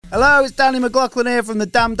Hello, it's Danny McLaughlin here from the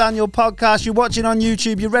Damn Daniel podcast. You're watching on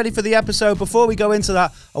YouTube. You're ready for the episode. Before we go into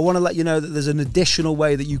that, I want to let you know that there's an additional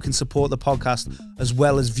way that you can support the podcast as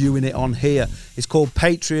well as viewing it on here. It's called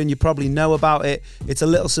Patreon. You probably know about it. It's a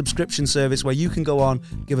little subscription service where you can go on,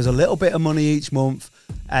 give us a little bit of money each month,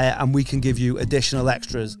 and we can give you additional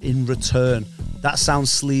extras in return. That sounds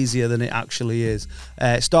sleazier than it actually is.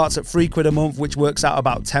 It starts at £3 a month, which works out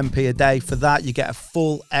about 10p a day. For that, you get a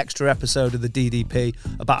full extra episode of the DDP,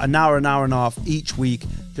 about an hour and a half each week,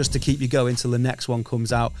 just to keep you going till the next one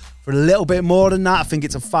comes out. For a little bit more than that, I think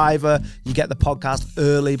it's a £5. You get the podcast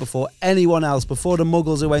early before anyone else, before the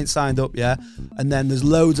muggles who ain't signed up yet. And then there's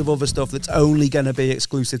loads of other stuff that's only going to be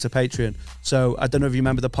exclusive to Patreon. So I don't know if you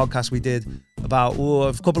remember the podcast we did about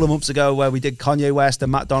a couple of months ago where we did Kanye West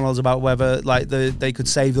and McDonald's about whether they could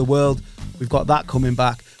save the world. We've got that coming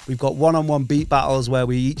back. We've got one-on-one beat battles where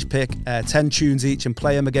we each pick 10 tunes each and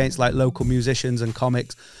play them against like local musicians and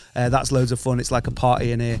comics. That's loads of fun. It's like a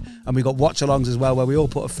party in here. And we've got watch-alongs as well where we all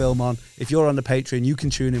put a film on. If you're on the Patreon, you can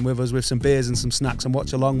tune in with us with some beers and some snacks and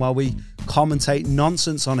watch along while we commentate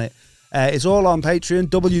nonsense on it. It's all on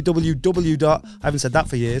Patreon, I haven't said that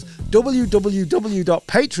for years,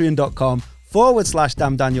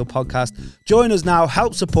 www.patreon.com/Damn Daniel podcast. Join us now,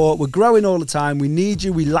 help support. We're growing all the time. We need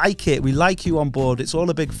you. We like it. We like you on board. It's all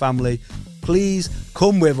a big family. Please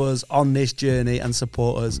come with us on this journey and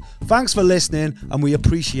support us. Thanks for listening, and we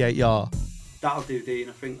appreciate y'all. That'll do, Dean.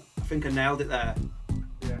 I think I nailed it there.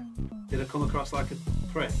 Yeah. Did I come across like a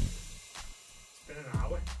prick? It's been an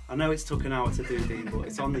hour. I know it's took an hour to do, Dean, but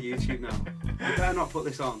it's on the YouTube now. You better not put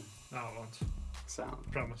this on. No, I won't.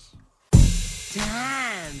 Sound. Promise.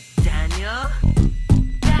 Damn, Daniel.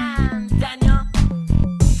 Damn, Daniel.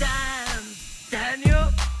 Damn, Daniel.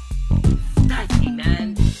 Spicy,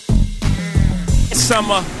 man.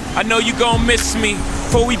 Summer, I know you gon' miss me.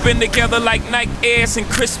 For we been together like Nike Airs and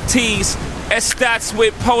crisp tees. S-Dots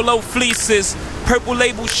with polo fleeces. Purple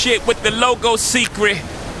label shit with the logo secret.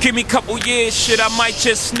 Give me a couple years, shit, I might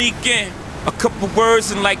just sneak in. A couple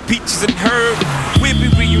words and like peaches and herb. We'll be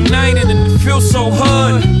reunited and it feels so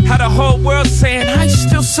hood. How the whole world saying, how you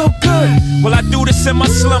still so good? Well, I do this in my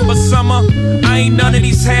slumber summer. I ain't none of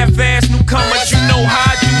these half-ass newcomers. You know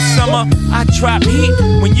how I do summer. I drop heat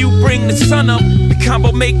when you bring the sun up. The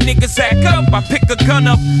combo make niggas act up. I pick a gun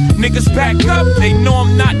up, niggas back up. They know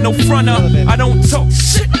I'm not no fronter. I don't talk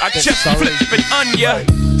shit, I just flip it on ya.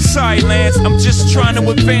 Sorry, Lance, I'm just trying to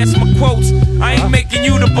advance my quotes. I ain't making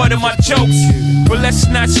you the butt of my jokes. But let's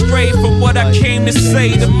not stray from what I came to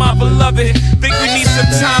say to my beloved. Think we need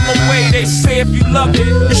some time away. They say if you love it,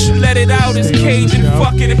 you should let it out. It's cage and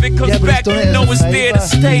fuck it. If it comes back, you know it's there to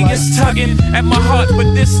stay. It's tugging at my heart,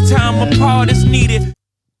 but this time apart is needed.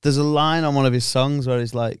 There's a line on one of his songs where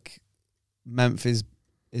he's like, Memphis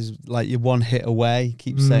is like you're one hit away,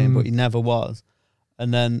 keeps saying, but he never was.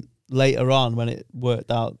 And then later on, when it worked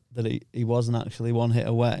out that he wasn't actually one hit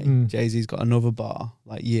away, Jay-Z's got another bar,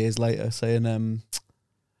 like years later, saying,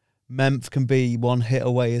 Memph can be one hit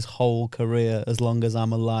away his whole career as long as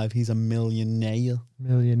I'm alive. He's a millionaire.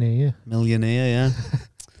 Millionaire, yeah.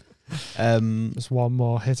 Just one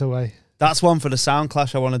more hit away. That's one for the sound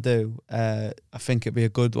clash I want to do. I think it'd be a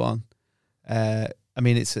good one. I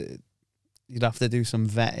mean, you'd have to do some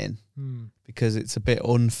vetting because it's a bit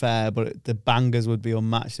unfair, but the bangers would be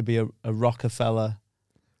unmatched. To be a Rockefeller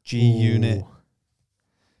G Unit.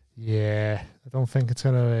 Yeah, I don't think it's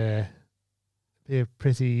going to be a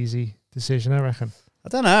pretty easy decision, I reckon. I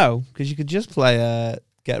don't know, because you could just play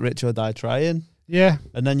Get Rich or Die Trying. Yeah.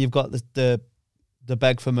 And then you've got the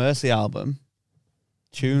Beg for Mercy album.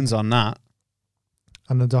 Tunes on that.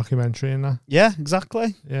 And the documentary in that. Yeah,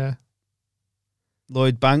 exactly. Yeah.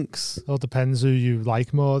 Lloyd Banks. All depends who you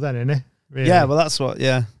like more then, innit? Really? Yeah, well, that's what,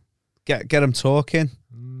 yeah. Get them talking.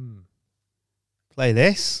 Play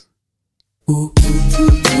this.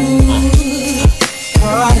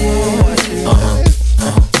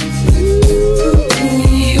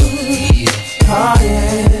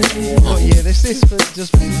 This for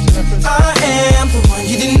just reference. I am the one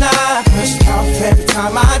you deny. Pressed off every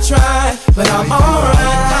time I try, but I'm alright.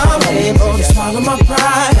 I'm able to swallow my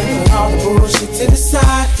pride and put all the bullshit to the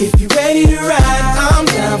side. If you're ready to ride, I'm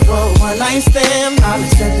down for a one night stand. I'll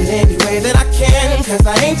accept it any way that I can, cause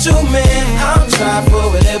I ain't your man. I'll try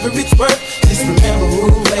for whatever it's worth. Just remember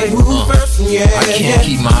who played who first. Yeah, I can't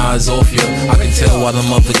keep my eyes off you. I can tell why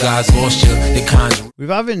them other guys lost you. They conjure. We've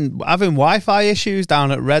having Wi-Fi issues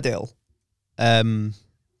down at Red Hill.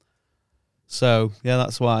 So yeah,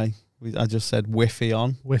 that's why I just said whiffy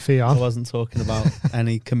on. Whiffy on. I wasn't talking about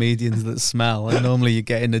any comedians that smell. And normally you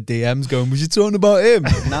get in the DMs going, was you talking about him?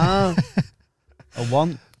 Nah. I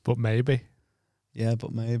want. But maybe. Yeah,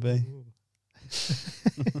 but maybe.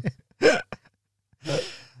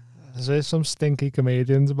 There's some stinky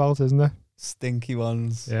comedians about, isn't there? Stinky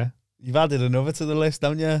ones. Yeah. You've added another to the list,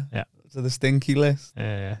 haven't you? Yeah. To the stinky list.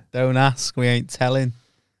 Yeah. Don't ask, we ain't telling.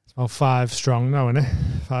 It's about 5 strong now, isn't it?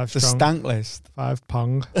 5 The strong. stank list. 5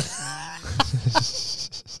 pong.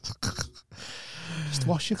 Just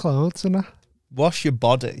wash your clothes and that. Wash your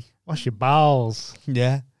body. Wash your bowels.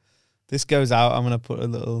 Yeah. This goes out. I'm going to put a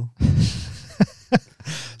little...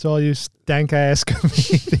 To all you stank ass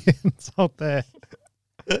comedians out there.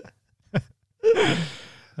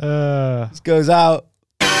 This goes out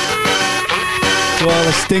to all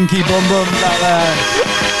the stinky bum bums out there.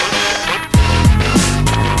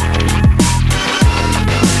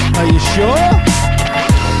 Are you sure?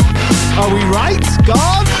 Are we right,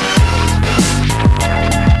 God?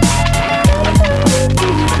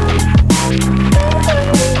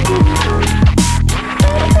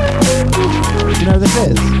 You know this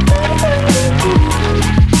is?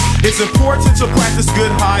 It's important to practice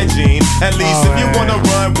good hygiene. At least if you wanna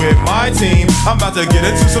run with my team. I'm about to get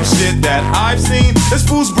into some shit that I've seen. This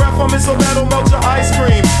fool's breath on me so that'll melt your ice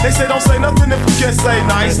cream. They say don't say nothing if you can't say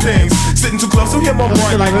nice things. Sitting too close to him on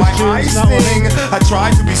board like my ice sting. I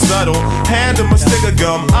tried to be subtle, hand him a stick of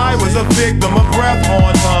gum. I was a victim of breath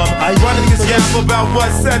on hum. Running his yap about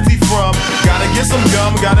what set he from. Gotta get some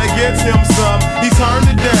gum, gotta get him some. He turned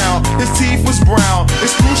it down, his teeth was brown.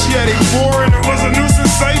 Excruciating, boring, it was a new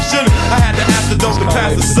sensation. I had to ask the dope to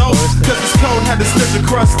pass the soap, cause his coat had the stench of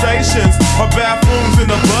crustaceans or bathrooms in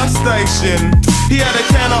a bus station. He had a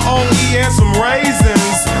can of OE and some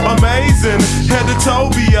raisins. Amazing, head to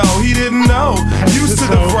Tobio, he didn't know. Used to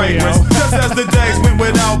the fragrance, just as the days went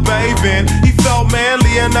without bathing. He felt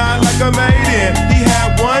manly and not like a maiden. He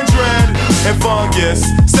had one dread and fungus.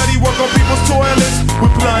 Said he worked on people's toilets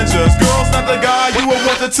with plungers. Girls, not the guy you would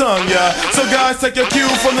want the tongue, yeah. So guys, take your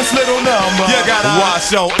cue from this little number. You gotta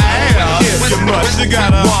wash your ass if you must. You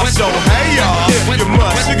gotta wash your hair if you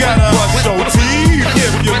must. You gotta brush your teeth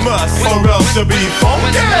if you must, or else you'll be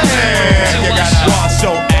funky. You gotta wash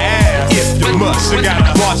your ass if you must. You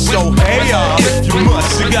gotta wash your hair if you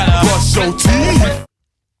must. You gotta brush your teeth.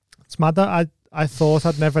 It's mad that I thought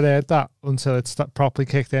I'd never heard that until it properly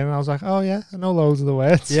kicked in. And I was like, oh yeah, I know loads of the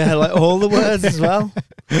words. Yeah, like all the words as well.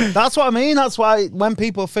 That's what I mean. That's why when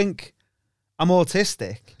people think I'm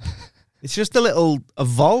autistic, it's just a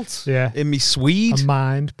vault in me Swede. A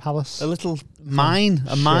mind palace. A little mine.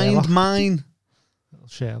 A mind mine. Little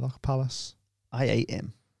Sherlock palace. I ate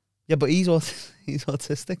him. Yeah, but he's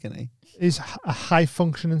autistic, isn't he? He's a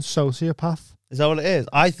high-functioning sociopath. Is that what it is?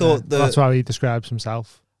 I thought that's how he describes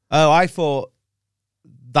himself. Oh, I thought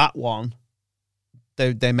that one,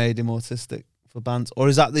 they made him autistic for bands. Or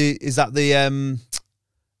is that the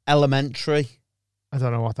Elementary? I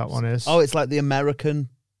don't know what that one is. Oh, it's like the American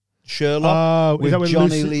Sherlock with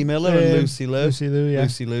Johnny Lee Miller and Lucy Liu. Lucy Liu, yeah.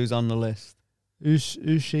 Lucy Liu's on the list. Who's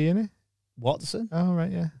she in it? Watson. Oh,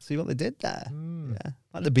 right, yeah. See what they did there? Yeah.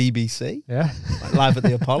 Like the BBC. Yeah. Like Live at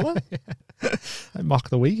the Apollo. Like Mock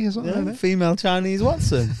the Week or something. Yeah, female Chinese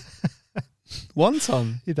Watson.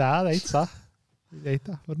 Wonton. Your dad ate that. He ate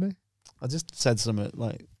that, wouldn't he? I just said something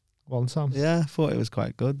like... Wonton. Yeah, I thought it was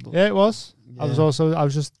quite good. Yeah, it was. Yeah. I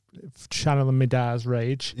was just channeling my dad's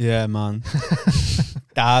rage. Yeah, man.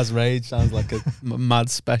 Dad's rage sounds like a mad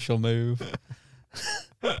special move.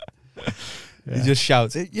 Yeah. He just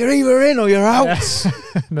shouts, "You're either in or you're out,"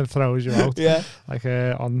 and then throws you out. Yeah, like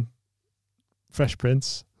on Fresh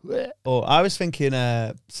Prince. Oh, I was thinking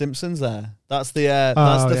Simpsons. There, that's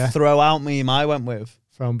the throw out meme I went with.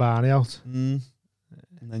 Throwing Barney out, and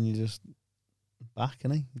then you just back,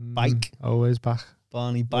 innit? Bike, always back.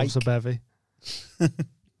 Barney bike. Loves a bevy.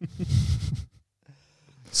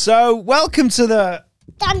 So, welcome to the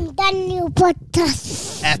Daniel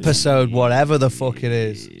podcast episode, whatever the fuck it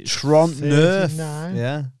is. Tront Nerf.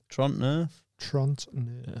 Yeah, Tront Nerf. Tronte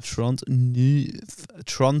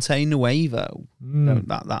Nuevo.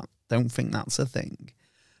 Don't think that's a thing.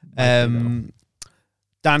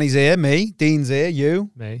 Danny's here, me. Dean's here,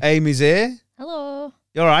 you. Me. Amy's here. Hello.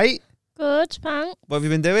 You alright? Good, thanks. What have you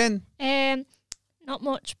been doing? Not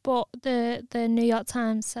much, but the New York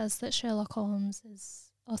Times says that Sherlock Holmes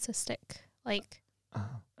is autistic,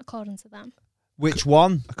 according to them. Which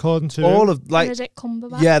one? According to all of Benedict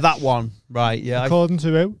Cumberbatch. Yeah, that one. Right, yeah. According to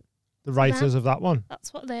who? The writers of that one.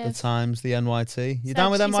 That's what they. The Times, the NYT. You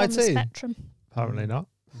down with NYT? On the spectrum. Apparently not.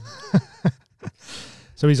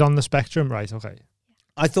 So he's on the spectrum, right? Okay.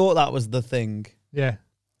 I thought that was the thing. Yeah.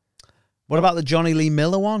 What about the Johnny Lee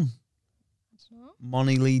Miller one?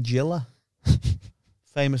 Monty Lee Giller.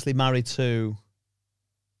 Famously married to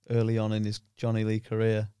early on in his Johnny Lee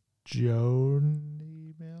career.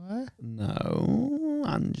 Joni Miller? No,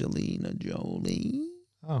 Angelina Jolie.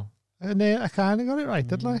 Oh, I kind of got it right,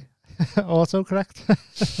 didn't I?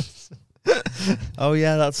 Autocorrect. Oh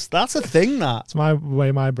yeah, that's a thing. That's my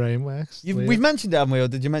way my brain works. We've mentioned it, haven't we? Or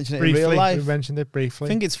did you mention it briefly, in real life? We mentioned it briefly. I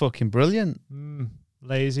think it's fucking brilliant.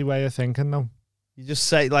 Lazy way of thinking, though. You just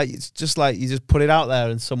say it's just like you just put it out there,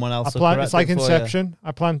 and someone else. It's like Inception.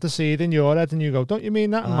 I plant the seed in your head, and you go, "Don't you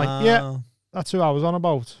mean that?" I'm like, "Yeah, that's who I was on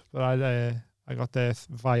about." But I got there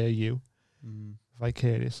via you,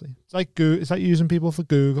 vicariously. It's like it's like using people for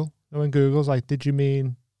Google. When Google's like, "Did you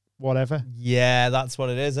mean whatever?" Yeah, that's what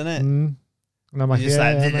it is, isn't it? And I'm like,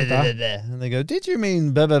 and they go, "Did you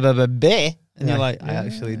mean blah blah blah blah blah?" And you're like, "I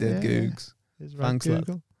actually did, Googs." Thanks,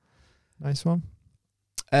 Google. Nice one.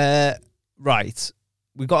 Right,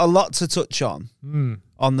 we've got a lot to touch on the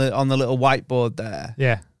little whiteboard there.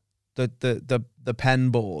 Yeah, the pen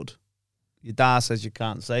board. Your dad says you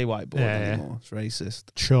can't say whiteboard anymore. It's racist.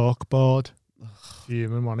 Chalkboard.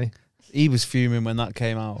 Fuming, wasn't he was fuming when that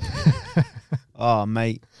came out. Oh,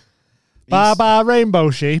 mate. Bye rainbow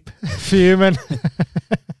sheep. Fuming.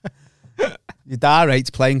 Your dad hates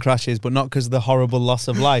plane crashes, but not because of the horrible loss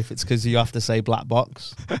of life. It's because you have to say black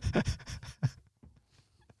box.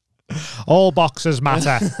 All boxes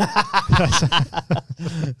matter.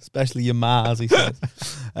 Especially your Mars, he says.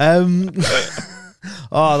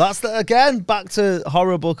 That's again, back to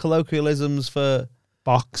horrible colloquialisms for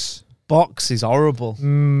box. Box is horrible.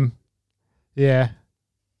 Yeah.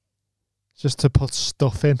 Just to put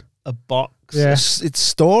stuff in. A box. Yeah. It's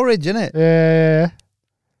storage, isn't it? Yeah.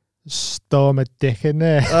 Store my dick in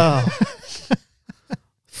there. Oh.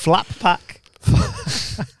 Flap pack.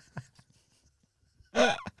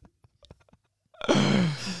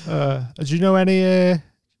 Do you know any?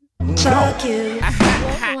 Fuck you.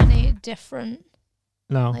 I want any different.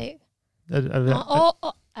 No. Like, I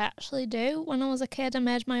actually do. When I was a kid, I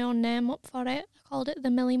made my own name up for it. I called it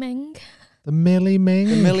the Millie Ming. The Millie Ming.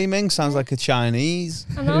 The Millie Ming sounds like a Chinese.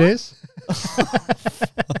 I know. It is.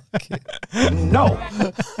 No.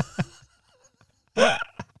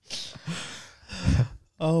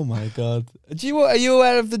 Oh my god. Are you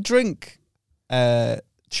aware of the drink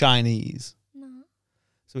Chinese? No.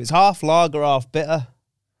 So it's half lager, half bitter.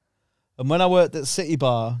 And when I worked at City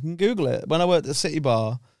Bar, you can Google it. When I worked at City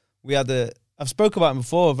Bar, we had I've spoken about him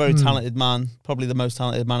before, a very talented man, probably the most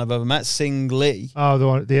talented man I've ever met, Sing Lee. Oh, the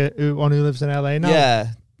one who lives in LA now?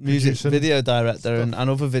 Yeah, music video director and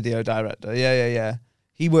other video director. Yeah.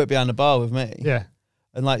 He worked behind the bar with me. Yeah.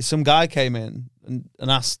 And like some guy came in and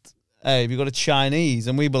asked, "Hey, have you got a Chinese?"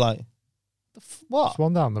 And we were like, "What?" Just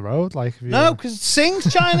one down the road, like. No, because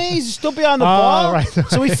Sing's Chinese. He stood behind the bar. Right.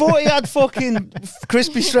 So we thought he had fucking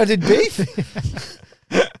crispy shredded beef.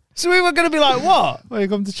 So we were going to be like, what? Well, you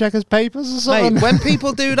come to check his papers or something? Mate, when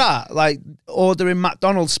people do that, like ordering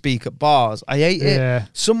McDonald's speak at bars, I hate it. Yeah.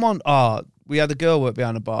 We had a girl work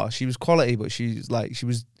behind a bar. She was quality, but she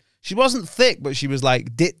wasn't thick, but she was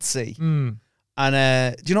like ditzy.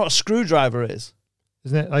 And do you know what a screwdriver is?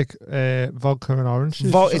 Isn't it like vodka and orange?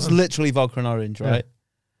 It's literally vodka and orange, right?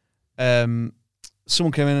 Yeah.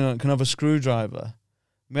 Someone came in and can have a screwdriver.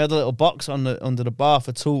 We had a little box under the bar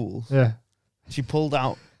for tools. Yeah. She pulled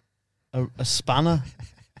out a spanner.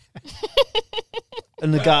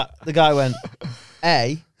 And the guy went,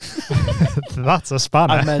 A. That's a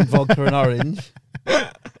spanner. I meant vodka and orange.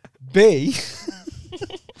 B.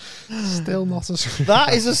 Still not a screwdriver.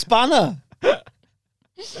 That is a spanner.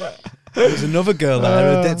 There's another girl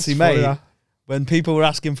there, a ditzy mate. Yeah. When people were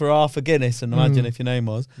asking for half a Guinness, and imagine if your name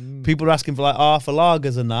was, people were asking for like half a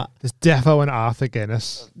lagers and that. There's defo an Arthur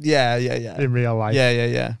Guinness. Yeah. In real life.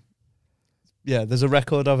 Yeah. Yeah, there's a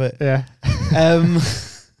record of it. Yeah.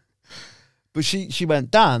 But she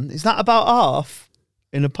went, Dan, is that about half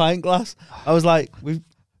in a pint glass? I was like,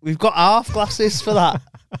 we've got half glasses for that.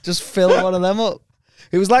 Just fill one of them up.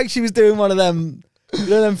 It was like she was doing one of them, you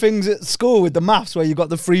know, them things at school with the maths where you got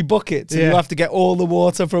the 3 buckets and you have to get all the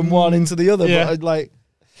water from one into the other. Yeah. But like,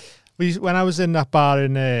 when I was in that bar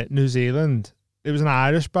in New Zealand, it was an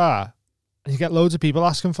Irish bar, and you get loads of people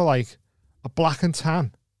asking for like a black and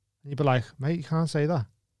tan. And you'd be like, mate, you can't say that.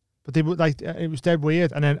 But they would like, it was dead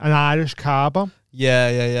weird. And then an Irish car bomb.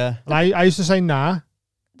 Yeah. And I used to say nah.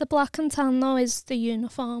 The black and tan though is the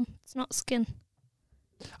uniform. It's not skin.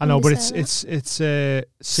 I know, but it's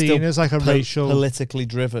seen as like a racial, politically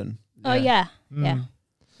driven. Oh yeah.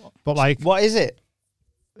 But like, what is it?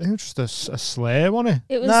 I think it's just a slur, wasn't it?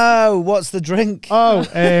 It was No, what's the drink? Oh,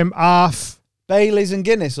 half Baileys and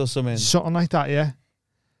Guinness or something. something like that, yeah.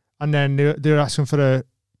 And then they were asking for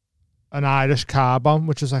an Irish car bomb,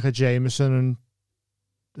 which is like a Jameson and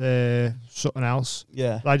something else.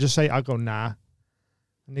 Yeah. I just say, I go, nah.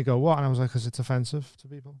 And they go, what? And I was like, because it's offensive to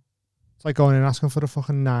people. It's like going in and asking for a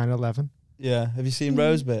fucking 9/11. Yeah. Have you seen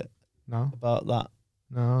Rose bit No. about that?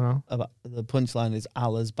 No. About the punchline is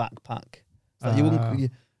Allah's backpack. It's like you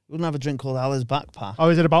wouldn't have a drink called Allah's backpack. Oh,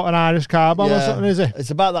 is it about an Irish car bomb or something, is it?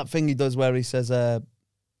 It's about that thing he does where he says, I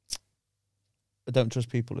don't trust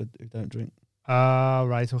people who don't drink.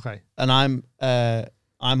 Right, okay. And I'm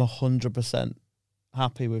 100%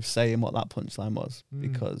 happy with saying what that punchline was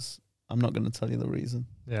because I'm not going to tell you the reason.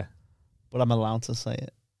 Yeah. But I'm allowed to say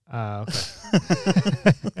it. Okay.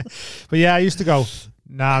 But yeah, I used to go,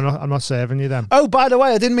 nah, I'm not serving you then. Oh, by the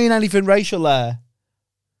way, I didn't mean anything racial there.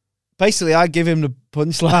 Basically, I give him the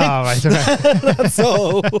punchline. Oh, right, okay. That's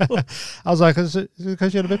all. I was like, is it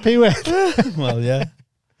because you're a bit P-word? Well, yeah.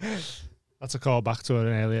 That's a callback to an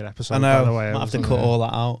earlier episode, I know. by the way. Might have to cut all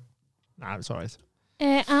that out. Nah, it's all right.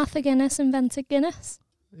 Arthur Guinness invented Guinness.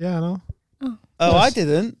 Yeah, I know. Oh, I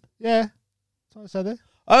didn't? Yeah. That's what I said it.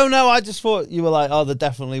 Oh, no, I just thought you were like, oh, there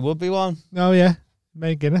definitely would be one. Oh, yeah.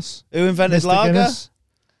 Made Guinness. Who invented Mr. lager? Guinness.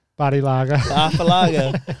 Barry Lager. Half a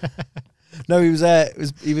lager. No, he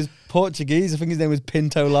was Portuguese. I think his name was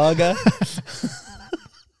Pinto Lager.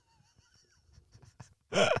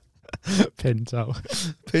 Pinto Lager.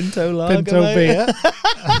 Pinto mate. beer.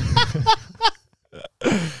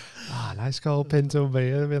 Nice cold Pinto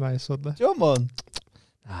beer. It'd be nice, wouldn't it? Do you want one?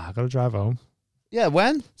 I gotta drive home. Yeah,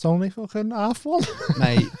 when? It's only fucking 1:30.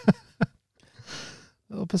 Mate.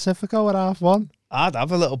 Little Pacifico at 1:30. I'd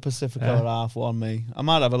have a little Pacifico at 1:30, me. I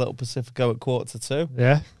might have a little Pacifico at 1:45.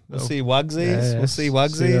 Yeah. We'll see Wagsies. Yeah, We'll see See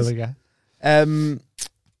Wagsies. how we get.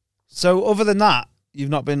 So other than that, you've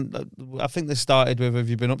not been, I think this started with, have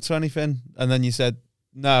you been up to anything? And then you said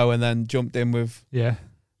no, and then jumped in with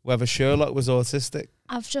whether Sherlock was autistic.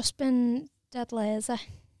 I've just been dead lazy.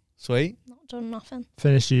 Sweet. Not done nothing.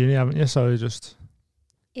 Finished uni, haven't you? So you just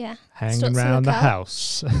hanging Stuck to around the couch.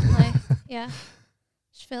 house. Like, yeah.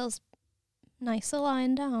 She feels nicer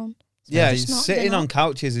lying down. Yeah, Just not sitting been on up.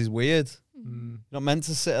 couches is weird. You're not meant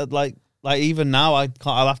to sit at like even now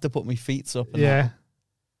I'll have to put my feet up. And Yeah.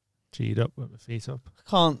 Cheat up with my feet up.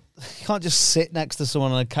 You can't just sit next to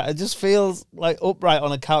someone on a couch. It just feels like upright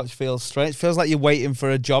on a couch feels strange. It feels like you're waiting for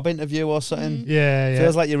a job interview or something. Yeah.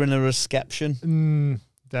 Feels like you're in a reception.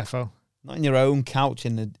 Defo. Not in your own couch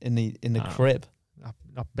in the crib.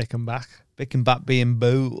 Not bick and back. Bick and back being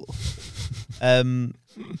boo. I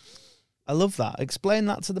love that. Explain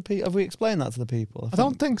that to the people. Have we explained that to the people? I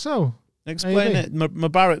don't think so. Explain it.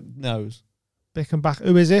 Mubarak knows. Bick and back.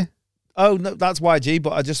 Who is he? Oh, no, that's YG,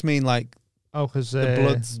 but I just mean like because the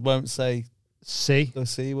Bloods won't say C. The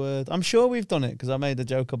C word. I'm sure we've done it because I made a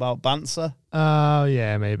joke about Banter. Oh,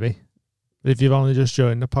 yeah, maybe. But if you've only just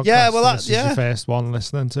joined the podcast, Yeah, well, this is your first one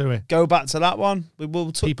listening to it. Go back to that one. We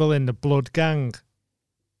will people in the Blood Gang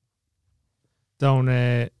don't...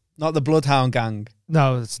 Not the Bloodhound Gang.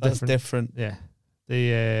 No, it's That's different. Yeah.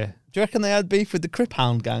 The... Do you reckon they had beef with the Crip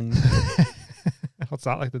Hound Gang? What's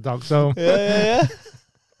that, like the Dog Zone? Yeah.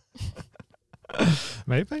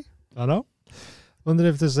 Maybe. I don't know. Wonder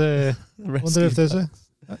if there's a...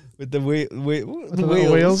 With the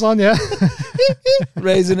wheels on, yeah.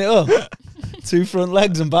 Raising it up. 2 front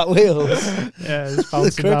legs and back wheels. Yeah, it's the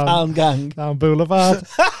bouncing Crip Hound Gang. Down Boulevard.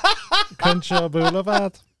 Crenshaw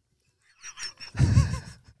Boulevard.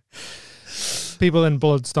 People in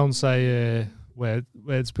Bloods don't say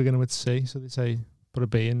words beginning with C, so they say put a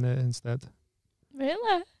B in there instead.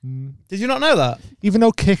 Really? Did you not know that? Even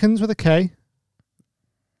though Kickens with a K.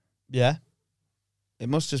 Yeah. It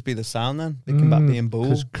must just be the sound then. Bick and Back being bull.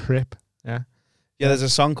 Because Crip. Yeah. Yeah, there's a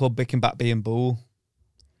song called Bick and Back being bull.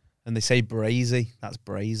 And they say brazy. That's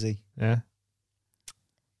brazy. Yeah.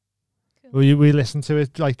 Cool. Well, we listened to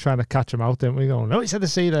it, like trying to catch him out, didn't we? Going, no, he said the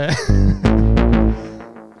C there.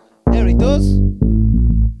 Yeah, he does.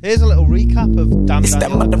 Here's a little recap of Damn It's that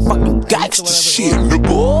motherfucking gangster shit, nigga.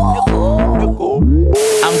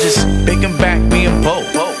 I'm just big and back being bold.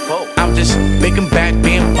 I'm just big and back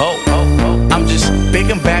being bold. I'm just big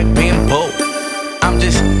and back being bold. I'm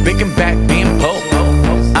just big and back being bold.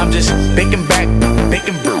 I'm just big and back, big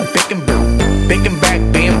and brew, big and brew, big and back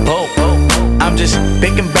being bold. I'm just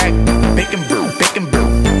big and back, big and brew, big and brew,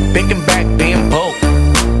 big and back being bold.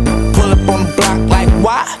 Pull up on the block like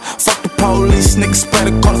why? Fuck the police, niggas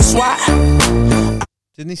better call the SWAT.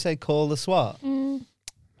 Didn't he say call the SWAT?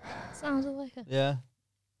 Sounds like it. Yeah.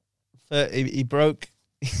 He broke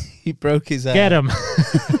his... Get him.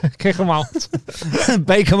 Kick him out.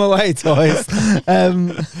 Bake him away, toys.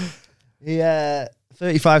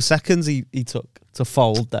 35 seconds he took to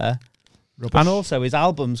fold there. Rubbish. And also his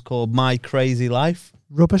album's called My Crazy Life.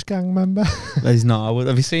 Rubbish gang member. He's not.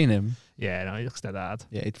 Have you seen him? Yeah, no, he looks dead hard.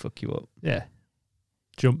 Yeah, he'd fuck you up. Yeah.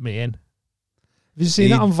 Jump me in. Have you seen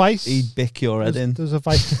that on Vice? He'd bick your head in. There's a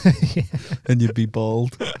Vice. And you'd be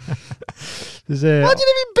bald. There's a... Why did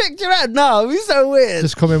you even bick your head? No, it'd be so weird.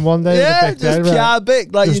 Just come in one day Yeah, with a big just head, pure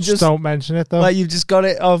bick. Like just don't mention it, though. Like you've just got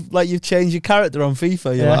it off, like you've changed your character on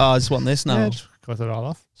FIFA. You're like, oh, I just want this now. Yeah, just cut it all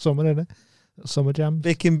off. Summer, innit? Summer jam.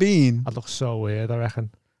 Bick and Bean. I'd look so weird, I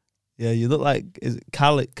reckon. Yeah, you look like, is it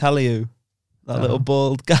Calliu? That little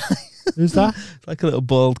bald guy. Who's that? Like a little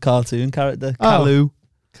bald cartoon character. Oh.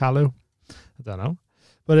 Kalu. I don't know.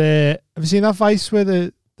 But have you seen that Vice where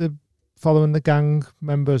the following the gang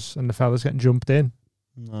members and the fellas getting jumped in?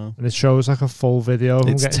 No. And it shows like a full video of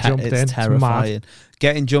them getting jumped in. It's terrifying. It's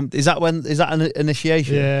Getting jumped. Is that an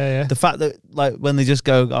initiation? Yeah. The fact that like when they just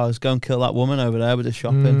go, let's go and kill that woman over there with the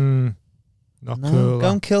shopping. Not cool. Go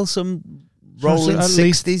and kill some rolling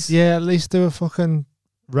 60s. Yeah, at least do a fucking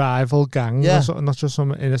rival gang Yeah. or something, not just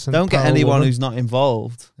some innocent. Don't get pal anyone woman. who's not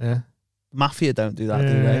involved. Yeah. Mafia don't do that,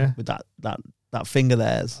 do Yeah. they? With that finger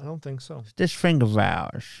theirs. I don't think so. This finger of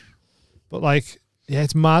ours. But like, yeah,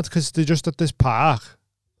 it's mad because they're just at this park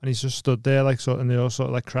and he's just stood there like sort of, and they all sort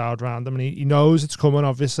of like crowd around him and he knows it's coming,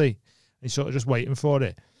 obviously. And he's sort of just waiting for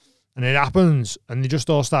it. And it happens and they just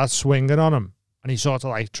all start swinging on him and he's sort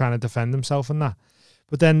of like trying to defend himself and that.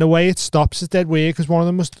 But then the way it stops is dead weird because one of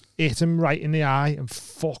them must hit him right in the eye and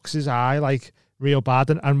fucks his eye like real bad.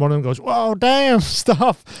 And one of them goes, whoa, damn,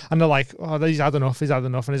 stop. And they're like, oh, he's had enough.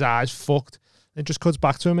 And his eye's fucked. It just cuts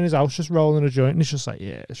back to him in his house, just rolling a joint. And he's just like,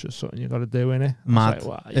 yeah, it's just something you got to do, innit? Mad.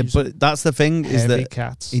 Like, wow, But that's the thing is that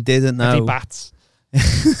cats. he didn't know. Heavy bats.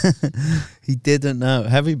 He didn't know.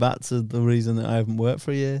 Heavy bats are the reason that I haven't worked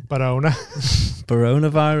for a year.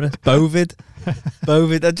 Coronavirus. Bovid.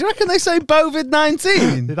 Bovid. Do you reckon they say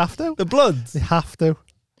Bovid-19? They'd have to. The bloods. They have to.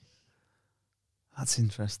 That's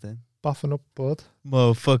interesting. Buffing up blood.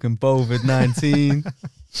 Well, fucking Bovid-19.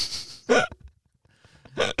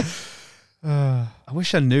 I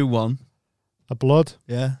wish I knew one. A blood?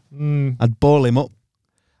 Yeah. I'd ball him up.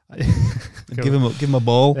 Give him a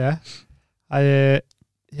ball. Yeah.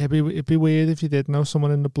 It'd be weird if you did know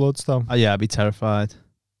someone in the bloods, though. Oh, yeah, I'd be terrified.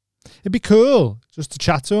 It'd be cool just to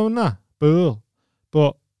chat to him and that. Cool.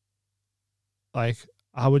 But, like,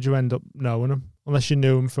 how would you end up knowing him? Unless you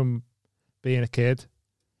knew him from being a kid.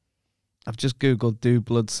 I've just Googled, do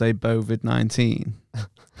blood say Bovid-19?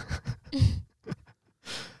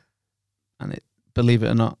 And it, believe it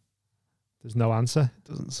or not, there's no answer. It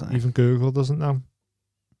doesn't say. Even Google doesn't know.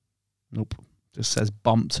 Nope. Just says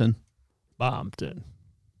Bompton. Bompton.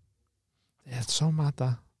 Yeah, it's so mad,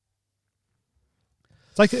 that.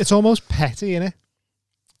 It's like, it's almost petty, innit?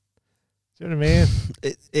 Do you know what I mean?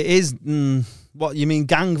 It is. What, you mean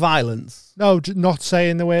gang violence? No, not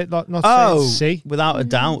saying the way, not saying see. Without a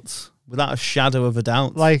doubt. Without a shadow of a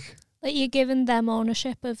doubt. Like you're giving them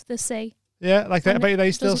ownership of the sea. Yeah, like I bet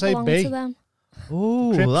they still say B.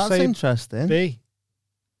 Oh, that's interesting. B.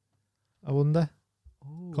 I wonder.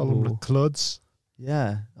 Ooh. Call them the Cluds.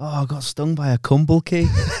 Yeah. Oh, I got stung by a cumble key.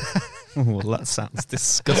 Oh, that sounds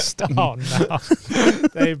disgusting. Oh, no.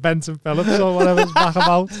 Dave Benson Phillips or whatever's back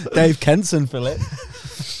about. Dave Kenson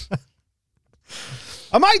Phillips.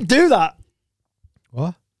 I might do that.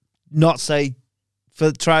 What? Not say,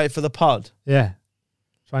 try it for the pod. Yeah.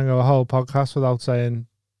 Try and go a whole podcast without saying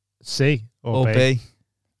C or B.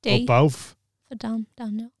 D. Or both. For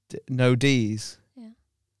Daniel. No D's. Yeah.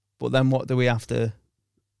 But then what do we have to...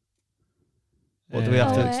 What do we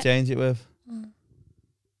have to exchange it with?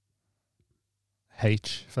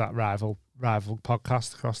 H for that rival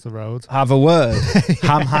podcast across the road. Have a word.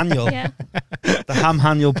 Ham Haniel. Yeah. The Ham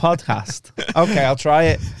Haniel podcast. Okay, I'll try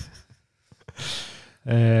it.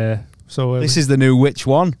 So this is the new which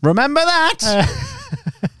one? Remember that?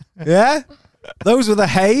 Yeah? Those were the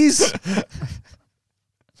Hays.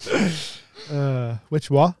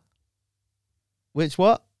 Which what? Which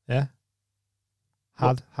what? Yeah.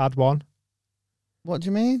 Had one. What do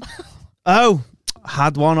you mean? Oh,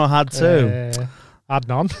 had one or had two? Had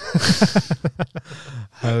none.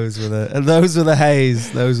 Those were the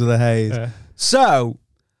Hays. Those were the Hays. Yeah. So,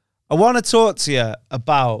 I want to talk to you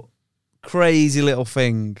about crazy little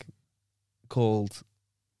thing called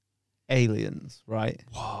aliens, right?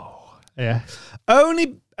 Whoa. Yeah.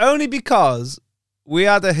 Only because we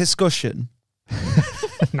had a discussion.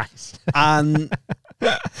 Nice. And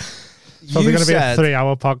it's probably going to be a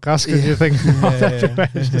 3-hour podcast because you think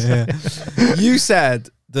you said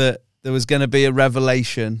that there was going to be a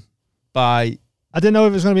revelation by... I didn't know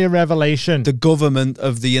if it was going to be a revelation. The government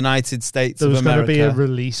of the United States of America. There was going to be a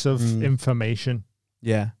release of information.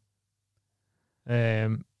 Yeah.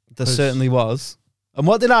 There certainly was. And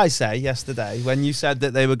what did I say yesterday when you said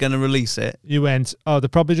that they were going to release it? You went, oh, they're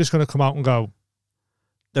probably just going to come out and go,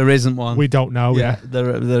 there isn't one. We don't know. Yeah.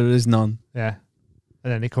 There is none. Yeah.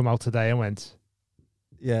 And then they come out today and went.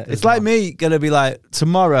 Yeah. It's like me going to be like,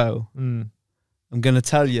 tomorrow, Mm. I'm going to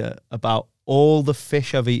tell you about all the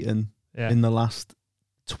fish I've eaten in the last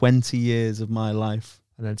 20 years of my life.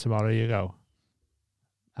 And then tomorrow you go,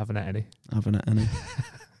 haven't had any. Haven't had any.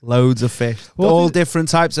 Loads of fish. What all did- different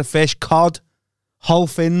types of fish. Cod, whole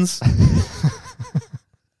fins.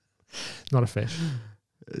 Not a fish.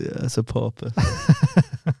 Yeah, it's a porpoise.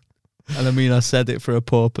 And I mean, I said it for a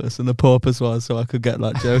porpoise, and the porpoise was so I could get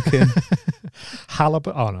that joke in.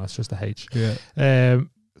 Halibut. Oh, no, it's just a H. Yeah.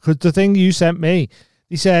 Because the thing you sent me,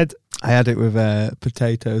 he said... I had it with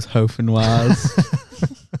potatoes, Hoffenwars.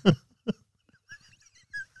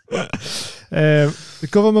 The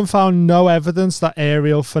government found no evidence that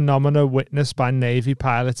aerial phenomena witnessed by Navy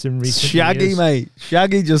pilots in recent Shaggy, years. mate.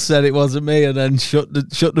 Shaggy just said it wasn't me and then shut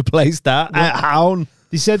the place down. How?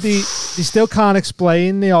 They said they still can't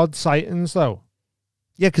explain the odd sightings, though.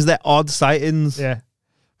 Yeah, because they're odd sightings. Yeah.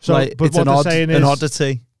 So, like, but it's what an they're saying is,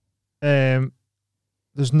 oddity.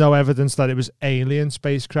 There's no evidence that it was alien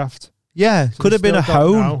spacecraft. Yeah, So could they have been a still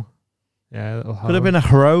don't hone. know. Yeah, a little Could have hone. been a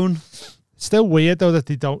hrone. It's still weird, though, that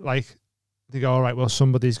they don't, like... They go, all right, well,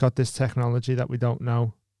 somebody's got this technology that we don't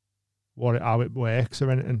know how it works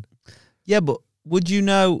or anything. Yeah, but would you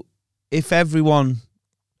know if everyone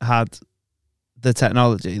had the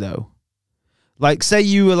technology, though? Like, say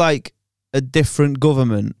you were like a different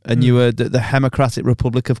government and you were the Democratic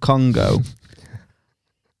Republic of Congo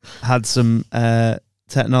had some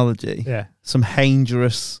technology, some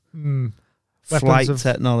dangerous flight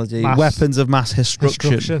technology, weapons of mass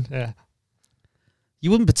destruction. Yeah. You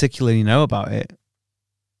wouldn't particularly know about it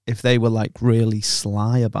if they were like really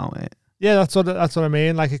sly about it. Yeah, that's what I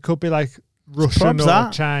mean. Like, it could be like Russian or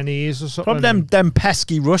Chinese or something. Probably them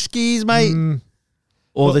pesky Ruskies, mate.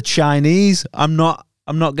 Or But- the Chinese. I'm not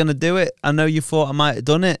gonna do it. I know you thought I might have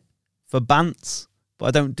done it for bants, but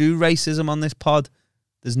I don't do racism on this pod.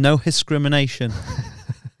 There's no discrimination.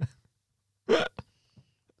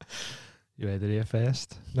 You heard it here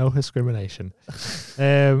first. No discrimination.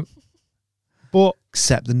 But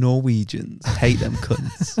except the Norwegians hate them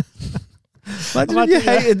cunts. Imagine if you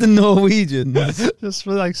hated the Norwegians. Just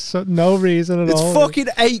for like no reason at It's all. fucking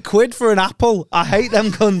 £8 for an apple. I hate them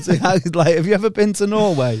cunts. Like, have you ever been to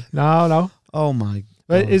Norway? No. Oh my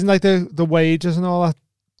But God. isn't like the wages and all that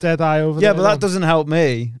dead eye over there? Yeah, but that doesn't help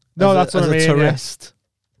me. No, as that's what as I mean, a yeah. tourist.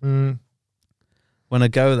 Mm. When I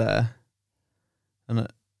go there and I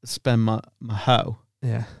spend my hoe.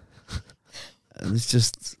 Yeah. And it's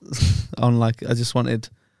just on like, I just wanted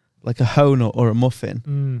like a hoe nut or a muffin.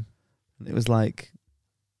 Mm. And it was like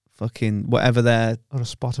fucking whatever their Or a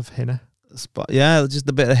spot of henna. spot. Yeah, just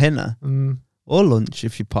a bit of henna. Mm. Or lunch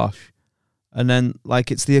if you're posh. And then like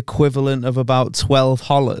it's the equivalent of about 12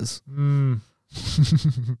 hollers. Mm.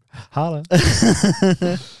 Holla.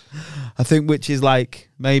 I think, which is like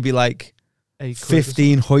maybe like 8 quid or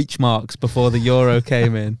 15 Hoychmarks before the euro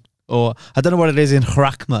came in. Or I don't know what it is in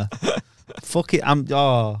Hrakma. Fuck it, I'm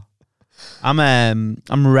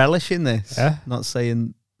relishing this. Yeah? Not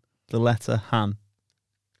saying the letter Han.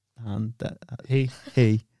 He.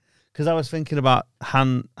 Because I was thinking about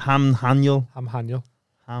Ham Haniel. Ham Haniel.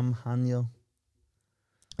 Ham Haniel.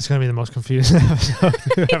 It's going to be the most confusing episode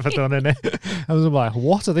we've ever done, isn't it? I was like,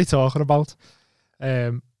 what are they talking about?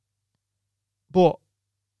 But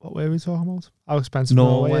what were we talking about? How expensive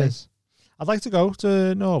Norway is. I'd like to go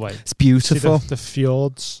to Norway. It's beautiful. See the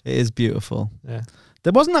fjords. It is beautiful. Yeah.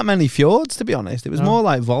 There wasn't that many fjords, to be honest. It was more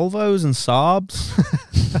like Volvos and Saabs.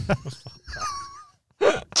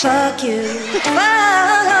 Fuck you.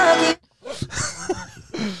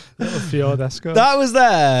 Little fjord Escort. That was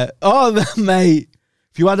there. Oh, mate.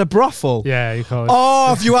 If you had a brothel. Yeah, you call it.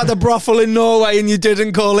 Oh, if you had a brothel in Norway and you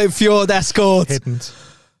didn't call it Fjord Escort. Hidden.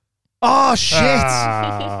 Oh, shit.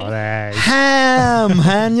 Oh, there. Ham,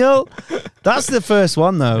 Haniel. That's the first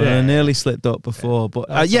one, though. Yeah. I nearly slipped up before.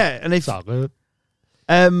 But yeah, and if... It's good.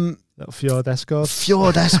 Little fjord Escort.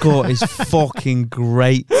 Fjord Escort is fucking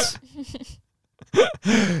great.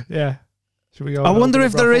 Yeah. Should we go? I wonder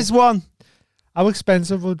if there is one. How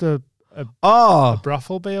expensive would a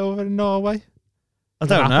brothel be over in Norway? I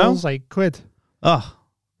don't know. Apple's like £8. Oh,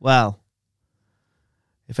 well.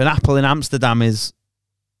 If an apple in Amsterdam is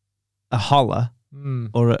a holler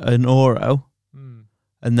or an euro,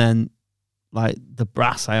 and then like the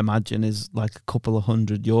brass, I imagine, is like a couple of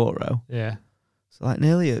 €100. Yeah. So like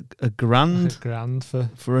nearly a grand. A grand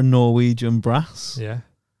for a Norwegian brass. Yeah.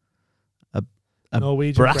 A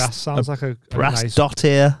Norwegian brass sounds like a brass nice dot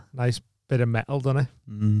here. Nice bit of metal, doesn't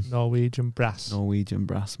it? Norwegian brass. Norwegian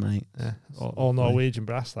brass, mate. Yeah, all Norwegian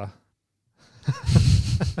brass. That.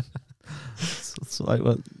 It's like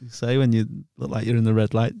what you say when you look like you're in the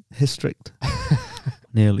red light district.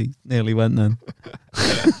 nearly went then.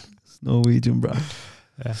 It's Norwegian brass.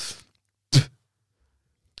 Yeah.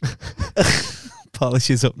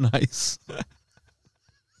 Polishes up nice.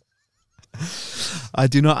 I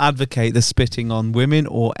do not advocate the spitting on women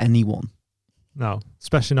or anyone. No,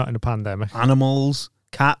 especially not in a pandemic. Animals,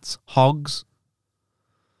 cats, hogs.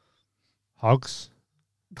 Hogs,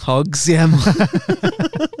 yeah.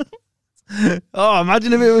 Oh,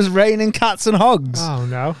 imagine if it was raining cats and hogs. Oh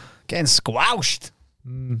no, getting squashed.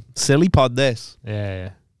 Silly pod this.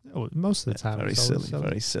 Yeah. Oh, most of the time, Very it's silly, always silly.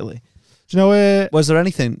 very silly. Do you know? Was there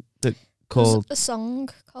anything that called There's a song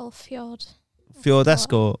called Fjord. Fjord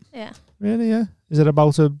Escort? Yeah, Really? Yeah. Is it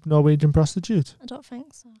about a Norwegian prostitute? I don't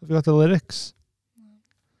think so. Have you got the lyrics?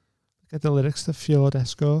 Get the lyrics to Fjord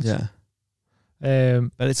Escort. Yeah. But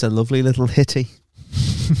But it's a lovely little hitty.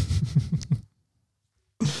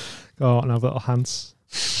 go out and have little Hans.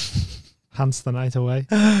 Hans the night away.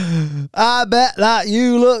 I bet that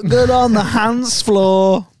you look good on the dance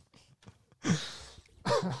floor.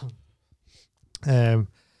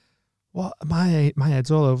 What? My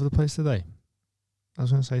head's all over the place today. I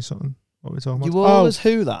was going to say something. What were we talking about? You always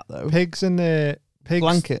who that though? Pigs and pigs.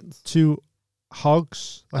 Blankets. To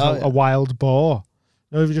hogs, like a wild boar.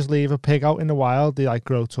 You know, if you just leave a pig out in the wild, they like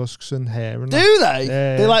grow tusks and hair. And Do they?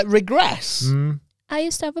 Yeah. They like regress. I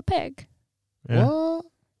used to have a pig. Yeah. What?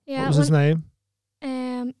 Yeah. What was his name?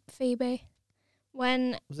 Phoebe.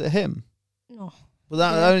 When Was it him? no, Well,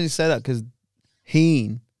 that, Yeah. I only say that because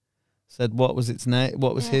Heen said what was its name?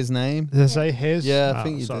 What was Yeah. his name? Did I say his? Yeah, I Oh,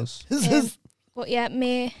 think you so did. but yeah,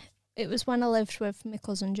 it was when I lived with my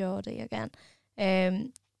cousin Geordie again.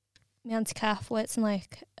 My auntie Kath works in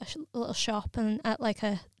like a little shop, and at like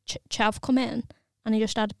a chav come in, and he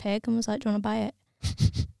just had a pig and was like, "Do you want to buy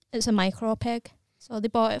it?" It's a micro pig, so they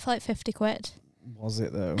bought it for like 50 quid, Was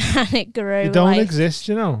it though? and it grew. They don't like, exist,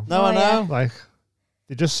 you know. No, Oh, I know. Like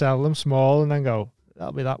they just sell them small and then go,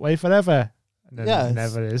 that'll be that way forever. And then Yeah, it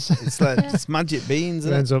never is. It's like Yeah. it's magic beans, It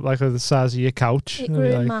isn't it? ends up like the size of your couch. It And grew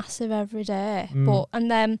you're like, massive every day, Mm.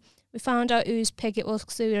 and then we found out whose pig it was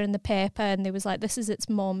because we were in the paper, and they was like, "This is its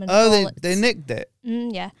mum." And Oh, all they its- nicked it.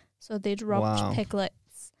 Yeah, so they'd robbed Wow.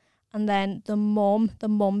 piglets, and then the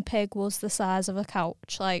mum pig was the size of a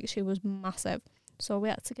couch, like she was massive. So we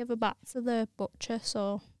had to give her back to the butcher.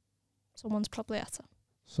 So someone's probably had her.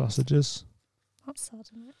 sausages. That's sad,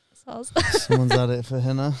 isn't it? Soz. Someone's had it for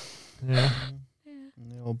dinner. Yeah.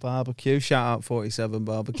 The old barbecue. Shout out 47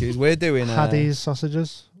 barbecues. We're doing Haddie's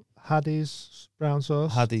sausages. Haddie's brown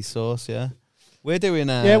sauce. Haddie sauce, yeah. We're doing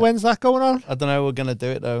Yeah, when's that going on? I don't know, we're gonna do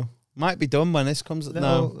it though. Might be done when this comes.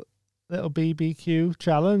 No. Little BBQ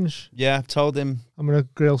challenge. Yeah, I've told him I'm gonna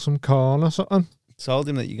grill some corn or something.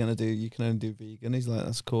 that you're gonna do, you can only do vegan. He's like,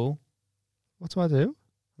 that's cool. What do I do?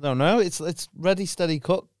 I don't know. It's ready, steady,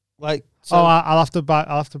 cook. Like so, I'll have to buy.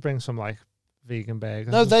 I'll have to bring some like vegan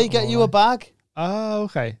burgers. no, or they something get like you a that. bag Oh,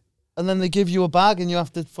 okay. and then they give you a bag and you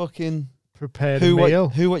have to fucking Prepare the meal.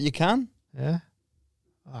 who what you can. Yeah.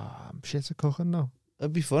 I'm shit at cooking though.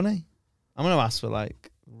 It'd be funny. I'm gonna ask for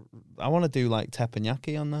like, I want to do like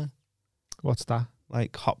teppanyaki on there, What's that?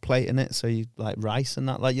 like hot plate in it. So you like rice and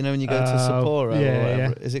that, like you know when you go to Oh, Sapporo yeah, or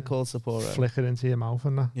whatever. yeah. Is it called Sapporo? Flick it into your mouth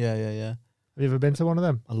and that. Yeah. Have you ever been to one of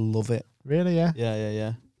them? I love it. Really? Yeah.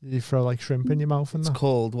 Yeah. Did you throw like shrimp in your mouth and It's that?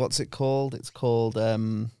 called. What's it called? It's called.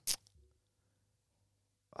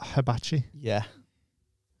 Hibachi. Yeah.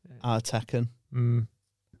 Tekken. Mm.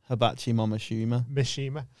 Hibachi Momashima.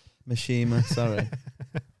 Mishima. Sorry.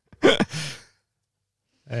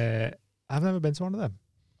 I've never been to one of them.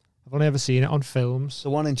 I've only ever seen it on films. The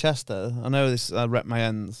one in Chester. I know this. I rep my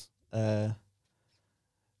ends. The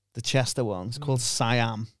Chester one. It's called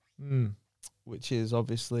Siam, Mm. which is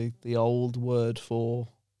obviously the old word for.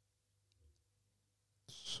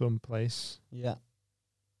 Someplace. Yeah.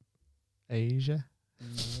 Asia.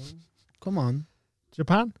 Come on.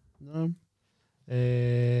 Japan. No.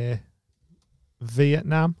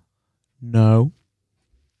 Vietnam. No.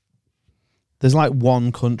 There's like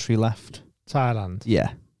one country left. Thailand.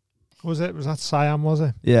 Yeah. Was that Siam, was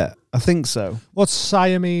it? Yeah. I think so. What's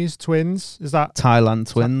Siamese twins? Is that Thailand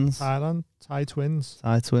twins. Thailand? Thai twins.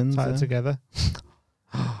 Thai twins. Tied yeah. together.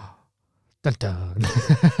 Dun dun.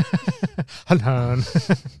 Hun hun.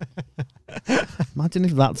 Imagine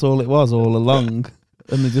if that's all it was all along.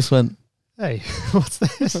 And they just went, Hey, what's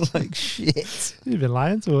this? like, shit. You've been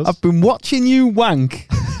lying to us. I've been watching you wank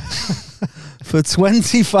for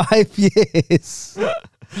 25 years.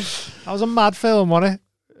 That was a mad film, wasn't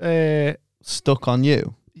it? Stuck on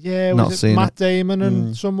You? Yeah, Not was it seen Matt it. Damon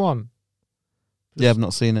and someone? Yeah, I've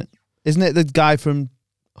not seen it. Isn't it the guy from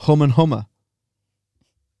Hum and Hummer?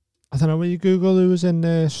 I don't know. Will you Google who was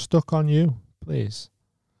in Stuck on You, please?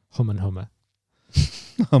 Hum and Hummer.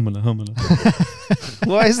 Hummer.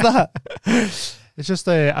 What is that? It's just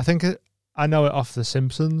I think I know it off The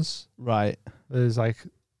Simpsons. Right. There's like,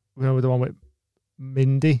 you know, the one with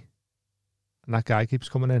Mindy, and that guy keeps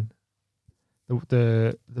coming in.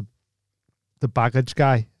 The baggage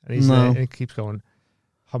guy, and he's No. and he keeps going.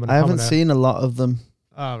 I haven't seen a lot of them.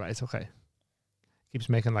 Oh, right, okay. Keeps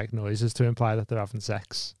making like noises to imply that they're having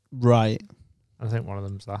sex. Right. I think one of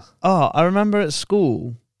them's that. Oh, I remember at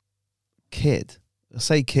school, kid. I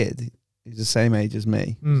say kid. He's the same age as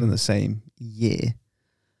me. He's in the same year.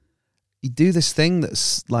 He'd do this thing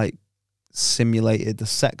that's like simulated the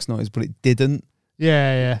sex noise, but it didn't.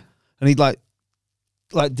 Yeah. And he'd like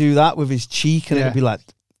do that with his cheek, and Yeah. it'd be like,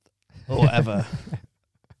 or whatever.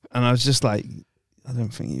 And I was just like, I don't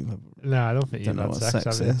think you've ever. No, I don't think Don't you've know had what sex,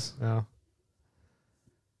 sex have you? is. No.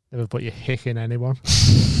 Never put your hick in anyone.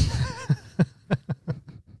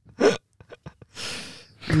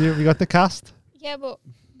 You got the cast? Yeah, but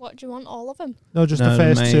what do you want? All of them? No, just No, the the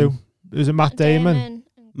first main. two. Was it Matt Damon? and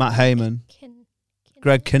Matt Heyman. Kinnear.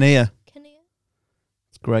 Greg Kinnear. Kinnear.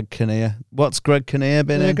 It's Greg Kinnear. What's Greg Kinnear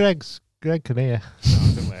been in? Greg Kinnear. No,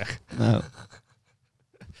 it didn't work. No.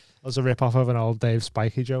 That was a rip-off of an old Dave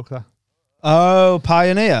Spikey joke, that. Oh,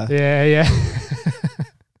 Pioneer. Yeah.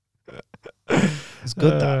 It's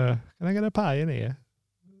good, that. Can I get a Pioneer?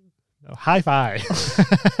 No, high five.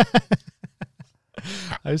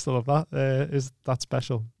 I used to love that. Is that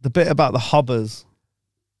special? The bit about the hobbers.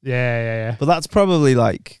 Yeah. But that's probably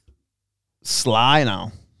like sly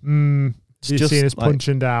now. You've just seen us like-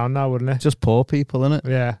 punching down now, wouldn't it? Just poor people, innit?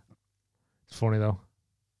 Yeah. It's funny, though.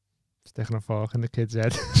 Sticking a fork in the kid's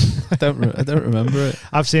head. I don't remember it.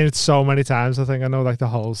 I've seen it so many times. I think I know like the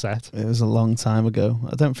whole set. It was a long time ago.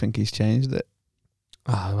 I don't think he's changed it.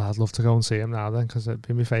 Oh, well, I'd love to go and see him now then, because it'd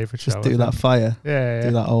be my favourite show. Just do that fire. Yeah.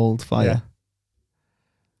 Do that old fire. Yeah.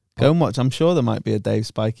 Go and watch. I'm sure there might be a Dave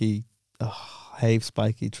Spikey,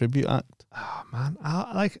 Spikey tribute act. Oh, man.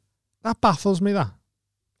 That baffles me, that.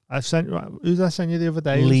 Who did I send you the other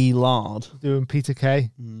day? Lee Lard. Doing Peter Kay.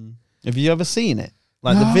 Have you ever seen it?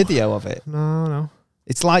 Like No. the video of it? No.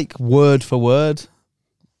 It's like word for word.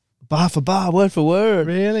 Bar for bar, word for word.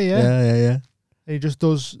 Really, yeah. Yeah. He just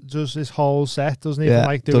does his whole set, doesn't he? Yeah, Even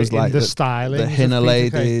like do does it in like the the styling. The Hinner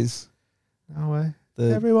ladies. No way.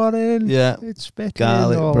 The Everyone in. yeah, It's spitting.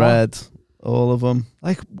 garlic all bread. All of them.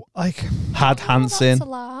 Like Had Oh, Hansen. that's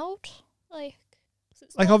allowed.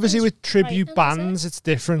 Like obviously not with just tribute writing, is it? bands, it's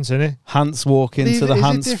different, isn't it? Hans walking Is to it- the is it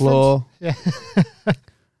Hans different? floor. Yeah.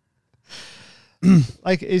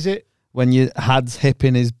 Like, is it? When you had hip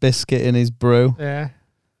in his biscuit in his brew. Yeah.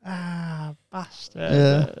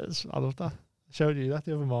 Bastards. I love that. I showed you that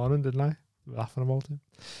the other morning, didn't I? Laughing about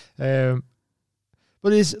it.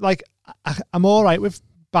 But it's like, I'm all right with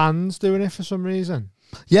bands doing it for some reason.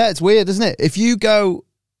 Yeah, it's weird, isn't it? If you go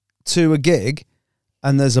to a gig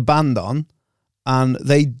and there's a band on and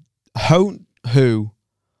they who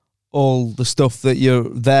all the stuff that you're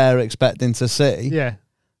there expecting to see, Yeah.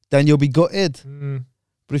 then you'll be gutted. Mm.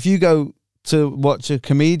 But if you go to watch a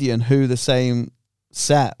comedian who the same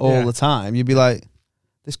set all Yeah. the time, you'd be like,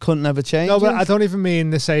 this couldn't never change. No, but I don't even mean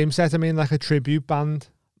the same set. I mean like a tribute band.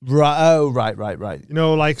 Right. Oh, right. You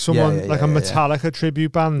know, like someone, Yeah, like a yeah, yeah. Metallica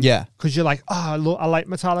tribute band. Yeah. Because you're like, I like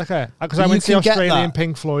Metallica. Because But I you went to can get Australian that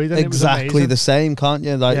Pink Floyd and it was Exactly amazing. the same, can't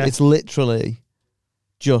you? Like Yeah. it's literally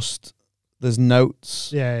just there's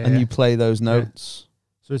notes, and you play those notes.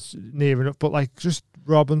 So it's near enough, but like just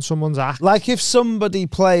robbing someone's act. Like if somebody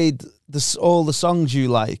played all the songs you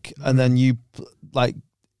like, and then you like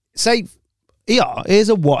say, yeah, here's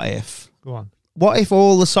a what if. Go on. What if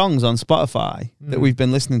all the songs on Spotify that we've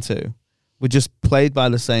been listening to were just played by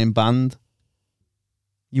the same band?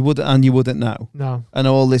 You wouldn't know. No. And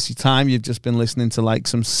all this time you've just been listening to like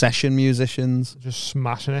some session musicians. Just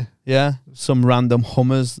smashing it. Yeah. Some random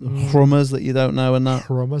hummers that you don't know and that.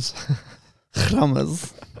 Hummers.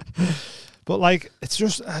 Hummers. But like, it's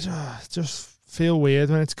just, I just feel weird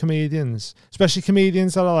when it's comedians, especially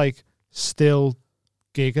comedians that are like still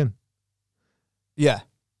gigging. Yeah.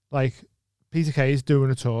 Like Peter Kay is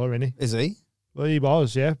doing a tour, isn't he? Is he? Well, he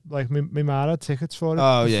was, yeah. Like my man had tickets for it.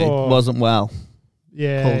 Oh, yeah. He before. wasn't well.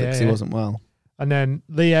 Yeah. Pulled it 'cause he wasn't well. And then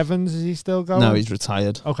Lee Evans, is he still going? No, he's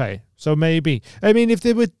retired. Okay, so maybe. I mean, if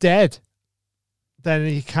they were dead, then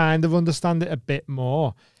you kind of understand it a bit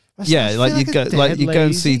more. I Yeah, feel like you a go, like dead you go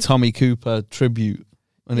and see lazy. Tommy Cooper tribute,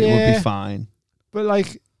 and it would Yeah. be fine. But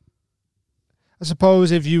like, I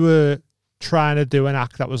suppose if you were trying to do an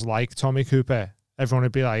act that was like Tommy Cooper, everyone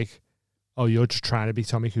would be like, "Oh, you're just trying to be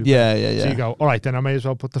Tommy Cooper." Yeah, yeah, yeah. So you go, "All right, then I may as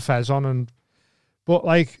well put the fez on." But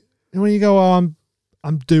like when you go, "Oh,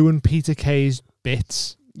 I'm doing Peter Kay's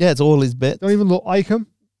bits." Yeah, it's all his bits. Don't even look like him.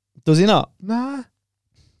 Does he not? Nah.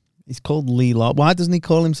 He's called Lee Lott. Why doesn't he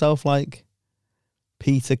call himself like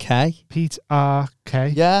Peter K? Pete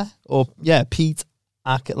R.K. Yeah, or yeah, Pete.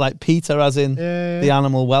 Like Peter, as in the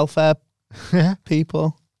animal welfare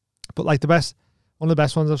people. But like one of the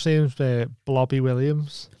best ones I've seen is Blobby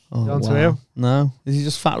Williams. Oh, You wow. him? No, is he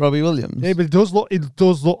just Fat Robbie Williams? Yeah, but it does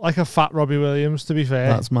look like a fat Robbie Williams, to be fair.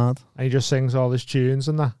 That's mad. And he just sings all his tunes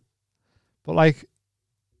and that. But like,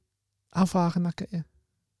 how far can that get you?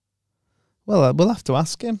 Well, we'll have to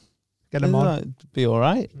ask him. Get him on. It'd be all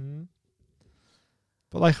right.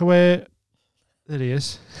 But like where there he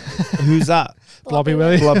is. Who's that? Blobby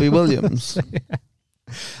Williams. Blobby Williams.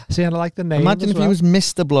 See, and I like the name. Imagine if he was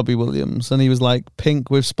Mr. Blobby Williams and he was like pink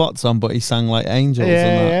with spots on, but he sang like angels. Yeah,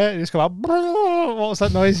 and that. yeah. He just go out. What was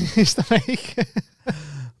that noise he used to make?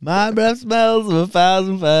 My breath smells of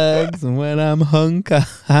 1,000 fags, and when I'm hung,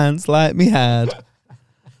 hands like me had.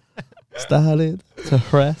 Started to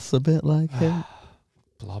press a bit like him.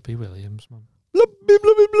 Blobby Williams, man. Blobby,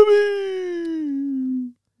 blobby,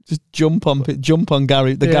 blobby. Just jump on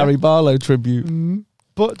Gary Barlow tribute.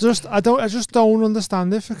 But I just don't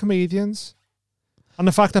understand it for comedians, and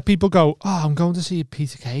the fact that people go, "Oh, I'm going to see a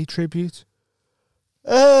Peter Kay tribute."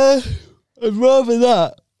 I'd rather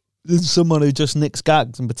that than someone who just nicks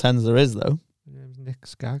gags and pretends there is, though. Nick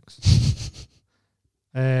Skaggs.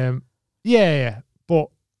 Yeah, but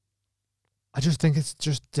I just think it's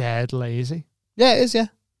just dead lazy. Yeah, it is. Yeah,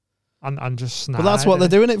 and just snide. But that's what they're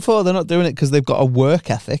doing it for. They're not doing it because they've got a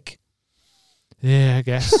work ethic. Yeah, I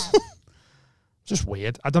guess. Just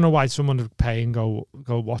weird. I don't know why someone would pay and go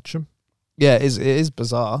watch them. Yeah, it is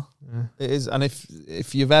bizarre. Yeah. It is, and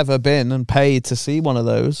if you've ever been and paid to see one of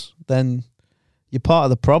those, then you're part of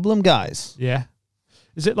the problem, guys. Yeah.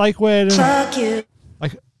 Is it like wearing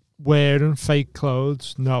fake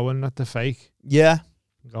clothes, knowing that they're fake? Yeah.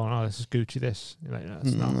 Going, oh, this is Gucci. This, you're like, no,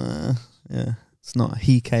 it's not. Yeah, it's not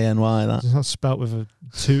HKNY. That it's not spelt with a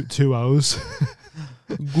two O's.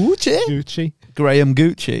 Gucci. Graham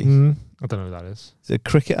Gucci. I don't know who that is. He's a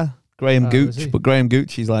cricketer. Graham Gooch, but Graham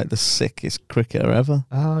Gucci's like the sickest cricketer ever.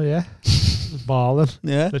 Oh yeah, balling.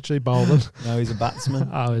 Yeah, literally balling. No, he's a batsman.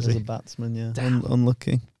 Oh, is he? He's a batsman. Yeah,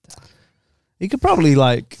 unlucky. He could probably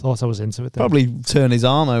thought I was into it. Then. Probably turn his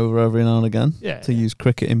arm over every now and again. Yeah, to use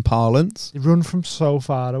cricket in parlance. They run from so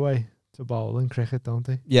far away to bowl in cricket, don't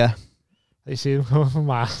they? Yeah, they see them coming from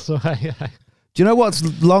miles away. Do you know what's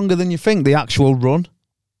longer than you think? The actual run.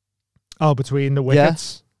 Oh, between the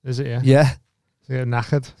wickets, is it? Yeah. Yeah. Get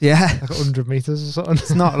knackered. Yeah. Like 100 metres or something.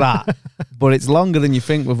 It's not that. But it's longer than you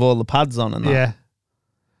think with all the pads on and that. Yeah.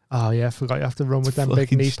 Oh, yeah. I forgot you have to run with them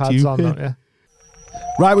big knee pads on, don't you?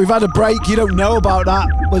 Right, we've had a break. You don't know about that.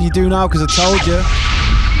 Well, you do now because I told you.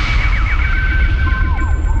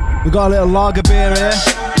 We've got a little lager beer here.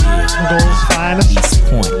 McGill's finest. East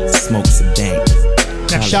Point smokes a dank.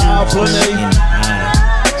 Shout out Blunny.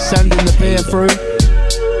 Sending the beer through.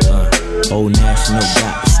 Old National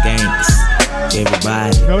got skanks.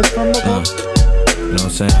 Everybody. You know it's from McGill? You know what I'm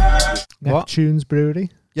saying? Neptune's Brewery.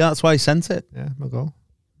 Yeah, that's why he sent it. Yeah, McGill.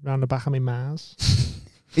 Round the back of me Mars.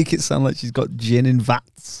 Make it sound like she's got gin in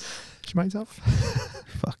vats. She might have.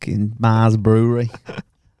 Fucking Mars Brewery.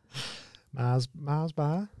 Mars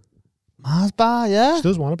Bar. Mars Bar, yeah. She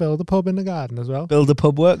does want to build a pub in the garden as well. Build a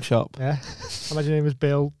pub workshop. Yeah. Imagine your name was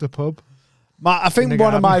Build the Pub. I think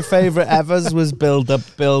one of my favourite evers was Build a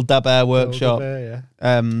Bear Workshop. Bear,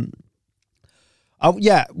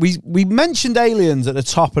 yeah. We mentioned aliens at the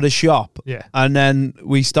top of the shop. Yeah. And then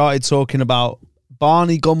we started talking about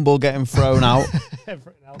Barney Gumble getting thrown out.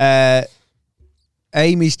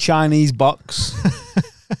 Amy's Chinese box.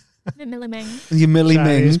 The Millie Ming. Your Millie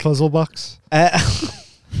Chinese Ming. puzzle box.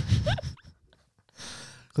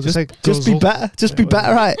 Just be better. Just be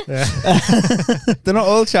better, right? Yeah. They're not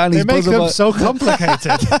all Chinese. They make them so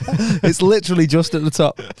complicated. It's literally just at the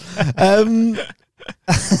top.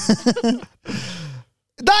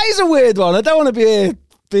 That is a weird one. I don't want to be here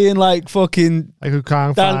being like fucking like who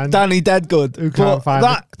can't find Danny Deadgood. Who can't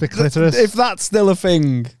find the clitoris? If that's still a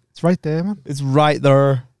thing, it's right there, man. It's right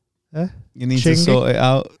there. Yeah. You need to sort it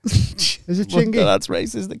out. Is it Chingy? That's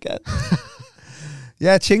racist again.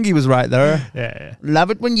 Yeah, Chingy was right there. Yeah.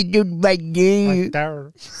 Love it when you do right there. Like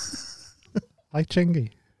there. Like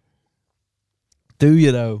Chingy. Do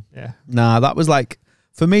you though? Yeah. Nah, that was like,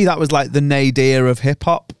 for me, that was like the nadir of hip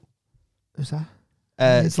hop. Who's that?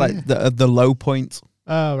 It's like the low point.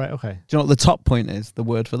 Oh, right, okay. Do you know what the top point is? The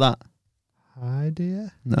word for that?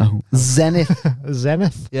 Idea? No. Zenith.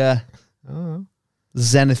 Zenith? Yeah. Oh.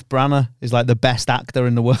 Zenith Branagh is like the best actor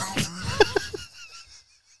in the world.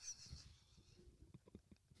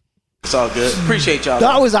 It's all good. Appreciate y'all.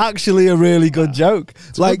 That was actually a really good joke.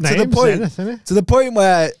 Like to the point, Zenith, isn't it? to the point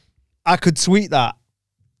where I could tweet that,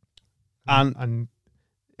 and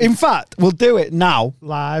in fact, we'll do it now.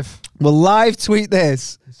 Live. We'll live tweet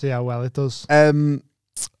this. See how well it does. How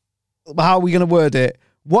are we going to word it?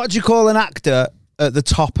 What do you call an actor at the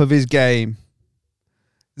top of his game?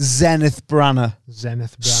 Zenith Branagh.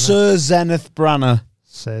 Zenith Branagh. Sir Zenith Branagh.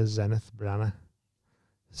 Says Zenith Branagh.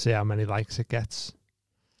 See how many likes it gets.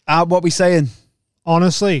 What we saying?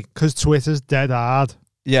 Honestly, because Twitter's dead hard.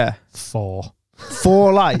 Yeah. 4.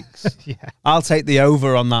 4 likes? Yeah. I'll take the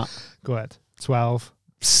over on that. Go ahead. 12.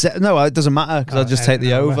 No, it doesn't matter because I'll just take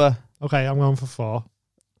the over. Okay, I'm going for 4.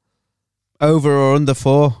 Over or under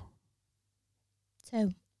 4?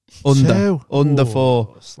 2. Under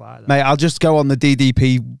 4. Mate, I'll just go on the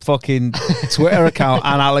DDP fucking Twitter account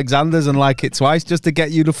and Alexander's and like it twice just to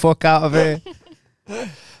get you the fuck out of here.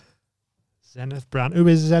 Zenith Branagh. Who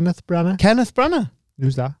is Zenith Branagh? Kenneth Branagh.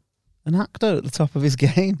 Who's that? An actor at the top of his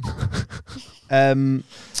game.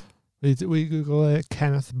 We Google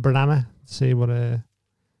Kenneth Branagh, see what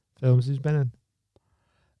films he's been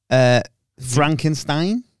in.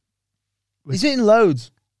 Frankenstein. He's in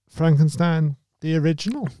loads. Frankenstein, the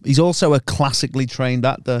original. He's also a classically trained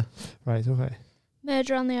actor. Right, okay.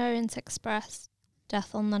 Murder on the Orient Express,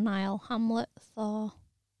 Death on the Nile, Hamlet, Thor.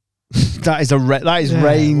 That is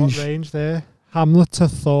range. What range there? Hamlet to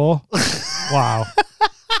Thor. Wow.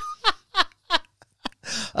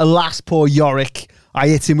 Alas, poor Yorick. I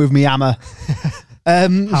hit him with me hammer.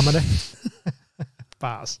 Hammer it.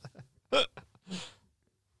 Bars.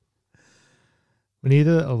 We need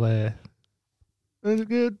a little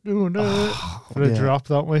for a drop,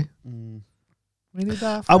 don't we? We need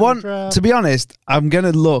that. I want, to be honest, I'm going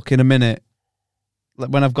to look in a minute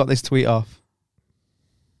when I've got this tweet off.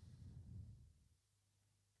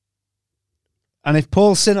 And if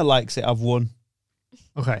Paul Sinner likes it, I've won.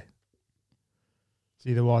 Okay.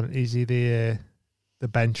 Is he the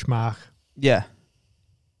benchmark? Yeah.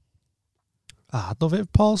 I'd love it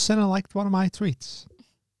if Paul Sinner liked one of my tweets.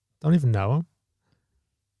 Don't even know him.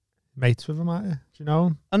 Mates with him, aren't you? Do you know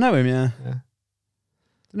him? I know him, yeah. Yeah. Don't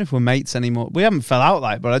know if we're mates anymore. We haven't fell out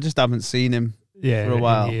like, but I just haven't seen him for a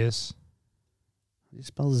while. In years. How do you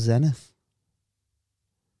spell Zenith?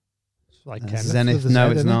 It's like Zenith. No,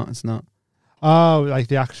 it's not. It's not. Oh, like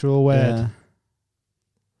the actual word. Yeah.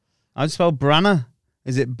 How do you spell Branagh?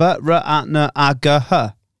 Is it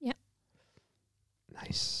B-R-A-N-A-G-H? Yep.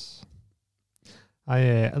 Nice.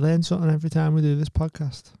 I learn something every time we do this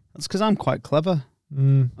podcast. That's because I'm quite clever.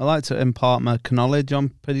 I like to impart my knowledge on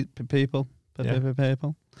people. People.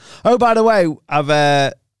 Oh, by the way,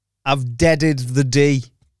 I've deaded the D.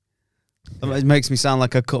 It makes me sound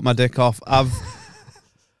like I cut my dick off. I'm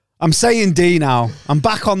saying D now. I'm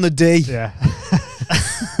back on the D. Yeah.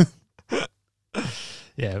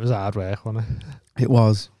 Yeah, it was hard work, wasn't it? It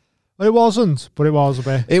was. Well, it wasn't, but it was a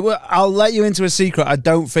bit. I'll let you into a secret. I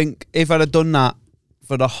don't think if I'd have done that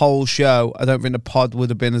for the whole show, I don't think the pod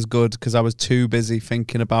would have been as good because I was too busy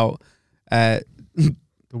thinking about the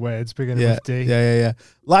words beginning with D. Yeah.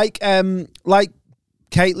 Like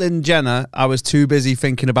Caitlyn Jenner, I was too busy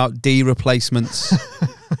thinking about D replacements.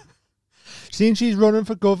 Seen she's running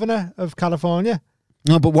for governor of California.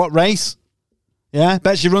 No, but what race? Yeah,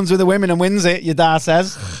 bet she runs with the women and wins it, your dad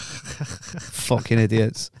says. Fucking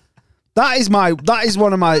idiots. That is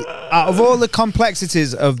one of my, out of all the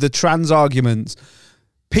complexities of the trans arguments,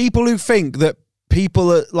 people who think that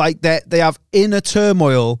people are like they have inner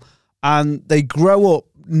turmoil and they grow up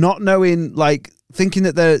not knowing, like thinking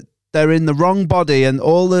that they're in the wrong body and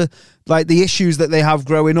all the like the issues that they have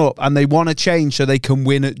growing up and they want to change so they can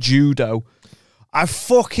win at judo. I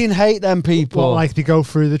fucking hate them people. What, like they go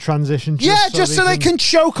through the transition? Just so they can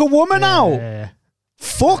choke a woman out. Yeah.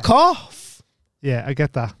 Fuck off. Yeah, I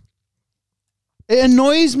get that. It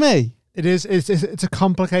annoys me. It is. It's a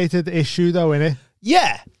complicated issue, though, isn't it?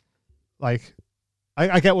 Yeah. Like,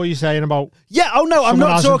 I get what you're saying about. Yeah. Oh no, I'm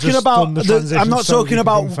not talking about. I'm not talking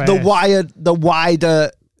about the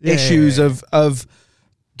wider issues of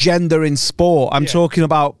gender in sport. I'm talking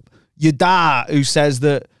about your dad who says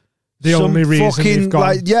that. The only reason you've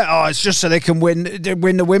gone... it's just so they can win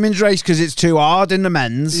the women's race because it's too hard in the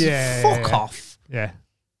men's. Yeah. Fuck off. Yeah.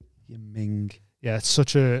 You ming. Yeah, it's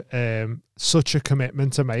such a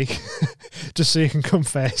commitment to make just so you can come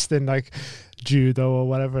first in like judo or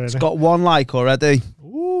whatever. It's got 1 like already.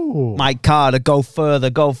 Ooh. Mike Carter, go further,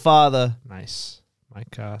 go farther. Nice. Mike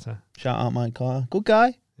Carter. Shout out Mike Carter. Good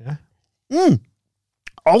guy. Yeah.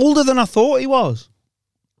 Older than I thought he was.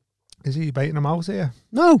 Is he baiting him out here?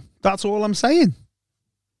 No, that's all I'm saying.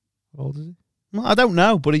 How old is he? Well, I don't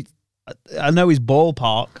know, but I know his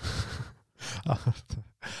ballpark.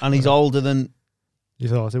 And he's older than... You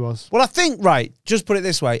thought he was? Well, I think, right, just put it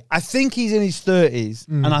this way. I think he's in his 30s,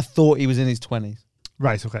 and I thought he was in his 20s.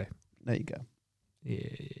 Right, okay. There you go.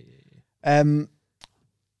 Yeah.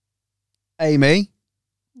 Amy?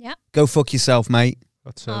 Yeah. Go fuck yourself, mate.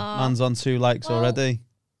 That's Man's on 2 likes already.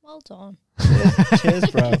 Well done. Cheers,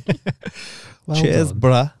 bro. Cheers, done.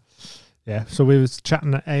 bruh. Yeah, so we was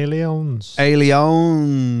chatting at aliens.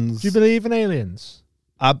 Aliens. Do you believe in aliens?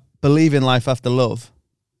 I believe in life after love.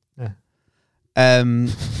 Yeah. I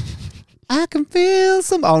can feel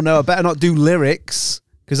some... Oh, no, I better not do lyrics,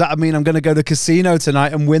 because that would mean I'm going to go to the casino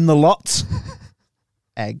tonight and win the lot.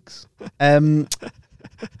 Eggs. I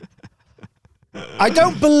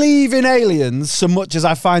don't believe in aliens so much as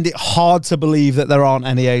I find it hard to believe that there aren't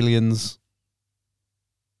any aliens.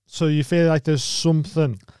 So you feel like there's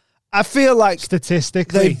something... I feel like...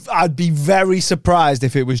 Statistically... I'd be very surprised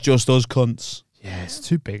if it was just us cunts. Yeah, it's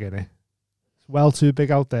too big, isn't it? It's well too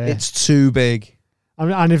big out there. It's too big. I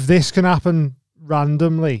mean, and if this can happen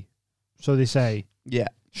randomly, so they say... Yeah.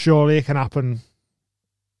 Surely it can happen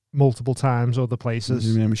multiple times other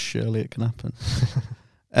places. Surely it can happen.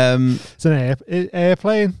 It's an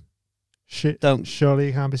airplane. Shit, don't. Surely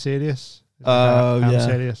you can't be serious. Oh, I'm yeah.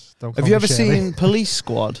 serious. Don't Have you ever seen Police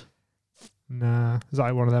Squad? Nah. Is that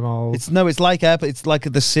like one of them old... It's like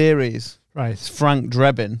the series. Right. It's Frank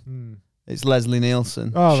Drebin. It's Leslie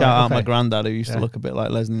Nielsen. Oh, Shout out my granddad who used to look a bit like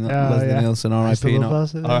Leslie Nielsen. R.I.P.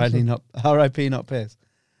 not Pierce.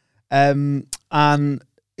 And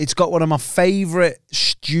it's got one of my favourite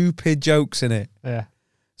stupid jokes in it. Yeah.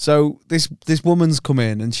 So this woman's come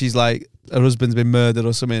in and she's like, her husband's been murdered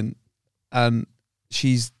or something, and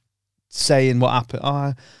she's saying what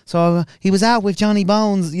happened. So he was out with Johnny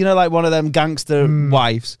Bones, you know, like one of them gangster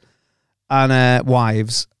wives, and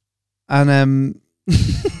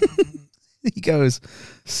he goes,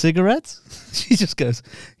 cigarettes? She just goes,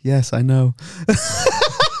 yes, I know.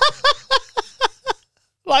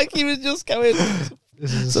 Like he was just going,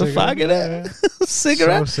 This is a faggot, yeah.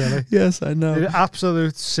 Cigarette? So silly. Yes, I know. The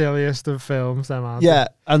absolute silliest of films, them aren't Yeah,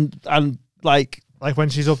 and like when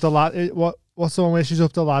she's up the ladder. What's the one where she's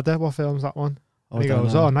up the ladder? What film's that one? And he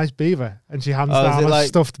goes, "Oh, nice beaver," and she hands down a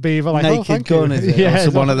stuffed beaver, like Naked thank Gun. you. Is it? Yeah,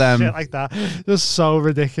 One of them. shit like that. Just so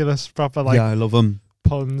ridiculous. Proper like. Yeah, I love them.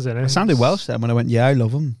 Puns in it. I sounded Welsh then when I went. Yeah, I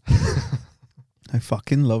love them. I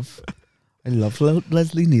fucking love. I love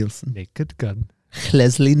Leslie Nielsen. Naked Gun.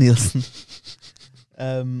 Leslie Nielsen.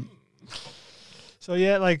 So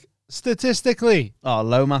yeah, like statistically,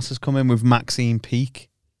 Lomas has come in with Maxine Peake,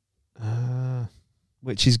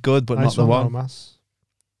 which is good, but not the one. Lomas.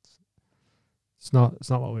 It's not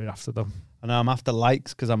what we're after though. I know I'm after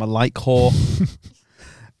likes because I'm a like whore.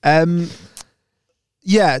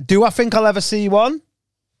 Yeah. Do I think I'll ever see one?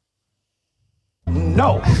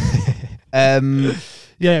 No.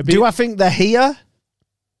 Yeah. Do I think they're here?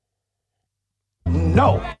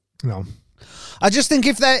 No. I just think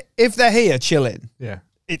if they're here chilling, yeah,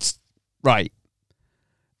 it's right.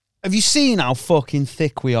 Have you seen how fucking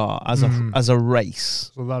thick we are as a race?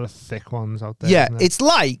 There's a lot of thick ones out there. Yeah, isn't it's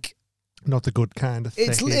like not the good kind of thick.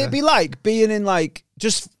 It'd be like being in like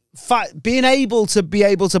just being able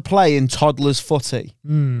to play in toddler's footy,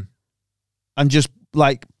 and just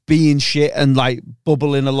like being shit and like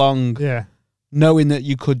bubbling along. Yeah, knowing that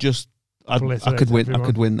you could just I could win. Everyone. I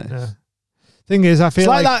could win this. Yeah. Thing is, I feel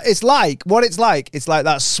like that. It's like what it's like. It's like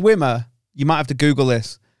that swimmer. You might have to Google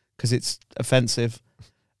this because it's offensive.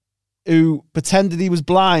 Who pretended he was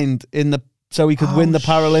blind so he could win the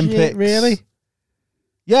Paralympics? Shit, really?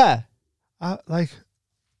 Yeah.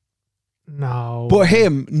 No. But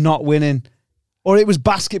him not winning, or it was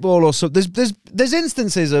basketball or something. There's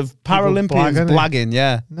instances of Paralympians blagging.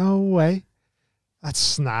 Yeah. No way. That's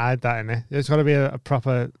snide, that, isn't it? There's got to be a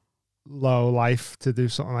proper low life to do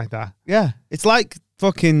something like that. Yeah. It's like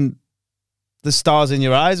fucking the stars in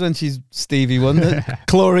your eyes when she's Stevie Wonder.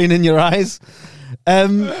 Chlorine in your eyes.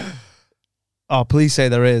 Oh, please say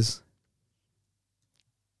there is.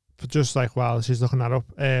 But just like while she's looking that up,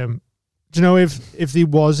 do you know if they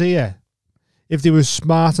was here, if they were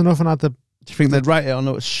smart enough and had the... Do you think they'd write it on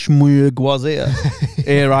Schmoog was here?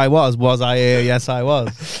 Here I was I here? Yes, I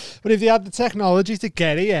was. But if they had the technology to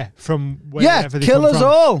get here from wherever they kill come us from,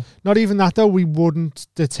 all. Not even that though, we wouldn't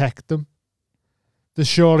detect them.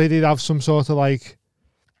 Surely they'd have some sort of like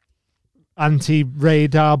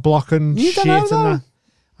anti-radar blocking You shit don't know, and that.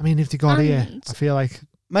 I mean, if they got here, I feel like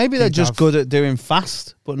maybe they're just good at doing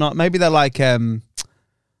fast, but not. Maybe they're like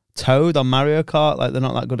Toad on Mario Kart, like they're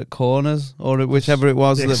not that good at corners, or whichever it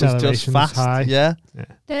was The that was just acceleration's fast. high. Yeah.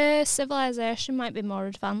 The civilization might be more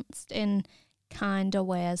advanced in kind of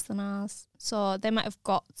ways than ours. So they might have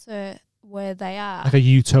got to where they are. Like a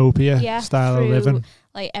utopia style of through, living.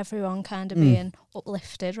 Like everyone kind of being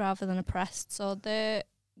uplifted rather than oppressed. So the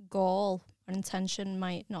goal or intention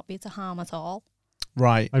might not be to harm at all.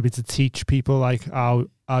 Right. Maybe to teach people like how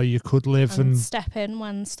you could live and step in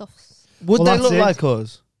when stuff's... Would they look like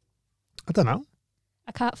us? I don't know.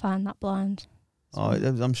 I can't find that blind. Oh,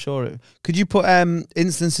 I'm sure it... Could you put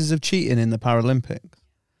instances of cheating in the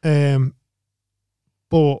Paralympics?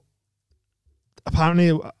 But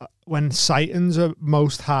apparently when sightings are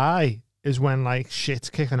most high is when like shit's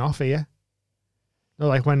kicking off here. No,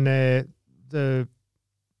 like when the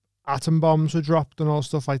atom bombs were dropped and all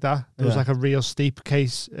stuff like that. There was like a real steep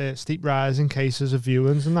rise in cases of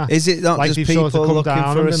viewings and that. Is it not like just people looking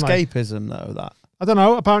for escapism though? That I don't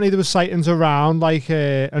know. Apparently there was sightings around like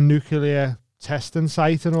a nuclear testing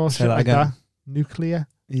site and all shit like that. Nuclear.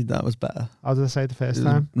 That was better. How did I say it the first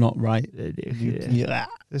time? Not right. Yeah.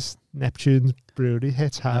 This Neptune's brewery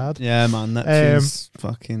hits hard. Yeah, man. Neptune's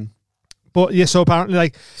fucking... But yeah, so apparently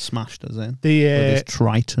like... Smashed us in. The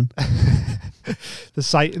Triton. The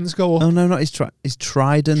sightings go up. Oh, no, not his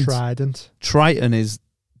Trident. Trident. Triton is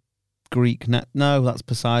Greek. No, that's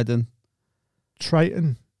Poseidon.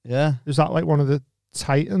 Triton? Yeah. Is that like one of the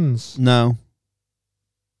Titans? No.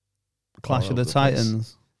 Clash of the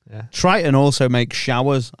Titans. Yeah. Triton also makes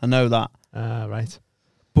showers. I know that. Right.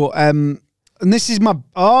 But, and this is my...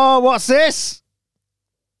 Oh, what's this?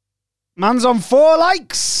 Man's on 4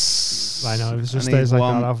 likes. I know. If it just stays like that,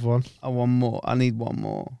 I'll have one. I want more. I need one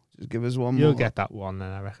more. Just give us one more. You'll get that one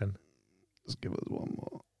then, I reckon. Just give us one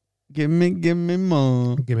more. Give me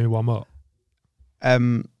more. Give me one more.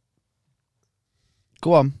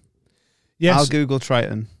 Go on. Yes. I'll Google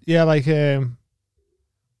Triton. Yeah, like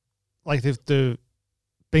they've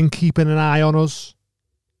been keeping an eye on us,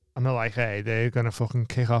 and they're like, hey, they're gonna fucking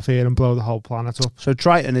kick off here and blow the whole planet up. So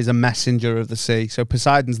Triton is a messenger of the sea. So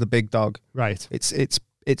Poseidon's the big dog. Right.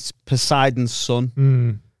 It's Poseidon's son.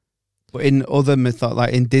 Mm. But in other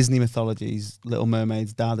like in Disney mythologies, Little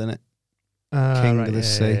Mermaid's dad, innit? King of the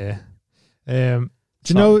sea. Yeah. Do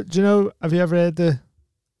you know? Have you ever heard the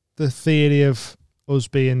theory of us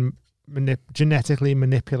being genetically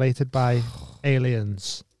manipulated by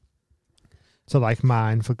aliens to like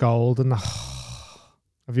mine for gold and that?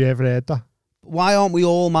 Have you ever heard that? Why aren't we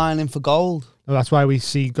all mining for gold? No, that's why we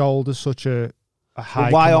see gold as such a high.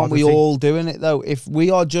 But why aren't we commodity. all doing it though? If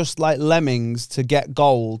we are just like lemmings to get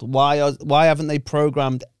gold, why haven't they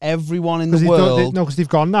programmed everyone in the world? No, because they've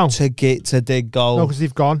gone now to dig gold. No, because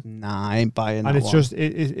they've gone. Nah, I ain't buying that. And it's one. just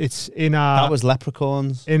it's in our. That was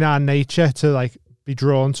leprechauns. In our nature to like be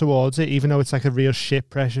drawn towards it, even though it's like a real shit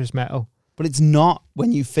precious metal. But it's not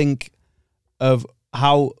when you think of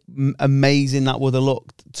how amazing that would have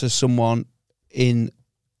looked to someone who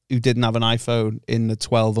didn't have an iPhone in the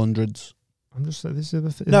 1200s. I'm just this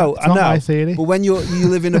is the no, it's I not know. my theory. But when you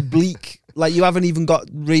live in a bleak, like you haven't even got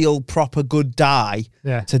real proper good dye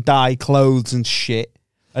to dye clothes and shit.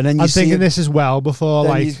 And then I'm thinking this is well before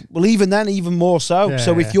like well, even then, even more so. Yeah,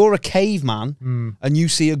 so if you're a caveman and you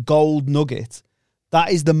see a gold nugget,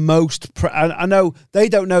 that is the most. I know they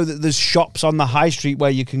don't know that there's shops on the high street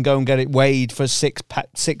where you can go and get it weighed for 6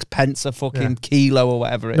 pence a fucking kilo or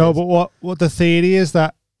whatever it is. No, but what the theory is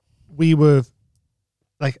that we were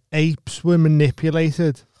like apes were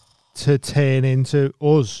manipulated to turn into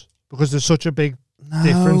us because there's such a big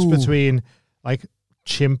difference between like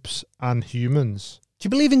chimps and humans. Do you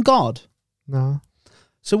believe in God? No.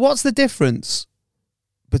 So what's the difference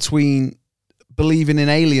between believing in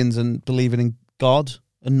aliens and believing in God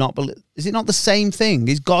and not is it not the same thing?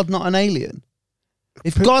 Is God not an alien?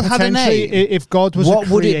 If God had a name, if God was what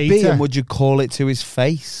a would it be, creator, and would you call it to his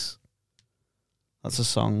face? That's a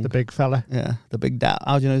song. The big fella. Yeah, the big dad.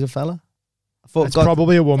 How do you know he's a fella? I thought it's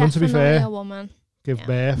probably a woman. Definitely to be fair, a woman. Give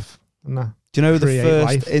birth. No. Do you know the Create first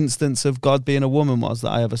life. instance of God being a woman was that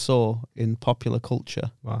I ever saw in popular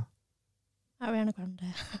culture? What? Ariana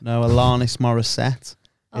Grande. No, Alanis Morissette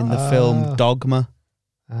in the film Dogma.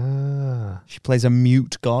 She plays a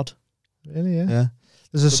mute God. Really? Yeah. Yeah.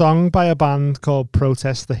 There's a song by a band called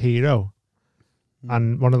Protest the Hero,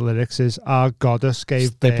 and one of the lyrics is "Our goddess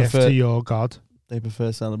gave birth to your god." They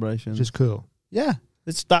prefer celebrations, which is cool. Yeah,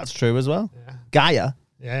 that's true as well. Yeah. Gaia.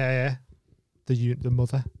 Yeah. The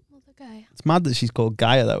mother. Mother Gaia. It's mad that she's called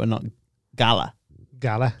Gaia though, and not Gala.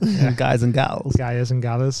 Gala. Yeah. Guys and gals. Gaias and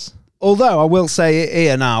galas. Although I will say it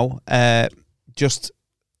here now, just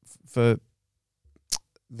for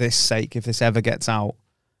this sake, if this ever gets out,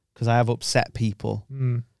 because I have upset people,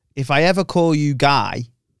 if I ever call you guy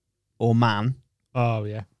or man, Oh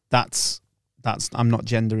yeah. that's I'm not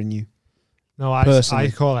gendering you. No, I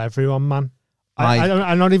Personally. call everyone man.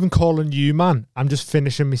 I'm not even calling you man. I'm just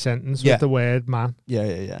finishing my sentence Yeah. with the word man.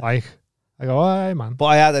 Yeah. Like, I go, oh, hey, man. But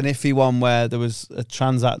I had an iffy one where there was a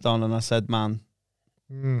trans act on and I said man,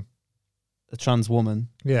 a trans woman.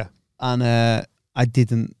 Yeah. And I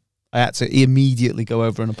had to immediately go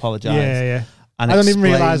over and apologise. Yeah. And I don't even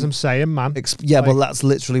explain- realise I'm saying man. well, that's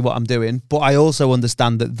literally what I'm doing. But I also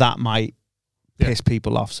understand that might piss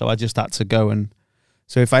people off. So I just had to go and...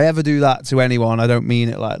 So if I ever do that to anyone, I don't mean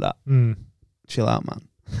it like that. Chill out, man.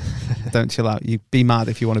 Don't chill out. You be mad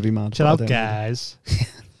if you want to be mad. Chill out, guys.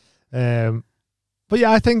 But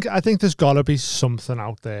yeah, I think there's got to be something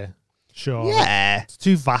out there. Sure. Yeah. It's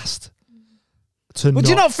too vast. Do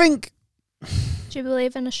you not think... Do you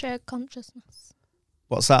believe in a shared consciousness?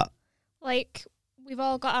 What's that? Like, we've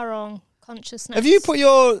all got our own consciousness. Have you put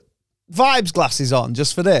your vibes glasses on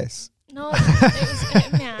just for this? No,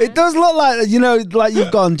 yeah. It does look like, like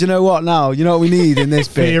you've gone, do you know what now? You know what we need in this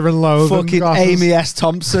bit? Fear and loathing Fucking glasses. Amy S.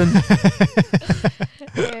 Thompson.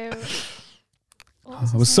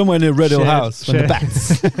 I was somewhere near Riddle House when the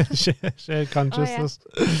bats. Shared consciousness.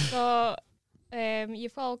 So,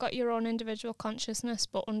 you've all got your own individual consciousness,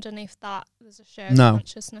 but underneath that, there's a shared No.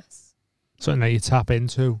 consciousness. Something that you tap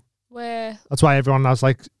into. Where That's why everyone has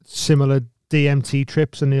like similar DMT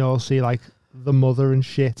trips and they all see like the mother and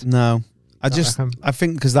shit. No. I reckon?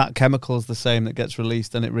 think because that chemical is the same that gets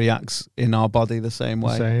released and it reacts in our body the same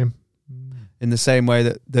way. Same. In the same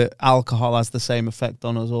way that alcohol has the same effect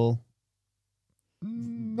on us all.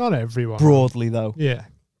 Not everyone. Broadly, though. Yeah.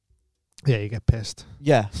 Yeah, you get pissed.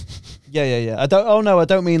 Yeah. Yeah. I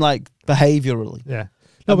don't mean like behaviourally. Yeah.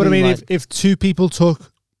 No, but I mean, like, if two people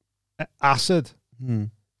took acid, Hmm.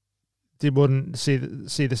 they wouldn't see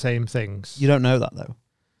the same things. You don't know that, though.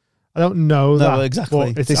 I don't know that. No,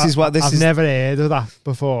 exactly. But I've never heard of that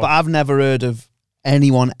before. But I've never heard of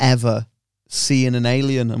anyone ever seeing an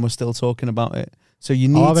alien, and we're still talking about it. So you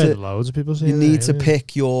need I've to heard loads of people seeing you need to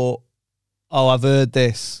pick your. Oh, I've heard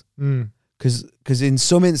this. Because in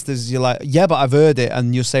some instances you're like, yeah, but I've heard it,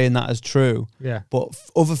 and you're saying that as true. Yeah. But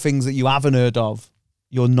other things that you haven't heard of,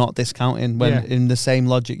 you're not discounting. When in the same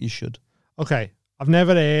logic you should. Okay, I've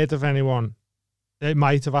never heard of anyone. It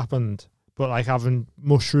might have happened, but like having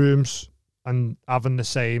mushrooms and having the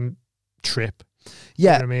same trip.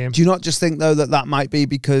 Yeah. You know what I mean? Do you not just think though that might be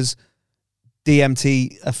because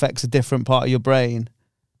DMT affects a different part of your brain,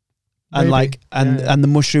 and Maybe. and the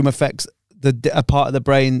mushroom affects a part of the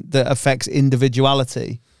brain that affects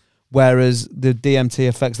individuality, whereas the DMT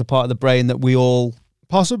affects the part of the brain that we all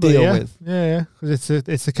Possibly deal yeah. with. Yeah, because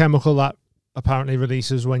it's a chemical that apparently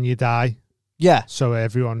releases when you die. Yeah. So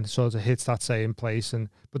everyone sort of hits that same place,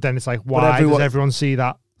 but then it's like, why does everyone see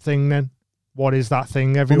that thing then? What is that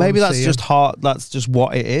thing everyone? Well, maybe that's seeing? just hard. That's just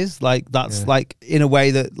what it is. Like that's like in a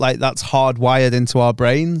way that like that's hardwired into our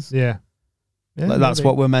brains. Yeah. Yeah, like, that's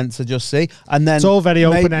what we're meant to just see. And then it's all very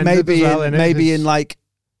open-ended maybe as well, innit? maybe in like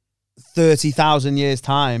 30,000 years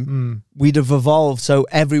time, we'd have evolved. So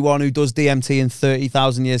everyone who does DMT in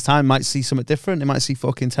 30,000 years time might see something different. They might see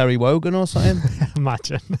fucking Terry Wogan or something.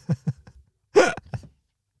 Imagine.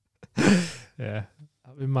 Yeah,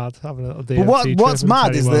 that'd be mad having a little DMT. But what's trip mad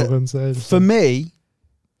and is Terry that Wogan says, for me,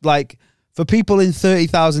 like for people in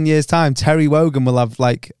 30,000 years time, Terry Wogan will have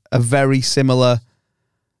like a very similar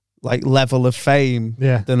like level of fame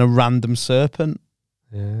than a random serpent.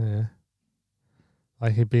 Yeah.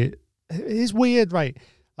 Like it's weird, right?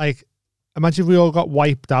 Like imagine if we all got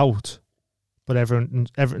wiped out, but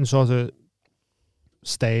everything sort of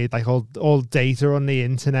stayed, like all data on the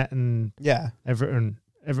internet and everything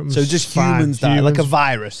was so just fine. humans die like a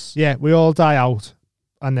virus. Yeah, we all die out,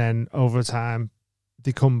 and then over time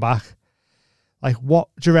they come back. Like, what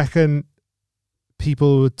do you reckon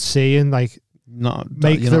people would see and like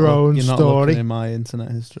make their own you're not story? looking in my internet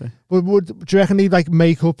history. Do you reckon they'd like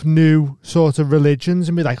make up new sort of religions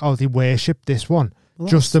and be like, oh, they worship this one,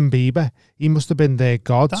 Justin Bieber? He must have been their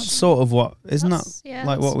god. That's sort of what, isn't that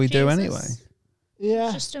like what we do anyway?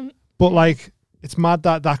 Yeah. But like, it's mad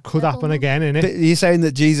that could happen again, innit? But you're saying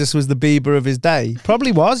that Jesus was the Bieber of his day?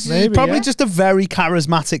 Probably was. Maybe, Probably yeah. just a very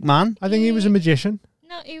charismatic man. I think he was a magician.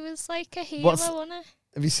 No, he was like a healer, wasn't he?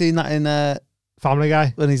 Have you seen that in Family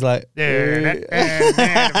Guy? When he's like... that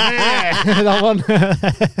one.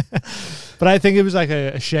 But I think it was like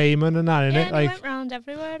a shaman and that, innit? Yeah, like, he went round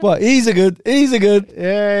everywhere. What? He's a good.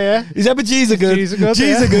 Yeah. He's ever Jesus good. Jesus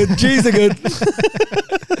good. Jesus good.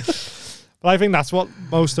 But I think that's what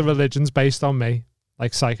most of religion's based on, me,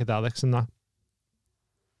 like psychedelics and that.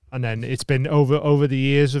 And then it's been over the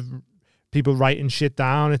years of people writing shit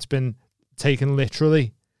down. It's been taken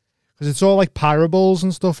literally because it's all like parables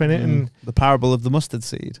and stuff in it. And the parable of the mustard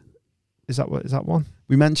seed. Is that one?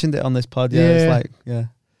 We mentioned it on this pod. Yeah, it's like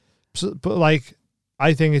So, but like,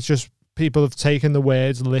 I think it's just people have taken the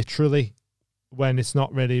words literally when it's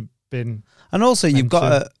not really been. And also, you've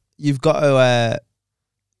got to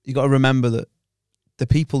remember that the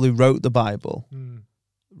people who wrote the Bible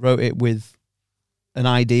wrote it with an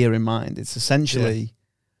idea in mind. It's essentially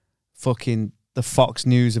fucking the Fox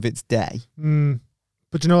News of its day.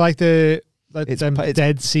 But you know, like them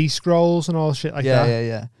Dead Sea Scrolls and all shit like that.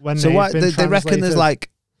 Yeah. When so they reckon there's like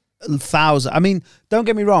 1,000. I mean, don't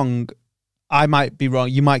get me wrong. I might be wrong.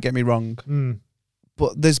 You might get me wrong.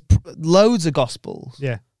 But there's loads of gospels.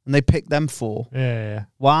 Yeah. And they pick them 4. Yeah.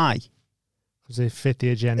 Why? Because they fit the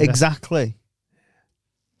agenda. Exactly.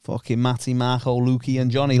 Fucking Matty, Marco, Lukey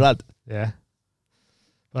and Johnny, lad. Yeah.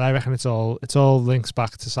 But I reckon it's all links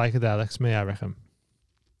back to psychedelics, I reckon.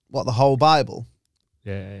 What, the whole Bible?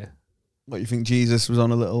 Yeah. What, you think Jesus was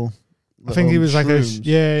on a little I think he was shrooms? like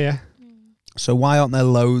yeah. So why aren't there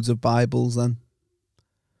loads of Bibles then?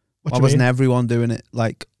 What Why wasn't everyone doing it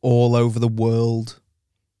like all over the world?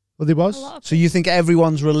 Well, there was. So you think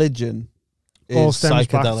everyone's religion is all stems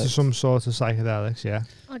back psychedelic? to some sort of psychedelics, yeah.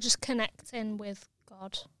 Or just connecting with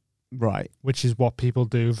God. Right. Which is what people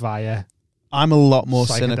do via I'm a lot more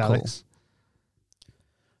cynical. psychedelics.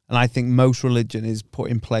 And I think most religion is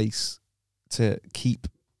put in place to keep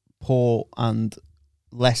poor and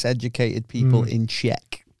less educated people in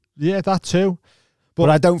check. Yeah, that too. But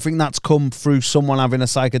I don't think that's come through someone having a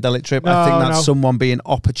psychedelic trip. I think that's someone being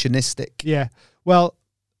opportunistic. Yeah. Well,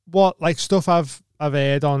 what like stuff I've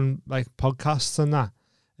heard on like podcasts and that,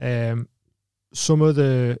 some of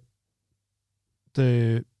the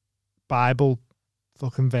Bible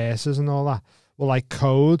fucking verses and all that were like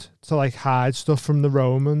code to like hide stuff from the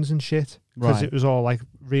Romans and shit because it was all like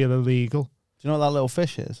real illegal. Do you know what that little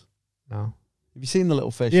fish is? No. Have you seen the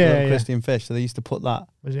little fish? Yeah, the little Christian fish. So they used to put that.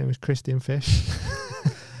 His name was Christian Fish.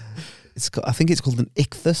 I think it's called an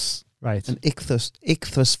ichthus. Right. An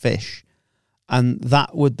ichthus fish. And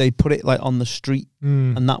they put it like on the street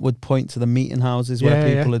and that would point to the meeting houses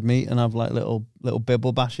where people would meet and have like little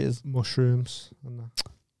bibble bashes. Mushrooms. And that.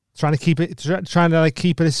 Trying to like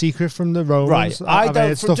keep it a secret from the Romans. Right. I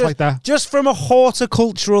don't stuff like that. Just from a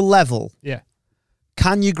horticultural level. Yeah.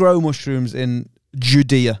 Can you grow mushrooms in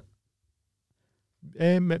Judea?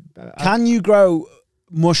 Can you grow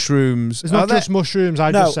mushrooms? It's not just mushrooms.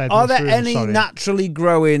 Just said. Are there any naturally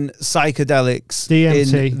growing psychedelics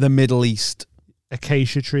DMT. in the Middle East?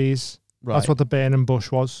 Acacia trees. Right. That's what the burning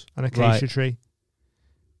bush was. An acacia tree.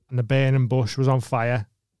 And the burning bush was on fire,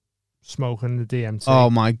 smoking the DMT. Oh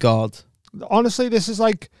my God. Honestly, this is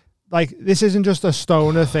like this isn't just a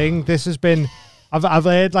stoner thing. This has been. I've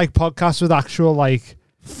heard like podcasts with actual like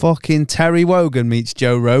fucking Terry Wogan meets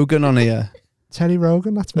Joe Rogan on here. Terry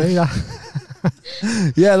Rogan, that's me. Yeah,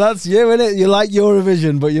 that's you, innit? You like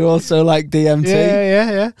Eurovision, but you also like DMT.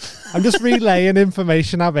 Yeah. I'm just relaying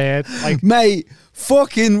information I've heard. Like, mate,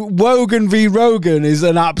 fucking Wogan v Rogan is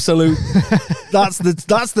an absolute. that's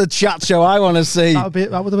the chat show I want to see. That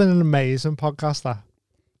would have been an amazing podcast. That.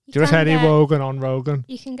 Do you reckon Terry Wogan on Rogan?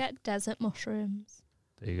 You can get desert mushrooms.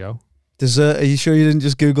 There you go. Dessert? Are you sure you didn't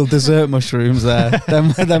just Google dessert mushrooms there?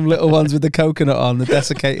 them little ones with the coconut on, the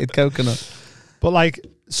desiccated coconut. But like,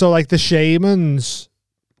 so like the shamans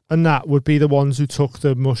and that would be the ones who took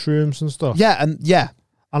the mushrooms and stuff. Yeah,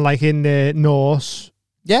 and like in the Norse,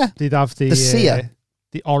 they'd have the seer,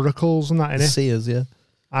 the oracles and that in it. Seers, yeah.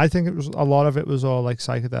 I think it was a lot of it was all like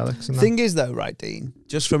psychedelics. And thing is though, right, Dean?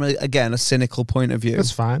 Just from a cynical point of view,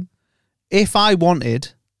 that's fine. If I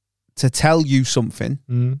wanted to tell you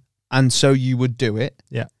something, and so you would do it,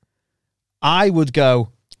 I would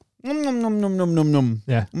go. Num num num num num num num.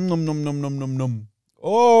 Yeah. Num num num num num num.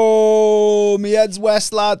 Oh, me head's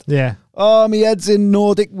west, lad. Yeah. Oh, me head's in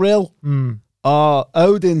Nordic Rill. Oh,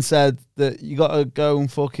 Odin said that you got to go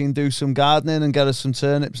and fucking do some gardening and get us some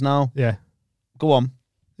turnips now. Yeah. Go on.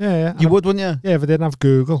 Yeah. You would, wouldn't you? Yeah, if I didn't have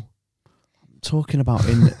Google. I'm talking about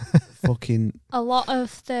in fucking. A lot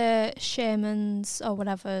of the shamans or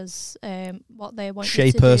whatever's what they want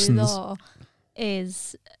you to do though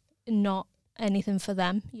is not anything for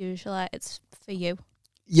them. Usually it's for you.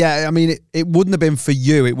 Yeah, I mean, it wouldn't have been for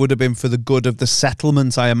you. It would have been for the good of the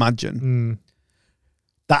settlement, I imagine.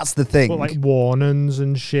 That's the thing. But like warnings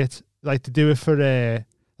and shit. Like to do it for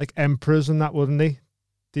like emperors and that, wouldn't they?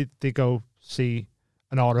 They go see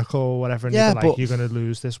an oracle or whatever and they'd be like, you're going to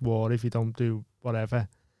lose this war if you don't do whatever.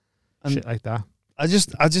 And shit like that. I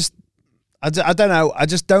don't know. I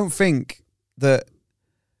just don't think that.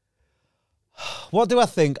 What do I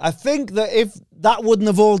think? I think that if that wouldn't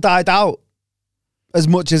have all died out as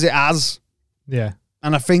much as it has, Yeah.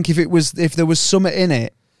 and I think if there was something in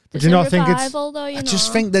it, But do you not think it's? Though, I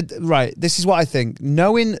just think that, right, this is what I think.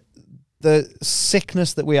 Knowing the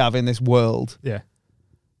sickness that we have in this world, Yeah.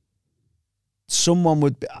 someone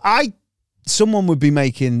would be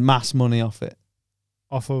making mass money off it,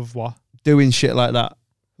 Off of what? doing shit like that.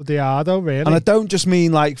 But they are though, really. And I don't just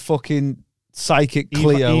mean like fucking psychic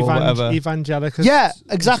Cleo or whatever. Evangelicals. Yeah,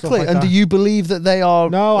 and exactly. stuff like And do that. you believe that they are?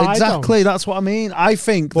 No, I exactly. don't. That's what I mean. I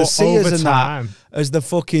think the But seers over and time- that as the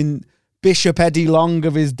fucking Bishop Eddie Long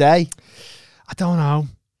of his day. I don't know,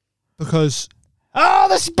 because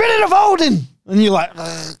The Spirit of Odin, and you're like,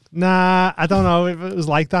 ugh. nah, I don't know if it was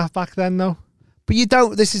like that back then though. But you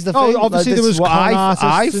don't. This is the Oh, thing. obviously like, this there is was what con artists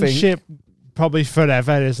I and think. shit probably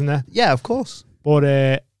forever, isn't there? Yeah, of course. But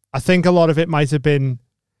I think a lot of it might have been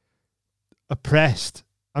oppressed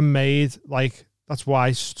and made, like, that's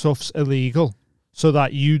why stuff's illegal, so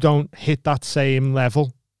that you don't hit that same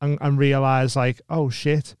level and realize, like, oh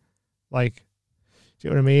shit, like, do you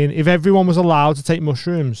know what I mean? If everyone was allowed to take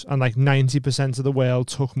mushrooms and like 90% of the world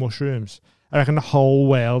took mushrooms, I reckon the whole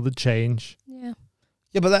world would change. Yeah.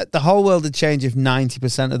 Yeah, but the whole world would change if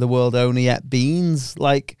 90% of the world only ate beans.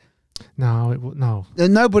 Like, No, it would no.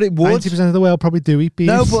 no, but it would. 90% of the world probably do eat beans.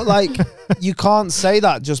 No, but like, you can't say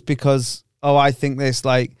that just because. Oh, I think this.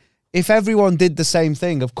 Like, if everyone did the same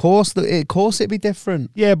thing, of course it'd be different.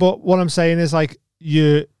 Yeah, but what I'm saying is, like,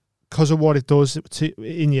 because of what it does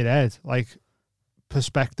in your head, like,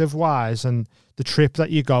 perspective wise, and the trip that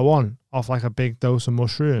you go on off like a big dose of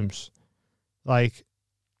mushrooms, like,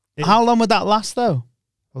 How long would that last though?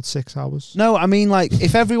 about 6 hours. No, I mean, like,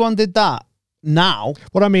 if everyone did that now,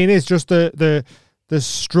 What I mean is just the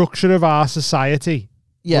structure of our society,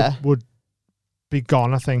 yeah, would be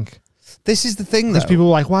gone. I think this is the thing though. because people are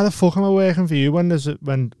like, why the fuck am I working for you when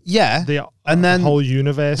Yeah, the and then the whole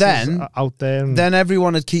universe then- is out there? And then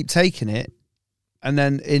everyone would keep taking it, and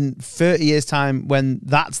then in 30 years' time, when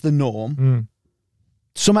that's the norm,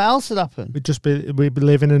 something else would happen. we'd be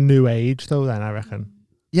living in a new age, though. Then I reckon.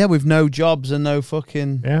 Yeah, with no jobs and no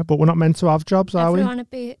fucking. Yeah, but we're not meant to have jobs, are we? Everyone would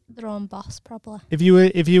be their own boss, probably. If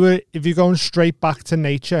you're going straight back to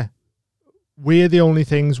nature, we're the only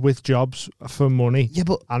things with jobs for money. Yeah,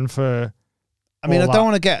 but and for. I mean, I all don't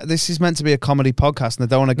want to get. This is meant to be a comedy podcast, and I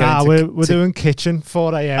don't want to get. Nah, into, we're doing kitchen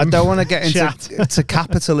 4 a.m. I don't want to get chat. into to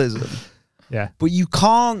capitalism. Yeah, but you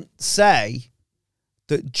can't say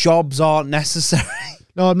that jobs aren't necessary.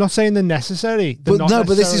 No, I'm not saying they're necessary. They're But not no,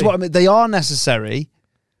 but this is necessary. what I mean. They are necessary.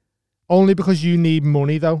 Only because you need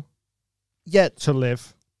money, though. Yeah, to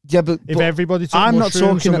live. Yeah, but if everybody took I'm not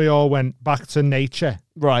mushrooms talking and we all went back to nature,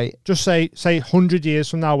 right? Just say 100 years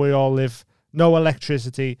from now, we all live no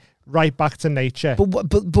electricity, right back to nature. But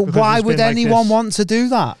Because why it's would been like anyone this. want to do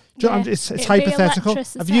that? It's hypothetical.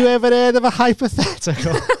 Have you ever heard of a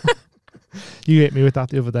hypothetical? You hit me with that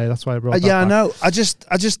the other day. That's why I brought that Yeah, I back. know. I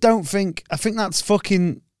just don't think. I think that's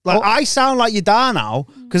fucking. Like, I sound like you da now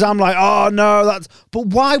because I'm like, oh no, that's. But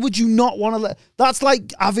why would you not want to let? That's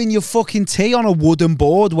like having your fucking tea on a wooden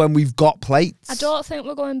board when we've got plates. I don't think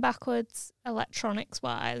we're going backwards electronics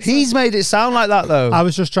wise. He's made it sound like that though. I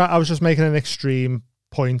was just making an extreme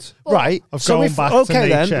point, right? Of So going if, back okay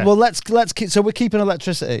to nature. then, well let's keep. So we're keeping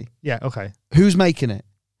electricity. Yeah. Okay. Who's making it?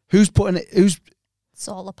 Who's putting it?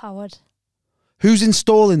 Solar powered. Who's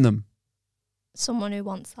installing them? Someone who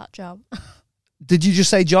wants that job. Did you just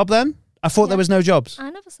say job then? I thought there was no jobs. I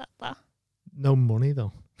never said that. No money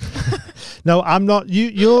though. No, I'm not.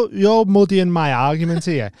 You're muddying my argument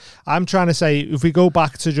here. I'm trying to say if we go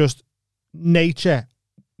back to just nature,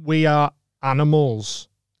 we are animals.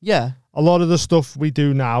 Yeah. A lot of the stuff we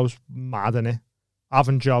do now is mad, innit?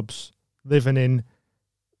 Having jobs, living in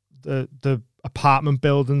the apartment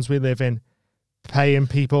buildings we live in, paying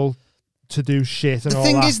people to do shit and The all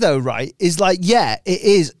thing that. is though, right, is like, yeah, it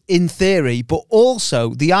is in theory, but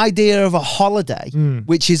also the idea of a holiday,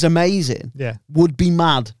 which is amazing, Yeah. would be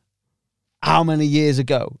mad. How many years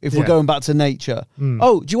ago, if we're Yeah. going back to nature?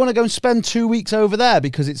 Oh, do you want to go and spend 2 weeks over there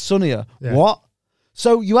because it's sunnier? Yeah. What?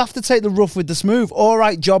 So you have to take the rough with the smooth. All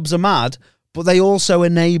right, jobs are mad, but they also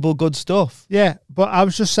enable good stuff. Yeah, but I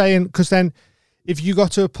was just saying, because then if you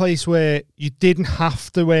got to a place where you didn't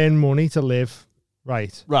have to earn money to live,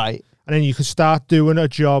 right? Right. And then you could start doing a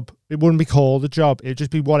job. It wouldn't be called a job. It'd just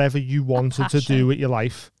be whatever you wanted to do with your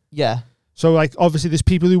life. Yeah. So, like, obviously there's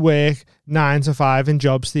people who work 9 to 5 in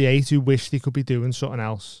jobs they hate who wish they could be doing something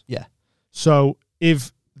else. Yeah. So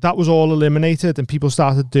if that was all eliminated and people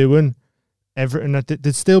started doing everything,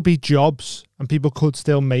 there'd still be jobs and people could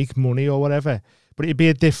still make money or whatever, but it'd be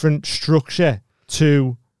a different structure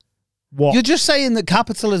to what... You're just saying that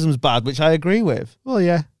capitalism's bad, which I agree with. Well,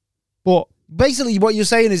 yeah. But basically what you're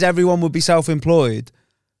saying is everyone would be self-employed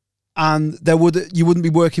and you wouldn't be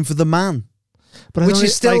working for the man. But which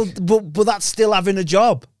is still, but that's still having a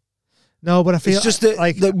job. No, but I feel it's just that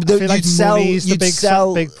I feel like money's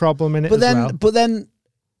the big problem in it But then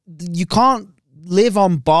you can't live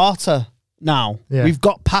on barter now. Yeah. We've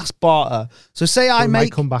got past barter. So say I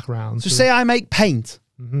make come back round. So say I make paint,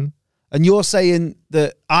 mm-hmm. and you're saying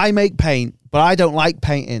that I make paint, but I don't like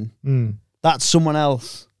painting. That's someone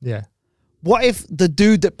else. Yeah. What if the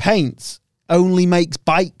dude that paints only makes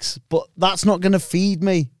bikes, but that's not going to feed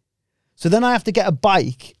me? So then I have to get a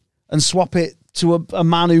bike and swap it to a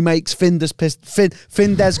man who makes Findes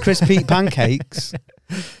crispy pancakes.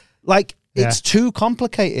 Like, it's too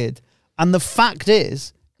complicated. And the fact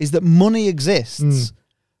is that money exists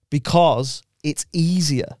because it's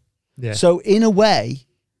easier. Yeah. So in a way,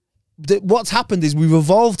 what's happened is we've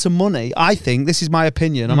evolved to money. I think, this is my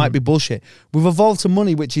opinion, I might be bullshit. We've evolved to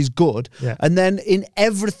money, which is good. Yeah. And then in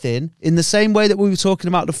everything, in the same way that we were talking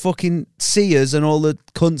about the fucking seers and all the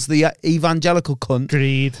cunts, the evangelical cunt.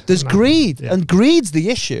 Greed. There's greed. Yeah. And greed's the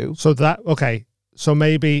issue. So so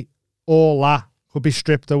maybe all that could be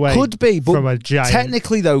stripped away. Could be, but from a giant.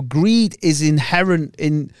 Technically though, greed is inherent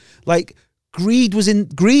in, like, greed's in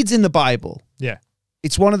the Bible. Yeah.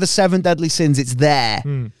 It's one of the 7 deadly sins. It's there.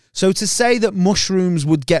 So to say that mushrooms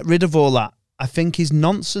would get rid of all that, I think is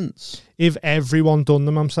nonsense. If everyone done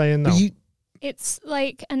them, I'm saying no. It's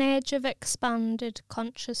like an age of expanded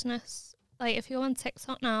consciousness. Like if you're on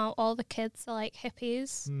TikTok now, all the kids are like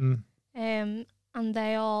hippies, and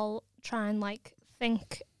they all try and like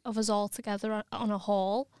think of us all together on a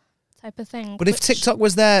whole type of thing. But if TikTok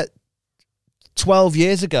was there 12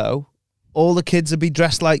 years ago, all the kids would be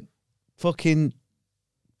dressed like fucking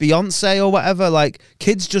Beyonce or whatever. Like,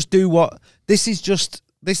 kids just do what this is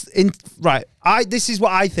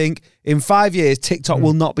what I think. In 5 years TikTok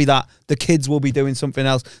will not be that. The kids will be doing something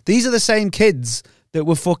else. These are the same kids that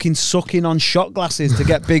were fucking sucking on shot glasses to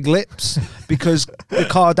get big lips because the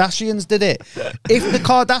Kardashians did it. If the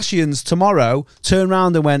Kardashians tomorrow turn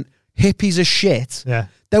around and went, hippies are shit,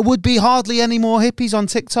 there would be hardly any more hippies on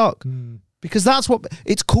TikTok. Because that's what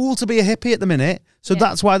it's cool to be a hippie at the minute. So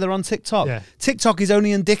that's why they're on TikTok. Yeah. TikTok is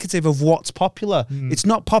only indicative of what's popular. It's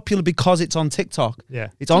not popular because it's on TikTok. Yeah.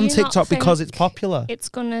 It's on TikTok because it's popular. It's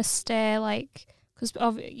going to stay like, because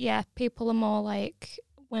people are more like,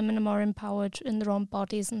 women are more empowered in their own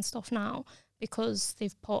bodies and stuff now because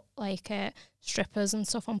they've put like strippers and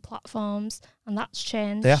stuff on platforms, and that's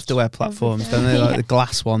changed. They have to wear platforms, don't they? Like the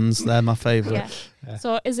glass ones, they're my favourite. Yeah.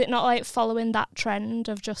 So is it not like following that trend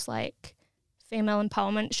of just like female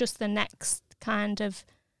empowerment? It's just the next kind of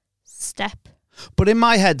step. But in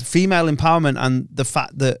my head, female empowerment and the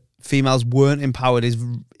fact that females weren't empowered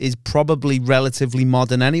is probably relatively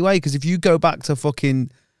modern anyway, because if you go back to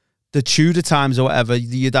fucking the Tudor times or whatever,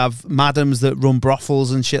 you'd have madams that run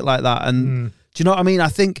brothels and shit like that. And do you know what I mean? I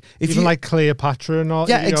think if even like Cleopatra and all.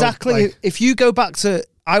 Yeah, exactly. If you go back to,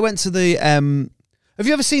 I went to the, have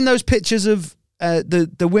you ever seen those pictures of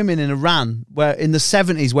the women in Iran where in the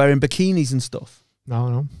 70s wearing bikinis and stuff?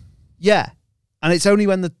 No. Yeah. And it's only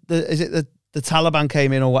when the Taliban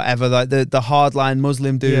came in or whatever, like the hardline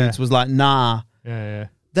Muslim dudes was like, nah. Yeah.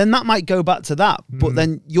 Then that might go back to that. But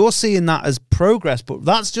then you're seeing that as progress, but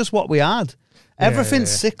that's just what we had. Everything's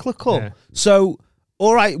cyclical. Yeah. So,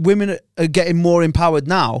 all right, women are getting more empowered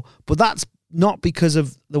now, but that's not because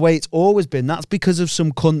of the way it's always been. That's because of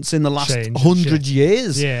some cunts in the last 100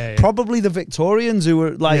 years. Yeah. Probably the Victorians who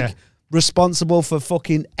were like responsible for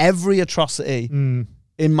fucking every atrocity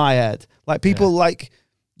in my head. Like people like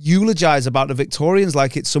eulogize about the Victorians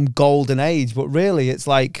like it's some golden age, but really it's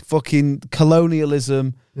like fucking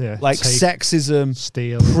colonialism, like sexism,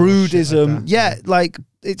 steal, prudism. Like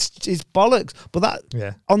it's bollocks. But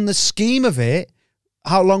that on the scheme of it,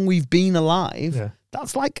 how long we've been alive,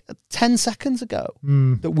 that's like 10 seconds ago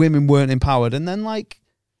that women weren't empowered, and then like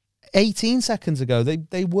 18 seconds ago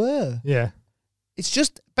they were. Yeah. It's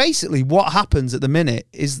just basically what happens at the minute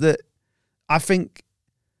is that I think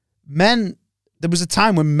there was a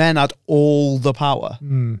time when men had all the power,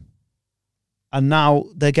 and now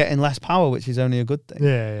they're getting less power, which is only a good thing.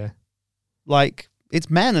 Yeah. Like, it's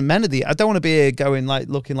men, and men are I don't want to be here going like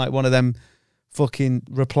looking like one of them fucking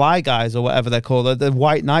reply guys or whatever they're called, the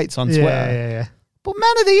white knights on Twitter. Yeah. But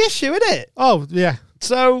men are the issue, isn't it? Oh, yeah.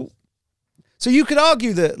 So you could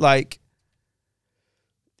argue that like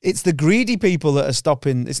it's the greedy people that are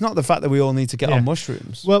stopping. It's not the fact that we all need to get on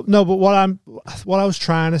mushrooms. Well, no, but what I was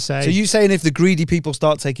trying to say. So you saying if the greedy people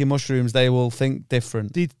start taking mushrooms, they will think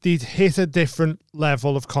different? They'd hit a different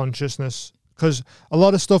level of consciousness because a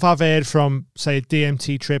lot of stuff I've heard from, say,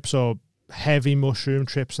 DMT trips or heavy mushroom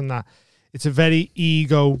trips and that, it's a very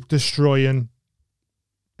ego-destroying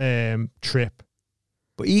trip.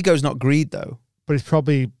 But ego's not greed, though. But it's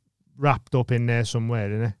probably wrapped up in there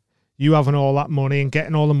somewhere, isn't it? You having all that money and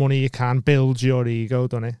getting all the money you can builds your ego,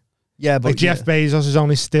 doesn't it? Yeah, but like Jeff Bezos is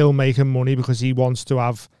only still making money because he wants to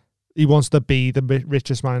be the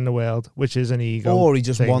richest man in the world, which is an ego. Or he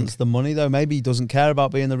just thing. wants the money, though. Maybe he doesn't care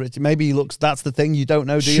about being the rich. Maybe he looks. That's the thing. You don't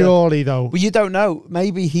know, do you? Surely, though. Well, you don't know.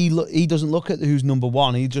 Maybe he doesn't look at who's number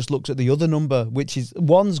one. He just looks at the other number, which is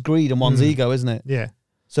one's greed and one's ego, isn't it? Yeah.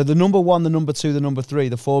 So the number one, the number two, the number three,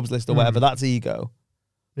 the Forbes list or whatever, that's ego.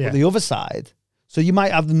 Yeah. But the other side, so you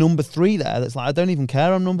might have the number three there that's like, I don't even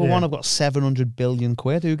care, I'm number one, I've got 700 billion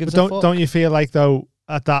quid, who gives a fuck? Don't you feel like, though,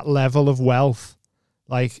 at that level of wealth,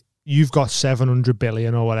 like, you've got 700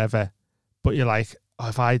 billion or whatever, but you're like, oh,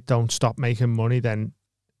 if I don't stop making money, then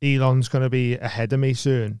Elon's going to be ahead of me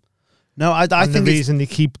soon. No, I think the reason they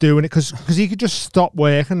keep doing it, because he could just stop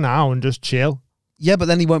working now and just chill. Yeah, but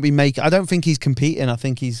then he won't be making... I don't think he's competing. I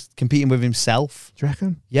think he's competing with himself. Do you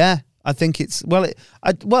reckon? Yeah, I think it's... What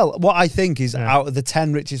I think is out of the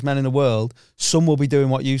 10 richest men in the world, some will be doing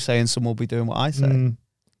what you say and some will be doing what I say.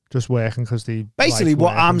 Just working because they... Basically,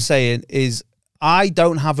 what I'm saying is I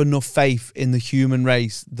don't have enough faith in the human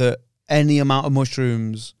race that any amount of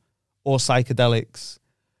mushrooms or psychedelics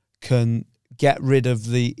can get rid of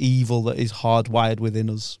the evil that is hardwired within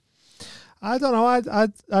us. I don't know.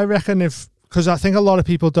 I reckon if... Because I think a lot of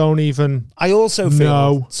people don't even... I also feel...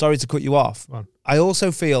 know. Sorry to cut you off. I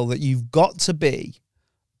also feel that you've got to be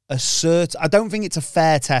a certain... I don't think it's a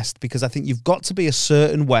fair test because I think you've got to be a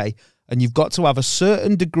certain way and you've got to have a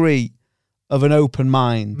certain degree of an open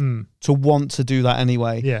mind to want to do that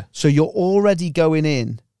anyway. Yeah. So you're already going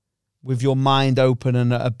in with your mind open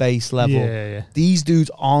and at a base level. Yeah. These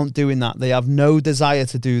dudes aren't doing that. They have no desire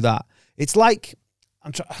to do that. It's like...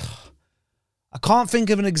 I can't think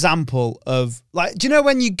of an example of, like, do you know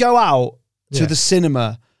when you go out to the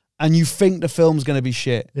cinema and you think the film's going to be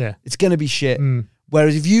shit? Yeah. It's going to be shit.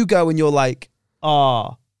 Whereas if you go and you're like, do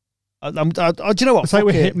you know what? It's like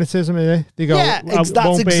with hypnotism, isn't it? They go, yeah, that's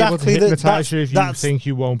exactly hypnotise you if you think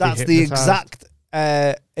you won't be hypnotised. That's the exact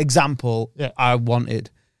example I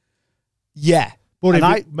wanted. Yeah.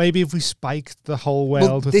 But maybe if we spiked the whole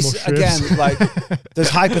world with mushrooms. Again, like,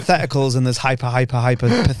 there's hypotheticals and there's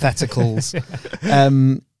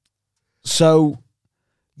hypotheticals. So,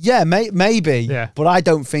 yeah, maybe. Yeah. But I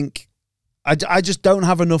don't think... I just don't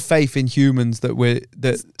have enough faith in humans that we're...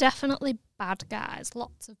 There's definitely bad guys.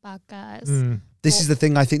 Lots of bad guys. This is the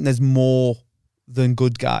thing. I think there's more than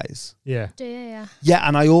good guys. Yeah. Yeah. Yeah,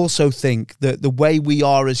 and I also think that the way we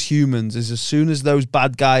are as humans is as soon as those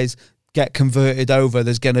bad guys... get converted over,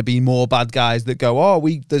 there's going to be more bad guys that go,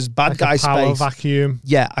 there's bad guy space. Power vacuum.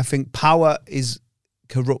 Yeah, I think power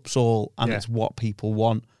corrupts all, and it's what people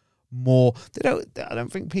want more. I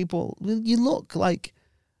don't think people, you look like,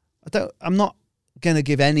 I'm not going to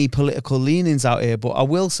give any political leanings out here, but I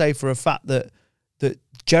will say for a fact that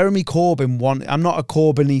Jeremy Corbyn I'm not a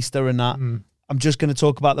Corbynista in that. I'm just going to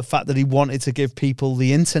talk about the fact that he wanted to give people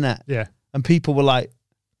the internet. Yeah. And people were like,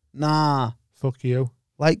 nah. Fuck you.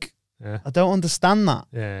 Like, I don't understand that.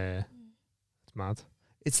 Yeah. It's mad.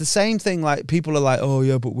 It's the same thing, like, people are like, oh,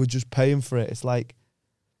 yeah, but we're just paying for it. It's like...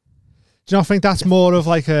 Do you not think that's more of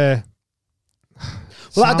like a...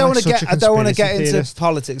 Well, I don't want to get into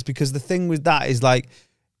politics because the thing with that is, like,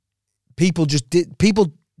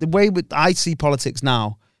 the way I see politics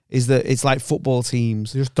now is that it's like football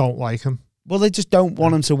teams. They just don't like them. Well, they just don't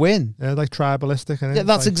want them to win. Yeah, like tribalistic. Isn't it? Yeah,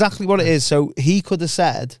 that's exactly what it is. So he could have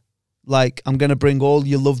said... like, I'm going to bring all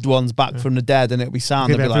your loved ones back from the dead and it'll be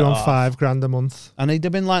sound. Give everyone like, $5,000 a month. And he'd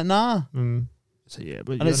have been like, nah. So, yeah,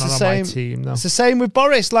 but and you're not on my team now. It's the same with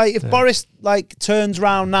Boris. Like, if Boris, like, turns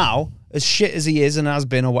round now, as shit as he is and has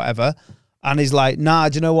been or whatever, and he's like, nah,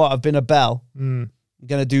 do you know what? I've been a bell. I'm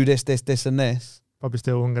going to do this, and this. Probably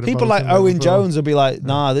still won't get a People like Owen Jones will be like,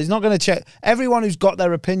 nah, he's not going to check. Everyone who's got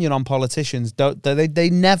their opinion on politicians, they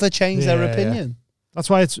never change their opinion. Yeah. That's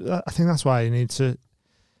why I think that's why you need to...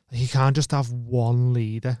 You can't just have one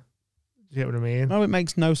leader. Do you get what I mean? No, it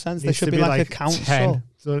makes no sense. There should be like a council.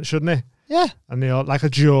 10, shouldn't it? Yeah. And they're like a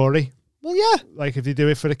jury. Well, yeah. Like if they do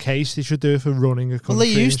it for a case, they should do it for running a country. Well,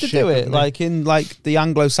 they used to do it. Like in like the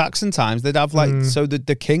Anglo-Saxon times, they'd have like, so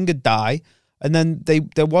the king would die and then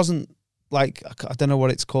there wasn't like, I don't know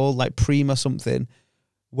what it's called, like Prima something,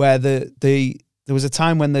 where there was a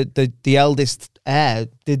time when the eldest heir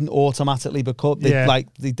didn't automatically become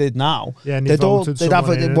like they did now. Yeah, and they'd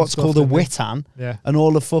have what's called a witan, and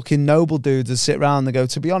all the fucking noble dudes would sit around and go,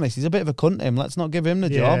 to be honest, he's a bit of a cunt him. Let's not give him the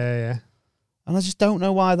job. Yeah. And I just don't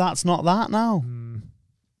know why that's not that now.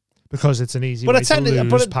 Because it's an easy way to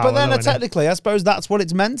lose power. But then technically, I suppose that's what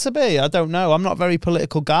it's meant to be. I don't know. I'm not a very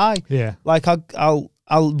political guy. Yeah. Like,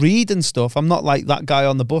 I'll read and stuff. I'm not like that guy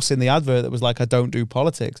on the bus in the advert that was like, I don't do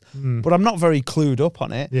politics. But I'm not very clued up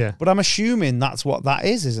on it. Yeah. But I'm assuming that's what that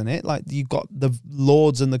is, isn't it? Like, you've got the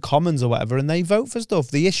Lords and the Commons or whatever, and they vote for stuff.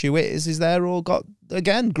 The issue is they're all got,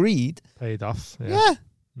 again, greed. Paid off. Yeah.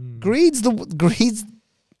 Greed's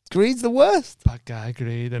the worst. Bad guy,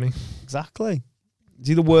 greed, isn't he? Exactly. Is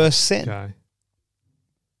he the worst sin? Guy.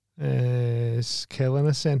 Is killing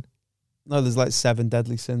a sin? No, there's like 7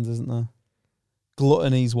 deadly sins, isn't there?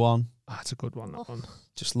 Gluttony's one. That's a good one, that one.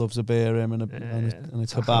 Just loves a beer, him, and a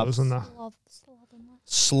kebab. And that.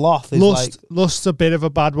 Sloth is Lust's a bit of a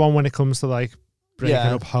bad one when it comes to like breaking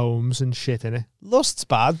up homes and shit, innit? Lust's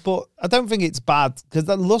bad, but I don't think it's bad because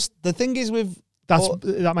the thing is with that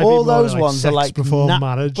might all be more those like ones are like before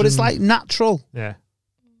marriage, but it's like natural. Yeah.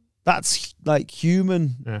 That's like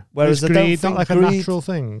human. Yeah. Whereas greed, I don't think not like greed, a natural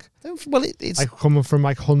thing. Well, it's like coming from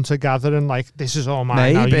like hunter gathering. Like this is all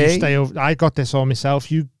mine. Maybe. Now you stay over. I got this all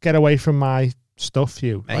myself. You get away from my stuff.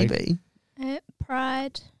 You maybe.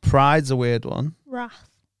 Pride. Pride's a weird one.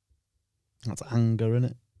 Wrath. That's anger,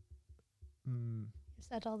 isn't it? You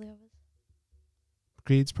said all the others.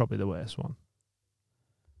 Greed's probably the worst one.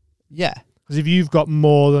 Yeah, because if you've got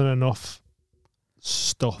more than enough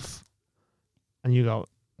stuff, and you go.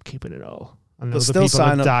 Keeping it all, and other people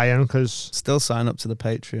are dying because still sign up to the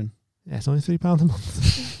Patreon. Yeah, it's only £3 a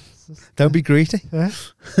month. Don't be greedy. Yeah,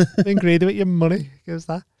 being greedy with your money gives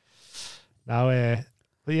that. Now,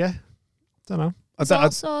 but yeah, don't know. There's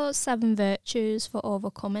also 7 virtues for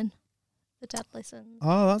overcoming the deadly sins.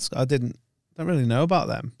 Oh, don't really know about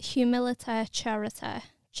them. Humility, charity,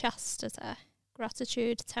 chastity,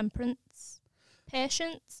 gratitude, temperance,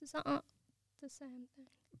 patience. Is that not the same thing?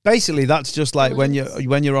 Basically, that's just like when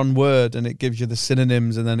you're on Word and it gives you the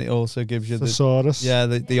synonyms and then it also gives you thesaurus.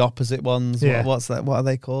 the opposite ones. Yeah. What's that? What are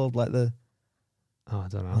they called? Like I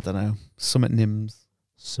don't know. Synonyms.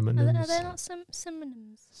 Are they not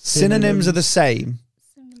synonyms? Synonyms are the same,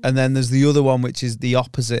 and then there's the other one which is the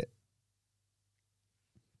opposite.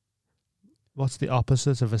 What's the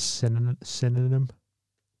opposite of a synonym?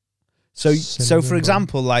 So for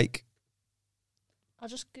example, like. I'll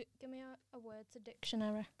just give me a word to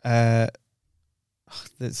dictionary.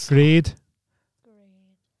 Greed.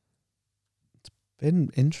 It's been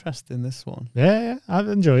interesting, this one. Yeah, I've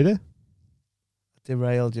enjoyed it. I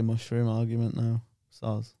derailed your mushroom argument now,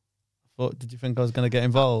 Soz. Did you think I was going to get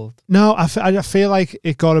involved? No, I feel like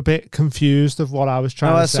it got a bit confused of what I was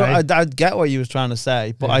trying to say. I get what you was trying to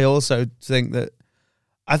say, but I also think that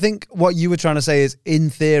I think what you were trying to say is, in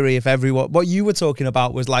theory, if everyone, what you were talking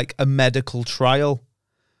about was like a medical trial.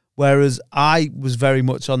 Whereas I was very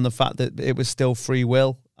much on the fact that it was still free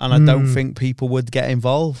will, and I don't think people would get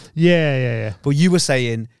involved. Yeah. But you were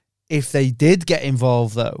saying if they did get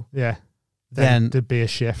involved, though, then there'd be a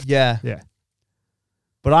shift. Yeah.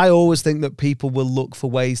 But I always think that people will look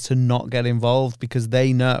for ways to not get involved because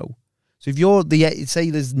they know. So if you're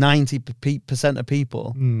say there's 90% of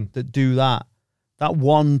people that do that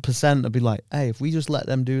 1% would be like, hey, if we just let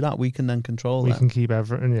them do that, we can then control them. We can keep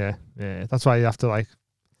everything. Yeah. That's why you have to like.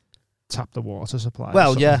 Tap the water supply.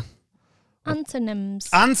 Well, yeah. Antonyms.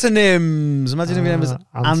 Imagine if your name was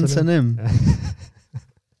Antonym.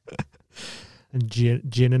 And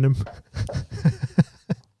gynonym.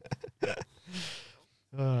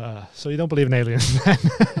 So you don't believe in aliens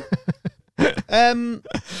then?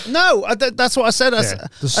 No, that's what I said. I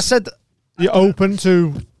said you're open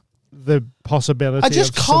to the possibility. I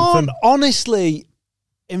just can't honestly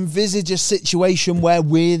envisage a situation where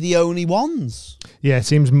we're the only ones. Yeah, it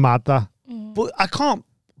seems mad that. But I can't.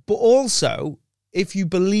 But also, if you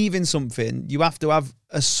believe in something, you have to have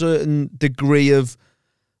a certain degree of,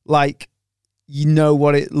 like, you know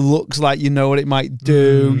what it looks like, you know what it might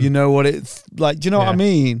do, you know what it's like. Do you know what I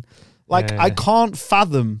mean? Like, I can't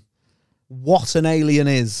fathom what an alien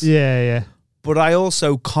is. Yeah. But I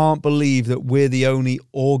also can't believe that we're the only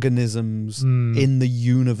organisms in the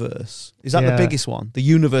universe. Is that the biggest one? The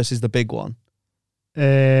universe is the big one.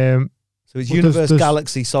 So it's universe,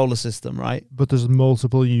 galaxy, solar system, right? But there's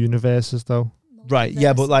multiple universes, though. Right,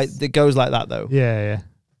 yeah, but like it goes like that, though. Yeah.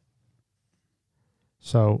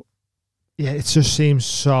 So, yeah, it just seems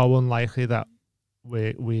so unlikely that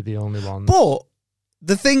we're the only ones. But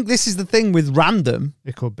this is the thing with random.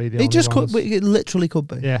 It could be the only ones. It literally could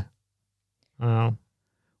be. Yeah. I know.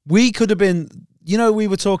 We could have been, we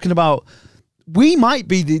were talking about, we might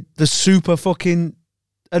be the super fucking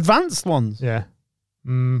advanced ones. Yeah.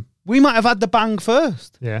 We might have had the bang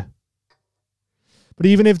first. Yeah. But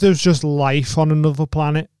even if there's just life on another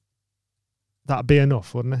planet, that'd be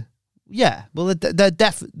enough, wouldn't it? Yeah. Well, they're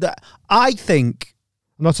definitely. I think.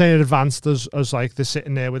 I'm not saying advanced as like they're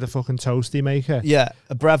sitting there with a fucking toasty maker. Yeah,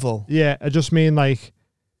 a Breville. Yeah, I just mean like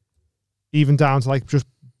even down to like just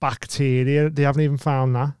bacteria. They haven't even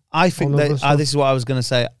found that. I think that this is what I was going to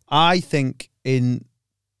say. I think in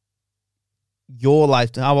your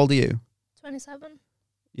lifetime, how old are you? 27.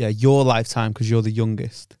 Yeah, your lifetime, because you're the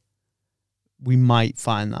youngest. We might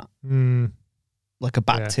find that. Like a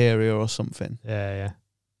bacteria or something. Yeah.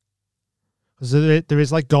 Because there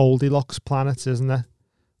is like Goldilocks planets, isn't there?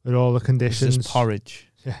 With all the conditions. It's just porridge.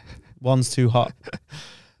 Yeah. One's too hot.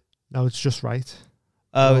 No, it's just right.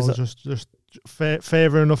 Oh, is it? Just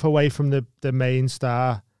further enough away from the main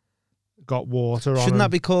star. Got water on. Shouldn't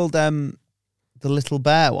that be called the Little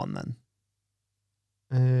Bear one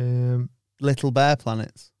then? Little Bear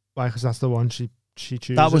planets. Why? Because that's the one she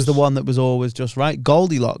chooses. That was the one that was always just right.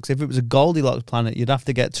 Goldilocks. If it was a Goldilocks planet, you'd have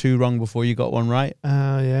to get 2 wrong before you got one right.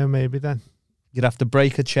 Yeah, maybe then. You'd have to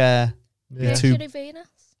break a chair. Yeah. Mercury, Venus.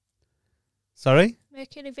 Sorry?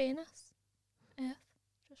 Mercury, Venus. Earth.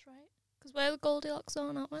 Just right. Because we're the Goldilocks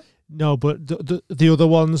zone, aren't we? No, but the other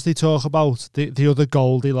ones they talk about, the other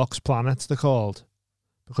Goldilocks planets, they're called,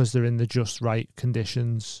 because they're in the just right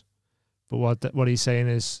conditions. But what he's saying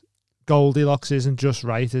is Goldilocks isn't just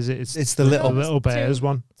right, is it? It's the little bears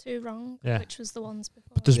one. 2 wrong, yeah. which was the ones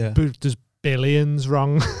before. But there's billions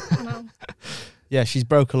wrong. I know. Yeah, she's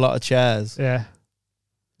broke a lot of chairs. Yeah.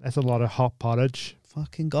 That's a lot of hot porridge.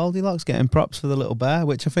 Fucking Goldilocks getting props for the little bear,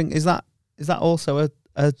 which I think is that also a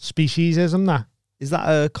speciesism, that? Is that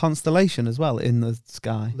a constellation as well in the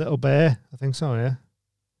sky? Little bear, I think so, yeah.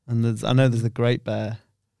 And I know there's the Great Bear.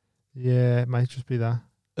 Yeah, it might just be that.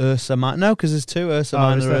 Ursa Minor. No, because there's 2, Ursa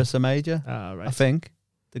Minor and Ursa Major. Oh, right. I think.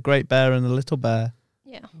 The Great Bear and the Little Bear.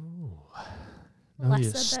 Yeah. Know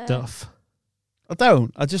your stuff. I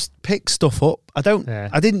don't. I just pick stuff up. I don't. Yeah.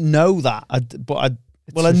 I didn't know that. I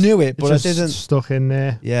knew it, but I didn't. Stuck in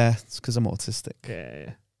there. Yeah, it's because I'm autistic.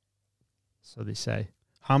 Yeah. So they say.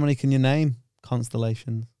 How many can you name?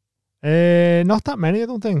 Constellations? Not that many, I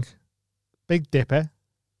don't think. Big Dipper,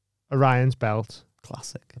 Orion's Belt,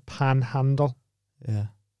 classic. Panhandle. Yeah.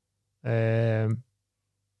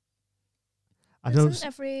 Isn't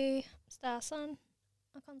every star sign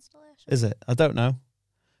a constellation? Is it? I don't know.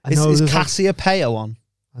 I know is Cassiopeia one?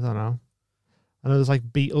 I don't know. I know there's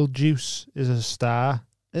like Betelgeuse is a star.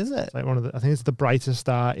 Is it? It's like I think it's the brightest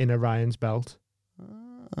star in Orion's Belt.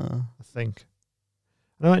 I think.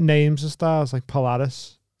 I know it names the stars like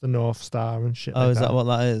Polaris, the North Star and shit like that. Oh, is that what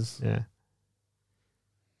that is? Yeah.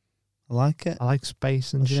 I like it. I like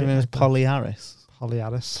space and What's shit. your name is Polaris.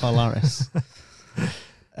 Polaris. Polaris.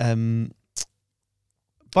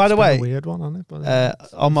 By the way, a weird one, isn't it?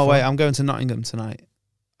 But, on my way, I'm going to Nottingham tonight.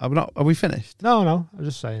 Are we finished? No, I'm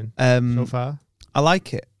just saying. So far, I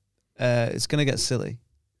like it. It's going to get silly.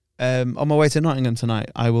 On my way to Nottingham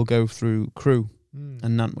tonight, I will go through Crewe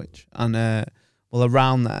and Nantwich, and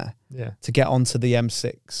around there, to get onto the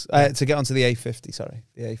M6, to get onto the A50, sorry,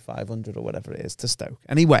 the A500 or whatever it is, to Stoke.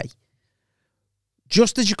 Anyway,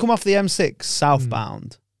 just as you come off the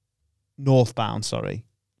M6 northbound, sorry,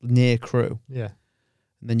 near Crewe, yeah,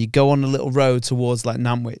 and then you go on a little road towards like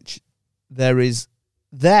Nantwich, there is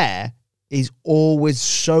always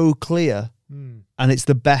so clear. And it's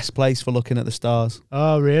the best place for looking at the stars.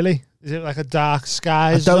 Oh, really? Is it like a dark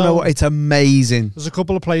sky? I don't know what. It's amazing. There's a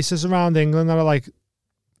couple of places around England that are like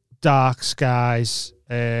dark skies,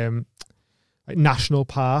 like national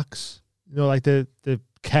parks. You know, like they're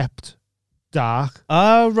kept dark.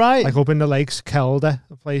 Oh, right. Like up in the Lakes, Kelder,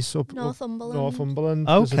 a place up Northumberland.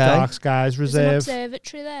 There's a dark skies reserve. There's an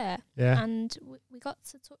observatory there. Yeah. And we got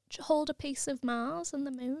to hold a piece of Mars and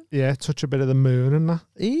the moon. Yeah, touch a bit of the moon and that.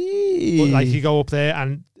 But like you go up there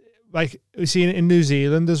and like we've seen it in New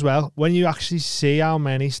Zealand as well. When you actually see how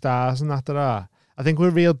many stars and that there are, I think we're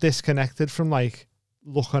real disconnected from like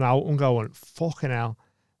looking out and going, fucking hell.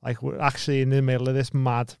 Like we're actually in the middle of this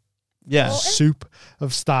mad soup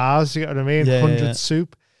of stars, you get what I mean? 100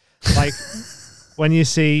 soup. Like when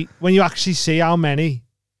you actually see how many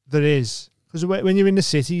there is. Because when you're in the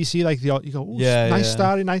city, you see like you go, nice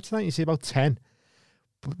starry night tonight. You see about 10.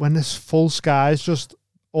 But when there's full skies, just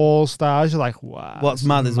all stars, you're like, wow. What's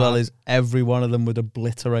mad as well is every one of them would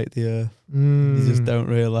obliterate the Earth. You just don't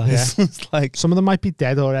realise. Yeah. It's like some of them might be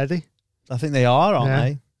dead already. I think they are, aren't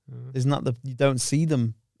they? Isn't that you don't see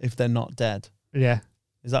them if they're not dead? Yeah.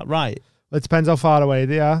 Is that right? Well, it depends how far away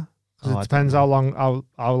they are. Oh, it depends how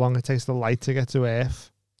long it takes the light to get to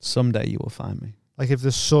Earth. Someday you will find me. Like if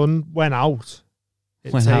the sun went out,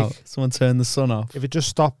 Someone turned the sun off. If it just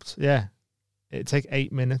stopped, it'd take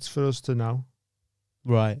 8 minutes for us to know.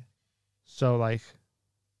 Right. So like,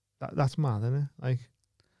 that's mad, isn't it? Like,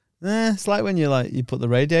 it's like when you put the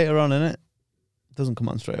radiator on, innit? It doesn't come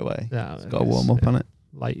on straight away. Yeah, It's got to warm up on it.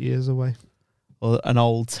 Light years away. Or an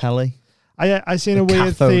old telly. I seen The a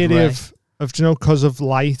weird cathode theory ray. of you know, because of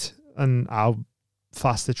light and how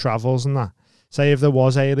fast it travels and that. Say if there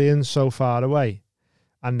was aliens so far away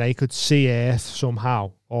and they could see Earth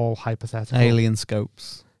somehow, all hypothetical. Alien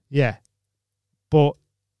scopes. Yeah. But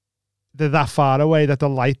they're that far away that the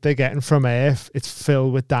light they're getting from Earth, it's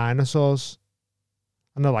filled with dinosaurs.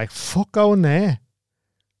 And they're like, fuck going there.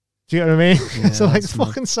 Do you know what I mean? Yeah, so like that's mad.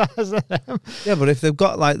 fucking size of them. Yeah, but if they've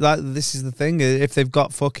got like that, this is the thing. If they've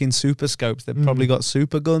got fucking super scopes, they've probably got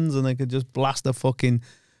super guns and they could just blast a fucking...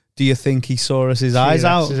 Do you think he saw us his eyes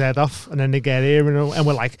out? His head off, and then they get here and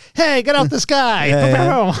we're like, "Hey, get out the sky!"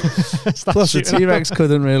 Yeah. Start Plus, the shooting T-Rex off.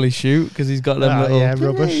 couldn't really shoot because he's got them little... yeah,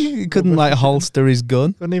 rubbish. He couldn't like holster his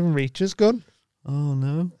gun. Couldn't even reach his gun. Oh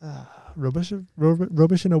no! Rubbish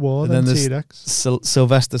in a war. And then there's T-Rex.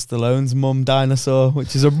 Sylvester Stallone's mum dinosaur,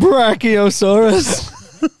 which is a Brachiosaurus.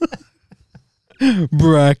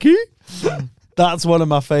 Brachy. That's one of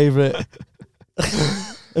my favourite.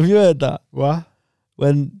 Have you heard that? What?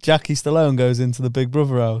 When Jackie Stallone goes into the Big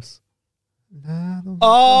Brother house. Nah, I don't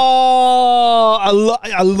Oh,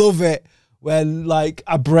 I love it when like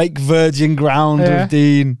I break virgin ground Yeah. with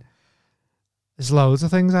Dean. There's loads of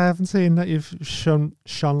things I haven't seen that you've shone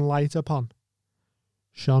light upon.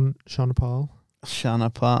 Sean Paul. Shanna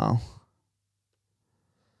Pal.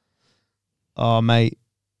 Oh, mate.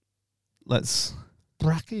 Let's...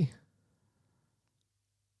 Bracky.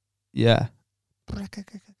 Yeah.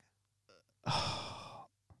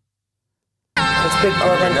 It's Big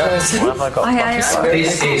Brother.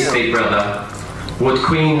 This is Big Brother. Would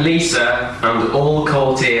Queen Lisa and all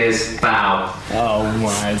courtiers bow? Oh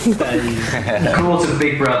my days. Court of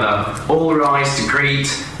Big Brother, all rise to greet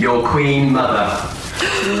your Queen Mother.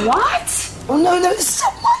 What? Oh no, there's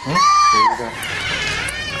someone there.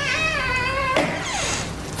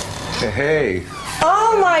 Hey.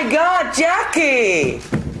 Oh my God, Jackie.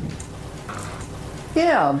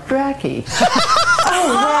 Yeah, Bracky.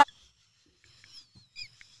 Oh wow.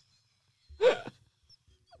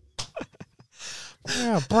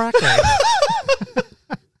 Yeah, Bracky.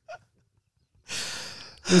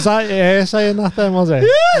 Was that her saying that then, was it?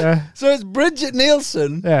 Yeah. So it's Bridget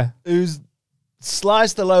Nielsen, who's Sly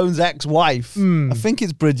Stallone's ex-wife. I think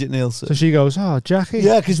it's Bridget Nielsen. So she goes, "Oh, Jackie."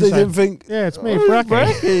 Yeah, because they She's didn't like, think. Yeah, it's me, "Oh,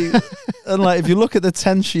 Bracky. And like, if you look at the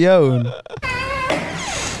tension.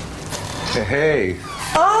 Hey.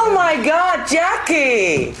 Oh my God,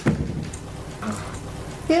 Jackie.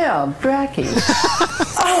 Yeah, Bracky.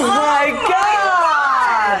 Oh my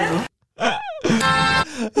God.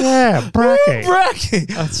 Yeah, Bracky. Bracky.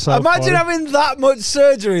 That's so Imagine funny. having that much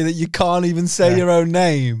surgery that you can't even say your own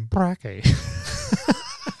name. Bracky.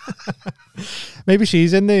 Maybe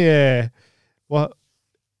she's in the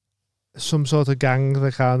some sort of gang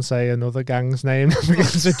that can't say another gang's name that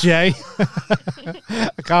begins with J.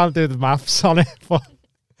 I can't do the maths on it, but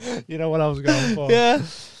you know what I was going for. Yeah.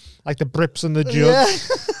 Like the Brips and the Judge. Yeah.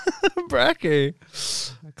 Bracky.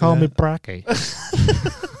 Call me Bracky.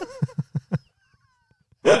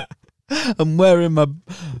 I'm wearing my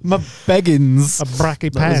beggins. A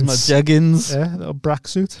Bracky That was pants. my jeggings. Yeah, a little brack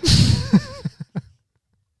suit.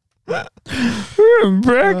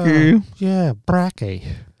 Bracky. Yeah, Bracky.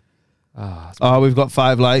 Oh, we've got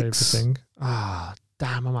 5 likes. Favorite thing.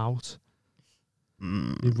 Damn, I'm out.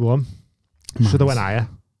 You've won. Should have went higher.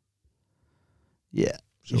 Yeah,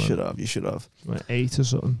 you should have. You should have. Went 8 or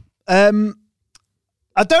something. I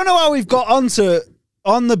don't know how we've got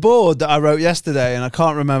on the board that I wrote yesterday, and I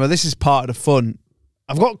can't remember. This is part of the fun.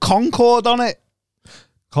 I've got Concord on it.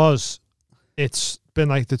 Because it's been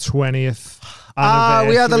like the 20th anniversary.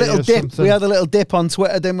 We had a little or dip. something. We had a little dip on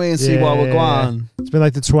Twitter, didn't we? And see what we're going. It's been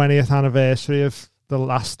like the 20th anniversary of the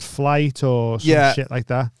last flight or some shit like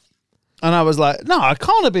that. And I was like, no, I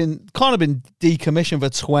can't have been decommissioned for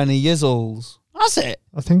 20 years olds. That's it.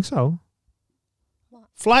 I think so.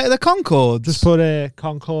 Flight of the Concorde. Just put a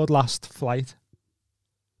Concorde last flight.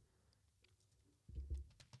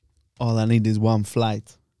 All I need is one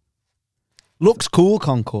flight. Looks cool,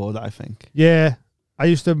 Concorde, I think. Yeah. I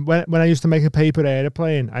used to when I used to make a paper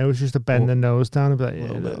airplane, I always used to bend the nose down and be like,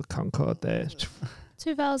 yeah, little Concorde there.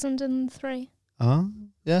 2003. Oh,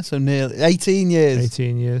 yeah, so nearly 18 years.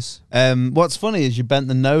 18 years. What's funny is you bent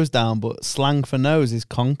the nose down, but slang for nose is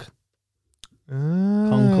conch.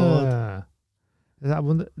 Concorde. Is that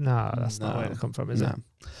one? No, that's not where it come from, is it?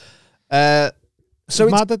 So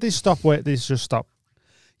it's mad that they stop. They just stop.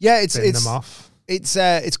 Yeah, it's them off.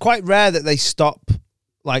 it's quite rare that they stop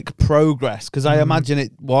like progress, because I imagine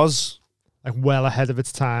it was like well ahead of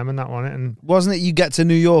its time and that one. And wasn't it? You get to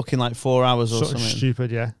New York in like 4 hours or something something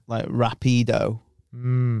stupid, yeah. like rapido.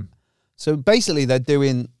 So basically, they're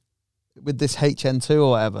doing with this HN2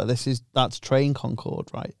 or whatever. That's train Concorde,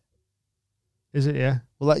 right? Is it? Yeah.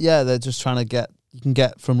 Well, they're just trying to get. You can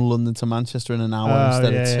get from London to Manchester in an hour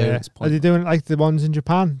instead of 2. Yeah. It's Are they doing like the ones in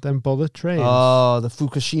Japan? Them bullet trains. Oh, the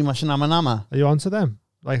Fukushima Shinama. Are you onto them?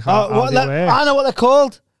 Like how they work? I know what they're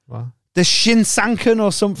called. What? The Shinsanken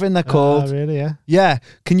or something they're called. Oh, really? Yeah. Yeah.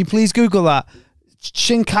 Can you please Google that?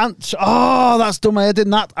 Shinkansen. Oh, that's done my head in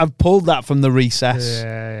that. I've pulled that from the recess.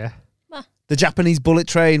 Yeah. The Japanese bullet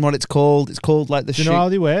train, what it's called. It's called like the Do you know how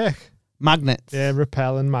they work? Magnets. Yeah,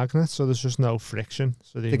 repelling magnets, so there's just no friction.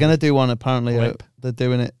 So they're going to do one, apparently. They're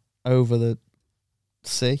doing it over the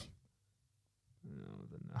sea.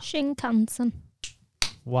 Shinkansen.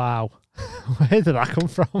 Wow. Where did that come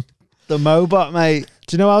from? The Mobot, mate.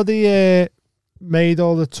 Do you know how they made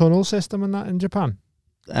all the tunnel system and that in Japan?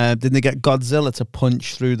 Didn't they get Godzilla to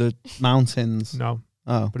punch through the mountains? No.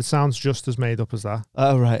 Oh. But it sounds just as made up as that.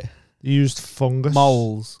 Oh, right. They used fungus.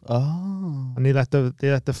 Moles. Oh. And they let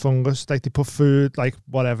the fungus, like they put food, like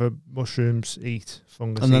whatever mushrooms eat,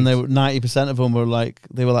 fungus and then eat. they were 90% of them were like,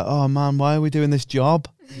 oh man, why are we doing this job?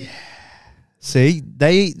 Yeah. See,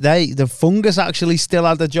 the fungus actually still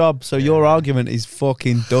had a job, so your argument is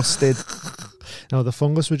fucking dusted. No, the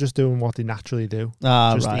fungus were just doing what they naturally do.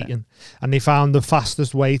 Just eating. And they found the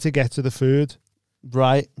fastest way to get to the food.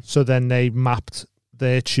 Right. So then they mapped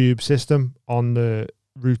their tube system on the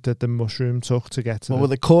route that the mushroom took to get to. What were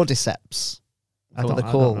the cordyceps? I don't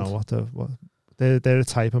know what they're a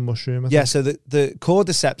type of mushroom. I think. So the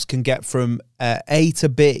cordyceps can get from A to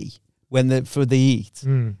B for the eat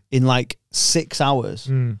in like 6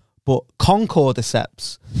 hours, but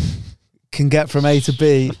concordyceps can get from A to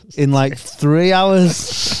B in like 3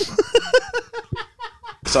 hours.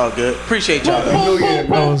 It's all good. Appreciate y'all.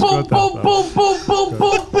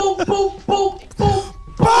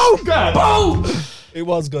 Boom! It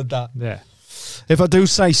was good, that. Yeah. If I do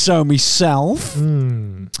say so myself.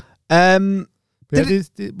 One of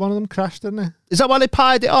them crashed, didn't it? Is that why they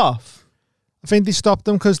pied it off? I think they stopped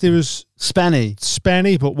them because there was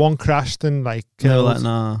spenny, but one crashed and like killed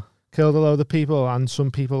a load of people and some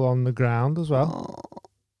people on the ground as well. Oh.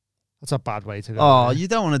 That's a bad way to go. Oh, you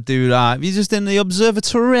don't want to do that. You're just in the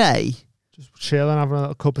observatory. Just chilling, having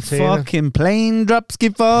a cup of tea. Fucking plane drops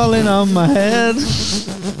keep falling on my head.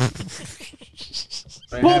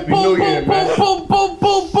 Happy New Year, man.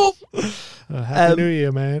 Happy New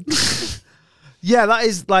Year, man. Yeah, that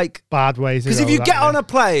is like bad way to go. Because if you get on a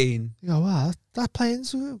plane, you go, wow, that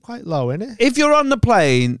plane's quite low, isn't it? If you're on the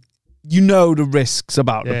plane, you know the risks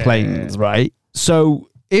about the planes, right? So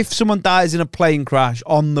if someone dies in a plane crash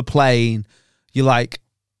on the plane, you're like,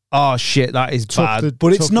 oh shit, that is bad.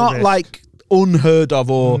 But it's not like unheard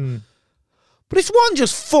of or. But if one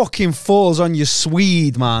just fucking falls on your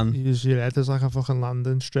Swede, man. Your head is like a fucking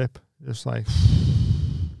landing strip. Just like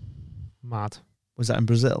mad. Was that in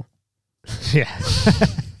Brazil? Yeah.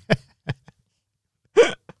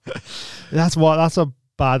 That's a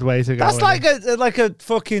bad way to go. That's like a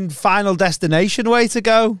fucking Final Destination way to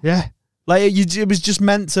go. Yeah. Like it was just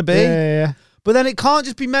meant to be. Yeah. But then it can't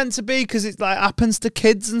just be meant to be because it like happens to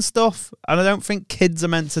kids and stuff. And I don't think kids are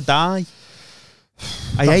meant to die.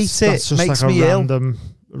 I hate it. That's just Makes like me ill.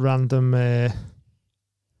 Random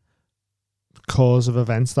cause of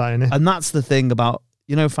events, that innit? And that's the thing about,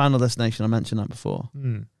 Final Destination. I mentioned that before.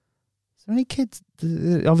 Is there any kids?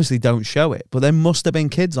 They obviously don't show it, but there must have been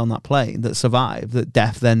kids on that plane that survived that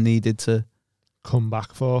death then needed to come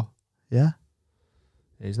back for. Yeah.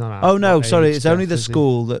 He's not. Oh no, sorry. It's only the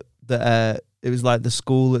school that it was like the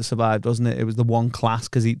school that survived, wasn't it? It was the one class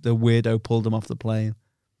because the weirdo pulled him off the plane.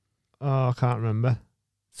 Oh, I can't remember.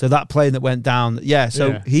 So that plane that went down,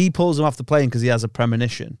 he pulls him off the plane because he has a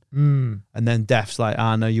premonition. And then Death's like,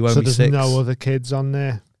 no, you owe me 6. So there's no other kids on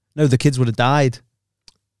there? No, the kids would have died.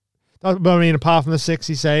 I mean, apart from the 6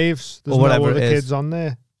 he saves, there's no other kids on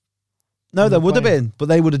there. No, there would have been, but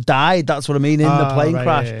they would have died. That's what I mean in the plane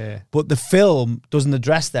crash. Yeah. But the film doesn't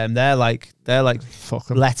address them. They're like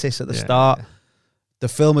lettuce at the start. Yeah. The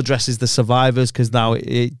film addresses the survivors because now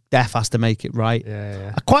Death has to make it right.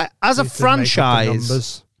 Yeah. As a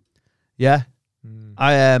franchise, yeah.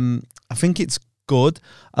 I think it's good.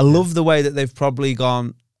 I love the way that they've probably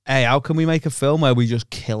gone, hey, how can we make a film where we just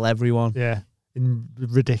kill everyone? Yeah, in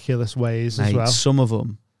ridiculous ways as well. Some of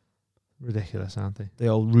them ridiculous, aren't they? The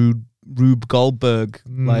old Rube Goldberg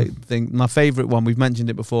thing. My favourite one, we've mentioned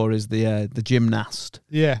it before, is the gymnast.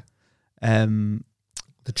 Yeah. The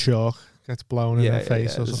chalk gets blown in her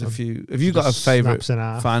face or there's something. a few. Have you got a favourite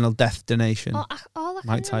Final destination? All I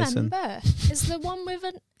Mike can Tyson. remember is the one with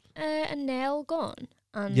a nail gun.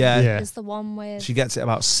 And is the one with... She gets it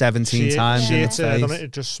about 17 times She in hits the it, face.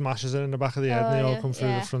 it just smashes it in the back of the head and they all come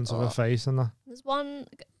through the front of her face and that. There's one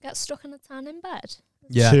gets stuck in a tan in bed.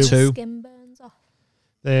 Yeah, two. two. Skin burns off.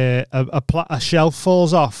 A shelf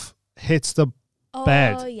falls off, hits the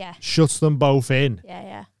bed, yeah. shuts them both in. Yeah,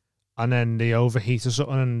 yeah. And then they overheat or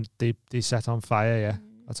something and they set on fire, yeah.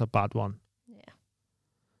 That's a bad one.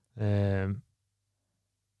 Yeah.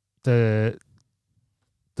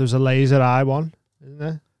 There's a laser eye one, isn't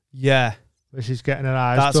there? Yeah. Where she's getting her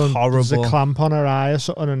eyes That's done. horrible. There's a clamp on her eye or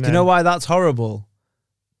something. And Do you know why that's horrible?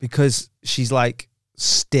 Because she's like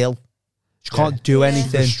still. She can't do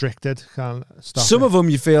anything. Restricted. Can't stop Some it. of them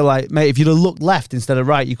you feel like, mate, if you'd have looked left instead of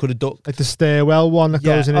right, you could have ducked. Like the stairwell one that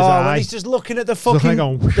goes in his eye. When he's just looking at the He's looking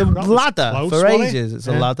fucking like going, the ladder close, for wasn't he? ages. It's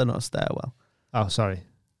a Yeah. ladder, not a stairwell. Oh, sorry.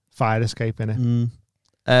 Fire escape, innit?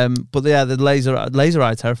 But yeah, the laser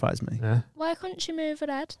eye terrifies me. Yeah. Why couldn't she move her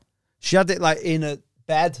head? She had it like in a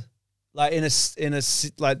bed, like in a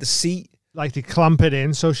like the seat. Like they clamp it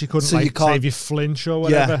in so she couldn't So you like can't- say if you flinch or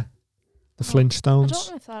whatever. The flinch stones. I don't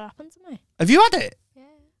know if that happened to me. Have you had it?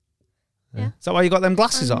 Yeah. Is that why you got them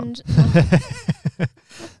glasses on? And,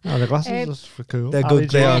 No, the glasses are just for cool. They're Ali good.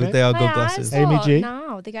 G, innit? They are my good eyes, glasses. Amy though, G.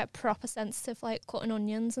 now they get proper sensitive, like cutting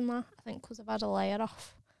onions and that. I think because I've had a layer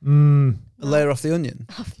off. A layer off the onion.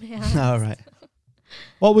 Off my eyes. All right.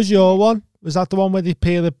 What was your one? Was that the one where they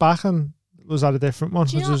peel it back and was that a different one?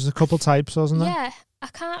 Do you There was know- a couple types, wasn't there? Yeah, I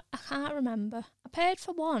can't remember. I paid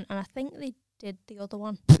for one, and I think they did the other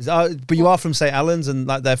one. But you are from St. Helens, and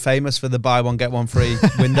like they're famous for the buy one get one free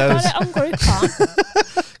windows. I got it on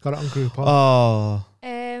Groupon. Got it on Groupon. Oh,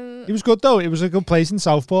 It was good though. It was a good place in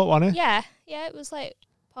Southport, wasn't it? yeah, it was like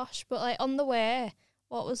posh, but like on the way,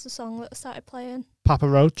 what was the song that started playing? Papa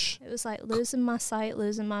Roach. It was like losing my sight,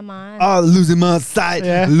 losing my mind. Oh, losing my sight,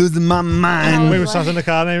 losing my mind. We were sat in the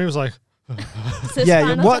car and he was like,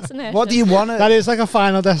 yeah. What do you want? That is like a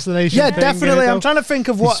Final Destination. Yeah, thing, definitely. innit, I'm though? trying to think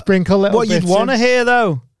of You what sprinkle little what you'd bits want to in. hear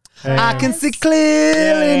though. I can see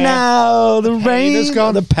clearly now. The rain has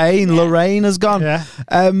gone. The pain. Lorraine has gone. Yeah.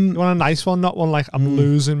 You want a nice one, not one like I'm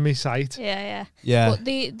losing me sight. Yeah. Yeah. But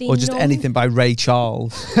the Or just anything by Ray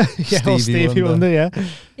Charles. Yeah, or Stevie Wonder, yeah.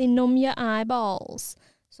 They numb your eyeballs.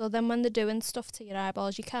 So then when they're doing stuff to your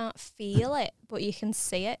eyeballs, you can't feel it, but you can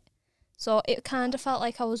see it. So it kind of felt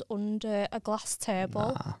like I was under a glass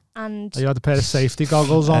table. And You had a pair of safety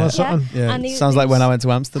goggles on or something. Yeah, And sounds like when I went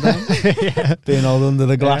to Amsterdam. Being all under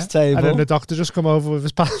the glass table. And then the doctor just come over with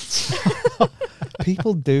his pants.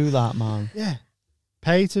 People do that, man. Yeah.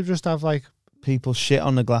 Pay to just have like... People shit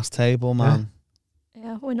on the glass table, man.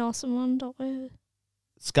 yeah, we know someone, don't we?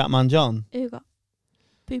 Scatman John. Who got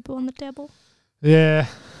people on the table? Yeah.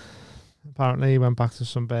 Apparently he went back to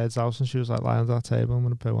some bird's house and she was like, lie on that table, I'm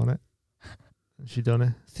going to poo on it. And she done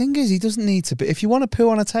it. Thing is, he doesn't need to. But if you want to poo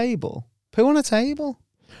on a table, poo on a table.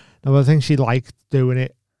 No, I think she liked doing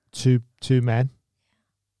it to men.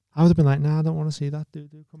 I would have been like, nah, I don't want to see that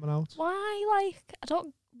doo-doo coming out. Why?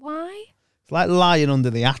 Why? It's like lying under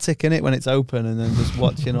the attic, innit, when it's open and then just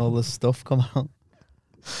watching all the stuff come out.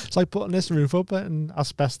 It's like putting this roof up and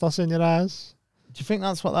asbestos in your eyes. Do you think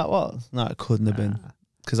that's what that was? No, it couldn't have been.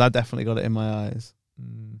 Because I definitely got it in my eyes.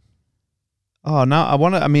 Oh, now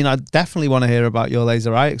I definitely want to hear about your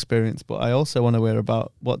laser eye experience, but I also want to hear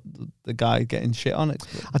about what the guy getting shit on it.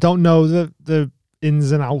 I don't know the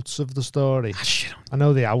ins and outs of the story. Shit on. I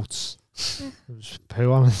know the outs. It was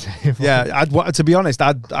poo on the table. Yeah, to be honest,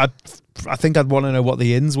 I think I'd want to know what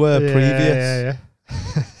the ins were previous.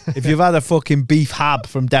 Yeah. If you've had a fucking beef hab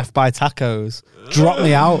from Death by Tacos, drop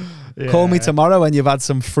me out. Yeah. Call me tomorrow when you've had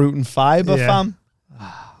some fruit and fibre, Yeah. fam.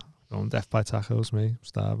 Going death by tacos, me. I'm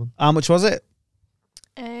starving. How much was it?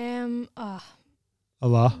 A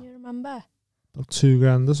lot. Can you remember? About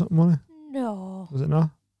 $2,000 or something, wasn't it? No. Was it not?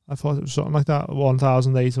 I thought it was something like that,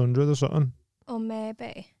 1,800 or something. Or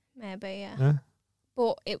maybe, yeah. Yeah.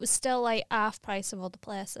 But it was still like half price of other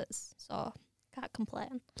places, so can't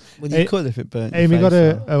complain. Well, you could if it burnt. Amy your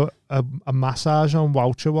got face, a massage on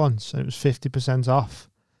voucher once, and it was 50% off,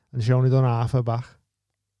 and she only done half her back.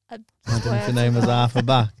 I didn't think the name was half a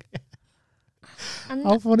back. And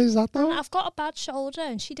How funny is that though? and I've got a bad shoulder,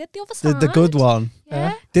 and she did the other side. The good one.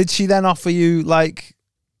 Yeah. Did she then offer you like,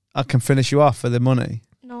 I can finish you off for the money?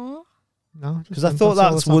 No. No, Because I thought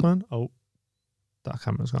that's what. Oh, that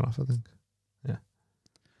camera's gone off, I think. Yeah.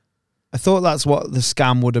 I thought that's what the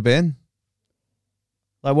scam would have been.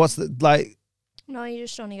 Like, what's the like? No, you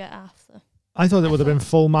just only get half the. I thought it would have been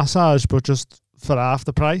full massage, but just for half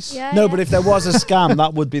the price. Yeah, No, yeah. but if there was a scam,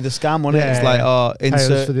 that would be the scam, wouldn't it? It's like, oh, Pay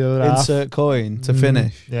us for the other half. insert coin to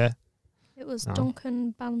finish. Yeah. It was No.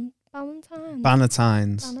 Duncan Ballantyne.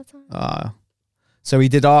 Bannatynes. So he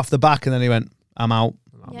did half the back and then he went, I'm out.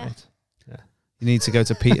 Yeah. Mate. Yeah. You need to go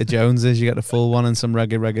to Peter Jones's. You get the full one and some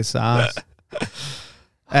reggae sauce.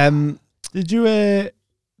 Did you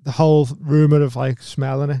the whole rumour of like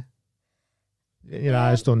smelling it? Your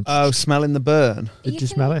eyes done. Oh, smelling the burn. Did you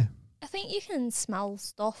smell it? I think you can smell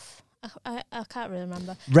stuff. I can't really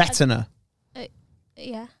remember. Retina.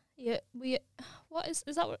 Yeah. What's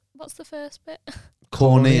the first bit?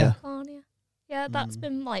 Cornea. Cornea. Yeah, that's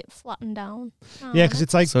been like flattened down. Yeah, because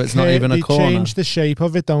it's like So it's not even a they corner. change the shape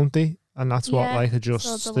of it, don't they? And that's what Yeah, like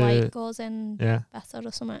adjusts so the light goes in better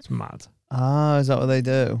or something. It's mad. Ah, is that what they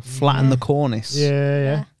do? Flatten the cornice.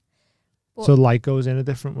 Yeah. But So light goes in a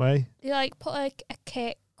different way. you like put a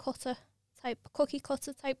cake cutter type, cookie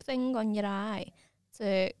cutter type thing on your eye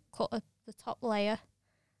to cut the top layer,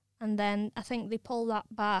 and then I think they pull that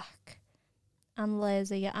back and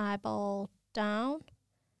laser your eyeball down.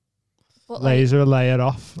 But Laser a layer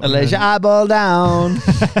off. A laser eyeball down.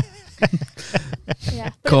 yeah,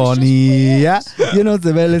 Cornea. You know,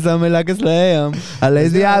 the belly something like a slam. I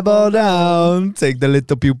lays the eyeball down. Take the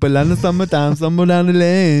little pupil on the summertime, somewhere down the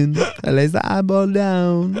lane. I lays the eyeball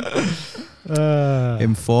down.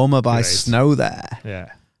 Informer by great. Snow there.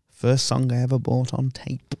 Yeah. First song I ever bought on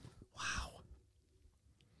tape. Wow.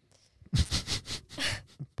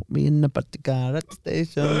 Put me in the car at the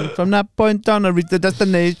station. From that point on, I reach the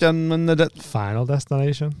destination. Final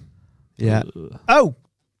destination. Yeah. Ugh. Oh,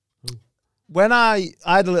 when I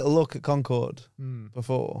had a little look at Concorde Hmm.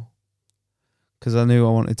 before, because I knew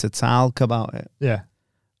I wanted to talk about it. Yeah.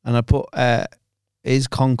 And I put, is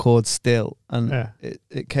Concorde still? And Yeah.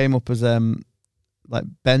 it came up as like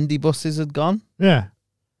bendy buses had gone. Yeah.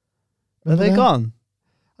 Are they Yeah. gone?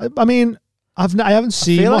 I mean, I haven't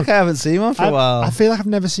seen I feel one. like I haven't seen one for a while. I feel like I've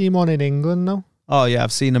never seen one in England, no. Oh yeah,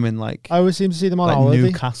 I've seen them in like I always seem to see them on like holiday.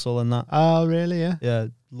 Newcastle and that. Oh, really? Yeah. Yeah,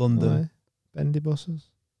 London. Right. Bendy buses.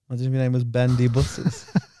 Imagine if your name was Bendy Buses.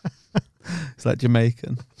 It's like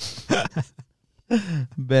Jamaican.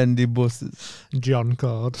 Bendy Buses. John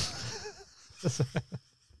Cord.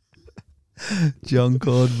 Jean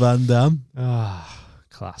Claude Van Damme. Ah,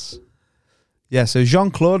 class. Yeah, so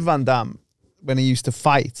Jean-Claude Van Damme, when he used to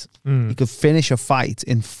fight, he could finish a fight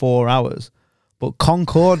in 4 hours. But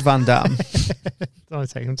Concorde Van Damme... It'd only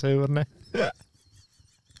take him 2, wouldn't it?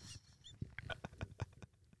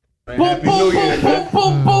 Happy New Year, man.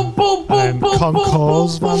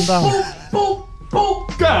 Concours Van Damme.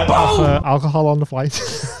 Offer alcohol on the flight.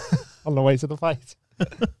 On the way to the fight. I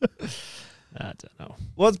don't know.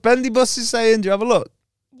 What's Bendy Buses saying? Do you have a look?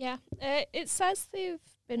 Yeah, it says they've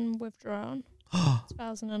been withdrawn.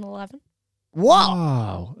 2011. What?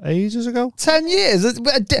 Wow. Ages ago? 10 years?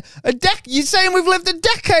 You're saying we've lived a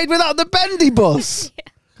decade without the Bendy Bus?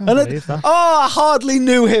 Can't And believe that. I hardly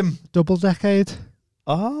knew him. Double decade.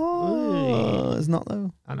 Oh, it's not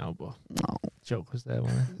though. I know, but No. joke was there,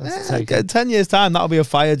 wasn't it? That's Yeah, the take. 10 years' time, that'll be a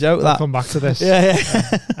fire joke. We'll That. come back to this. Yeah.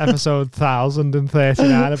 Episode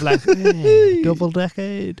 1039. I'll be like, yeah, double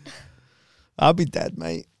decade. I'll be dead,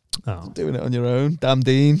 mate. Oh, Doing it on your own. Damn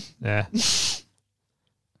Dean. yeah.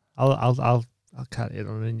 I'll carry it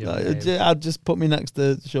on in your name. I'll just put me next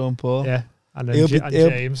to Sean Paul. Yeah. And then He'll and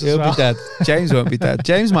James he'll as well. be dead. James won't be dead.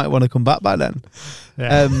 James might want to come back by then.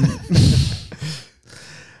 Yeah.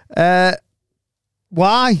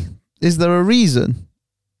 Why? Is there a reason?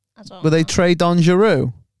 I don't Were they know. trade on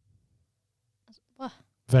Giroud? What?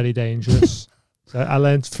 Very dangerous. So I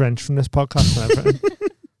learned French from this podcast and everything.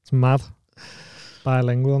 It's mad.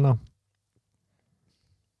 Bilingual now.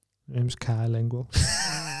 Name's Bilingual.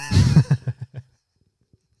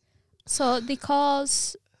 So they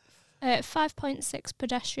cause 5.6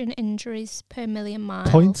 pedestrian injuries per million miles.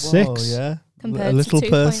 0.6. Whoa, yeah. Compared A little to 2.6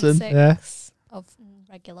 person. Yeah. of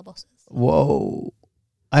regular buses. Whoa.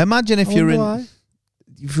 I imagine if I you're wonder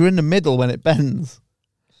in the middle when it bends.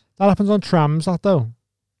 That happens on trams, that though.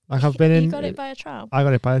 Like I've been in. You got it by a tram. I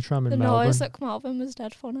got it by a tram in The Melbourne. noise that came out of him was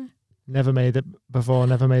dead funny. Never made it before,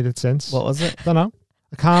 never made it since. What was it? Don't know.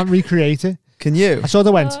 I can't recreate it. Can you? I sort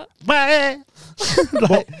of went. Like,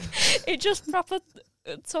 It just proper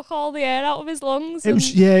took all the air out of his lungs. It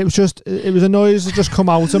was it was a noise that just come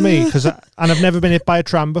out of me and I've never been hit by a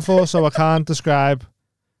tram before, so I can't describe.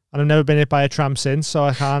 And I've never been hit by a tram since, so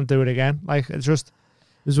I can't do it again. Like it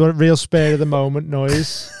was a real spur of the moment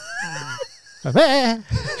noise. I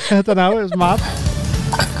don't know. It was mad.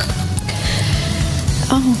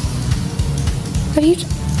 Oh, are you?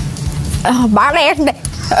 Oh, my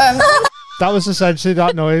That was essentially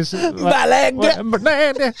that noise.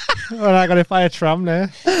 Balegda. When I got hit by a tram there.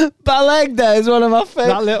 Balegda is one of my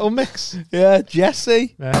favourites. That little mix. Yeah,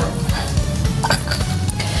 Jesse. Yeah.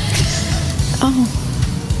 Oh.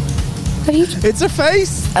 What are you doing? It's a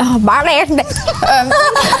face. Oh, Balegda.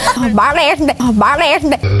 Balegda.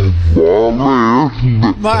 Balegda.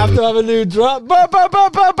 Might have to have a new drop.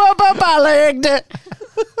 Balegda.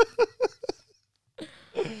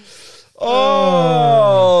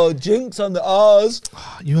 Oh, Jinx on the R's.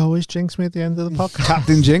 You always jinx me at the end of the podcast.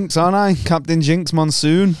 Captain Jinx, aren't I? Captain Jinx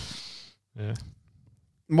Monsoon. Yeah.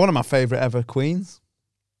 One of my favourite ever queens.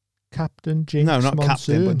 Captain Jinx No, not Monsoon.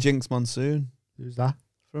 Captain, but Jinx Monsoon. Who's that?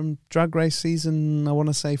 From Drag Race season, I want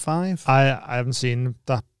to say 5. I haven't seen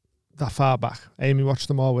that far back. Amy watched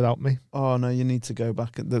them all without me. Oh, no, you need to go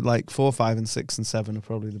back. The, like 4, 5 and 6 and 7 are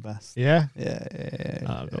probably the best. Yeah? Yeah.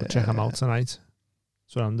 I'll go check them out tonight.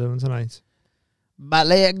 That's what I'm doing tonight.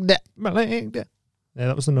 Balegda. Yeah,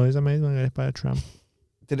 that was the noise I made when I got hit by a tram.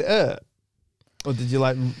 Did it hurt? Or did you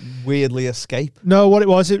like weirdly escape? No, what it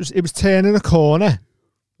was turning a corner.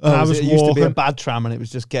 Oh, I was it used to be a walking. bad tram and it was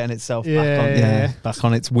just getting itself Yeah. back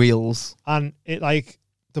on its wheels. And it like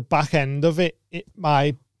the back end of it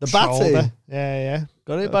my The batty. shoulder. Yeah.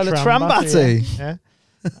 Got it by the tram batty. Yeah.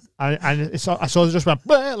 and I sort of just went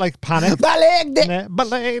like panic.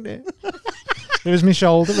 Balegda. It was my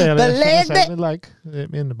shoulder really. Balegda. Like it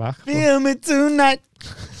hit me in the back. Feel me tonight.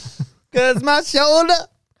 Cause my shoulder,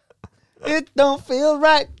 it don't feel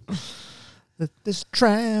right. This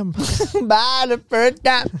tram. By the first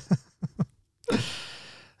time.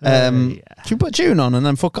 Should we put a tune on and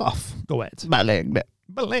then fuck off? Go ahead.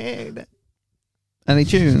 Balegda. Any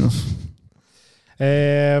tunes?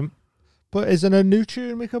 But is there a new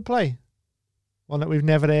tune we could play? One that we've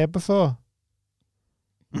never heard before.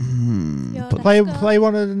 Play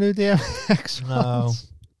one of the new DMX. No.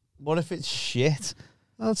 What if it's shit?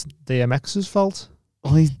 That's DMX's fault.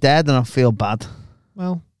 Oh, he's dead and I feel bad.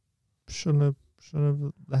 Well, shouldn't have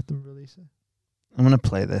let them release it. I'm going to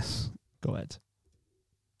play this. Go ahead.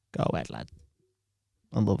 Go ahead, lad.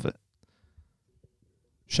 I love it.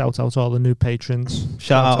 Shout out all the new patrons.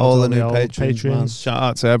 Shout out all the new old patrons. Man. Shout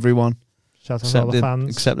out to everyone. Shout out to all the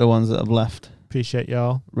fans. Except the ones that have left. Appreciate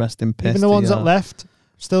y'all. Rest in peace. Even the ones that left,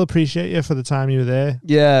 still appreciate you for the time you were there.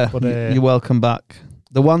 Yeah, but you're welcome back.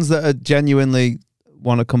 The ones that are genuinely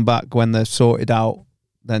want to come back when they're sorted out,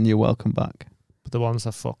 then you're welcome back. But the ones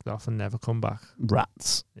that fucked off and never come back.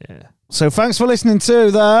 Rats. Yeah. So thanks for listening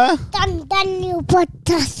to the Daniel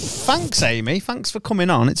Podcast. Thanks, Amy. Thanks for coming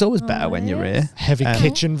on. It's always better when you're here. Heavy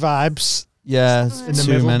kitchen vibes. Yeah, in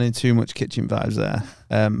the middle. too much kitchen vibes there.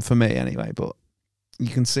 For me anyway, but you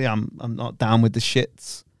can see I'm not down with the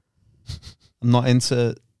shits. I'm not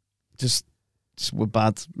into just we're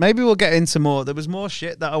bad. Maybe we'll get into more. There was more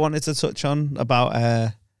shit that I wanted to touch on about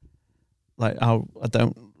like how I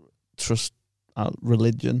don't trust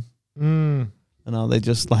religion and how they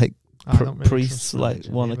just like priests like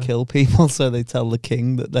want to kill people, so they tell the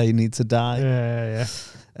king that they need to die. Yeah.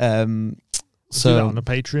 So do that on the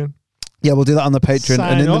Patreon. Yeah, we'll do that on the Patreon.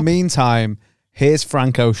 Sign and in up. the meantime, here's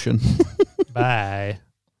Frank Ocean. Bye.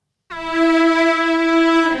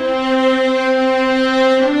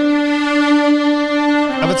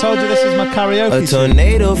 Have I told you this is my karaoke? A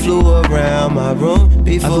tornado flew around my room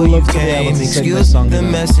before you came. Excuse the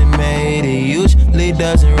mess it made. It usually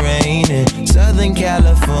doesn't rain in Southern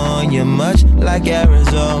California, much like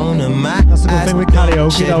Arizona. That's the good thing with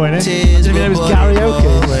karaoke, though, innit? Imagine if it was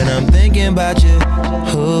karaoke. When I'm thinking about you,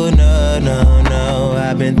 oh no,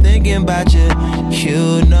 I've been thinking about you.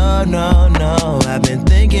 You no, I've been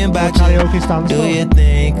thinking about you. Karaoke stands Do for? you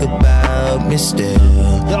think about me still?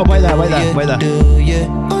 Oh, wait there. Do you?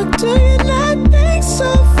 Or do you not think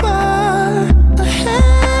so far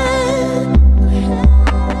ahead?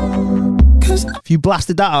 If you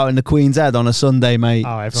blasted that out in the Queen's Head on a Sunday, mate,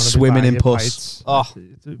 Oh, everyone would be swimming buying in you puss. pints. Oh,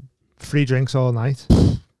 Free drinks all night. Yeah.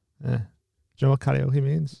 Do you know what karaoke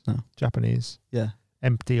means? No. Japanese. Yeah.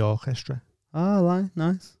 Empty orchestra. Oh, right,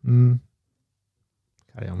 nice. Carry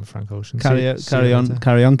on, Frank Ocean. Carry on,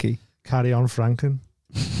 karaoke. Carry on, Franken.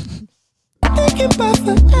 Thinking about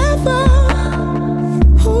forever.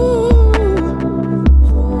 Ooh.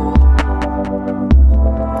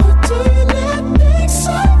 Or do you not think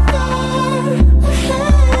so far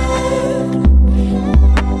ahead?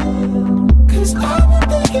 'Cause I've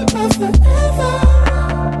been thinking about forever.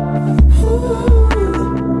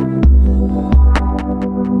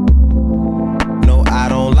 No, I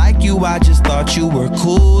don't like you. I just thought you were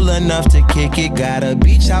cool enough to kick it. Got a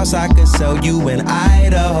beach house I could sell you in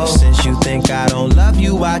Idaho. Since you think I don't love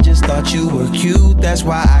you, I just thought you were cute. That's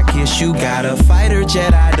why I kiss you. Got a fighter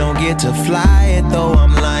jet, I don't get to fly it though.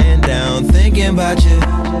 I'm lying down thinking about you.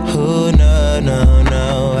 Oh no, no,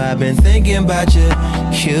 no, I've been thinking about you.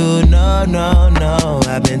 You no, no, no,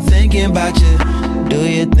 I've been thinking about you. Do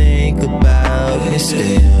you think about me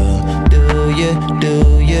still? Do you,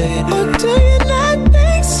 or do you not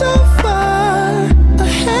think so far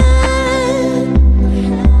ahead?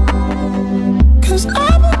 'Cause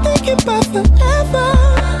I've been thinking about forever.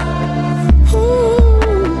 Ooh.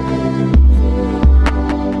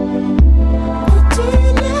 Or do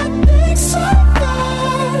you not think so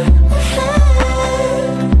far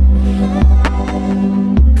ahead?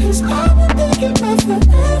 'Cause I've been thinking about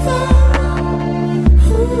forever.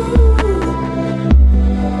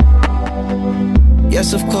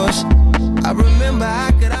 Yes, of course. I remember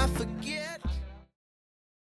I could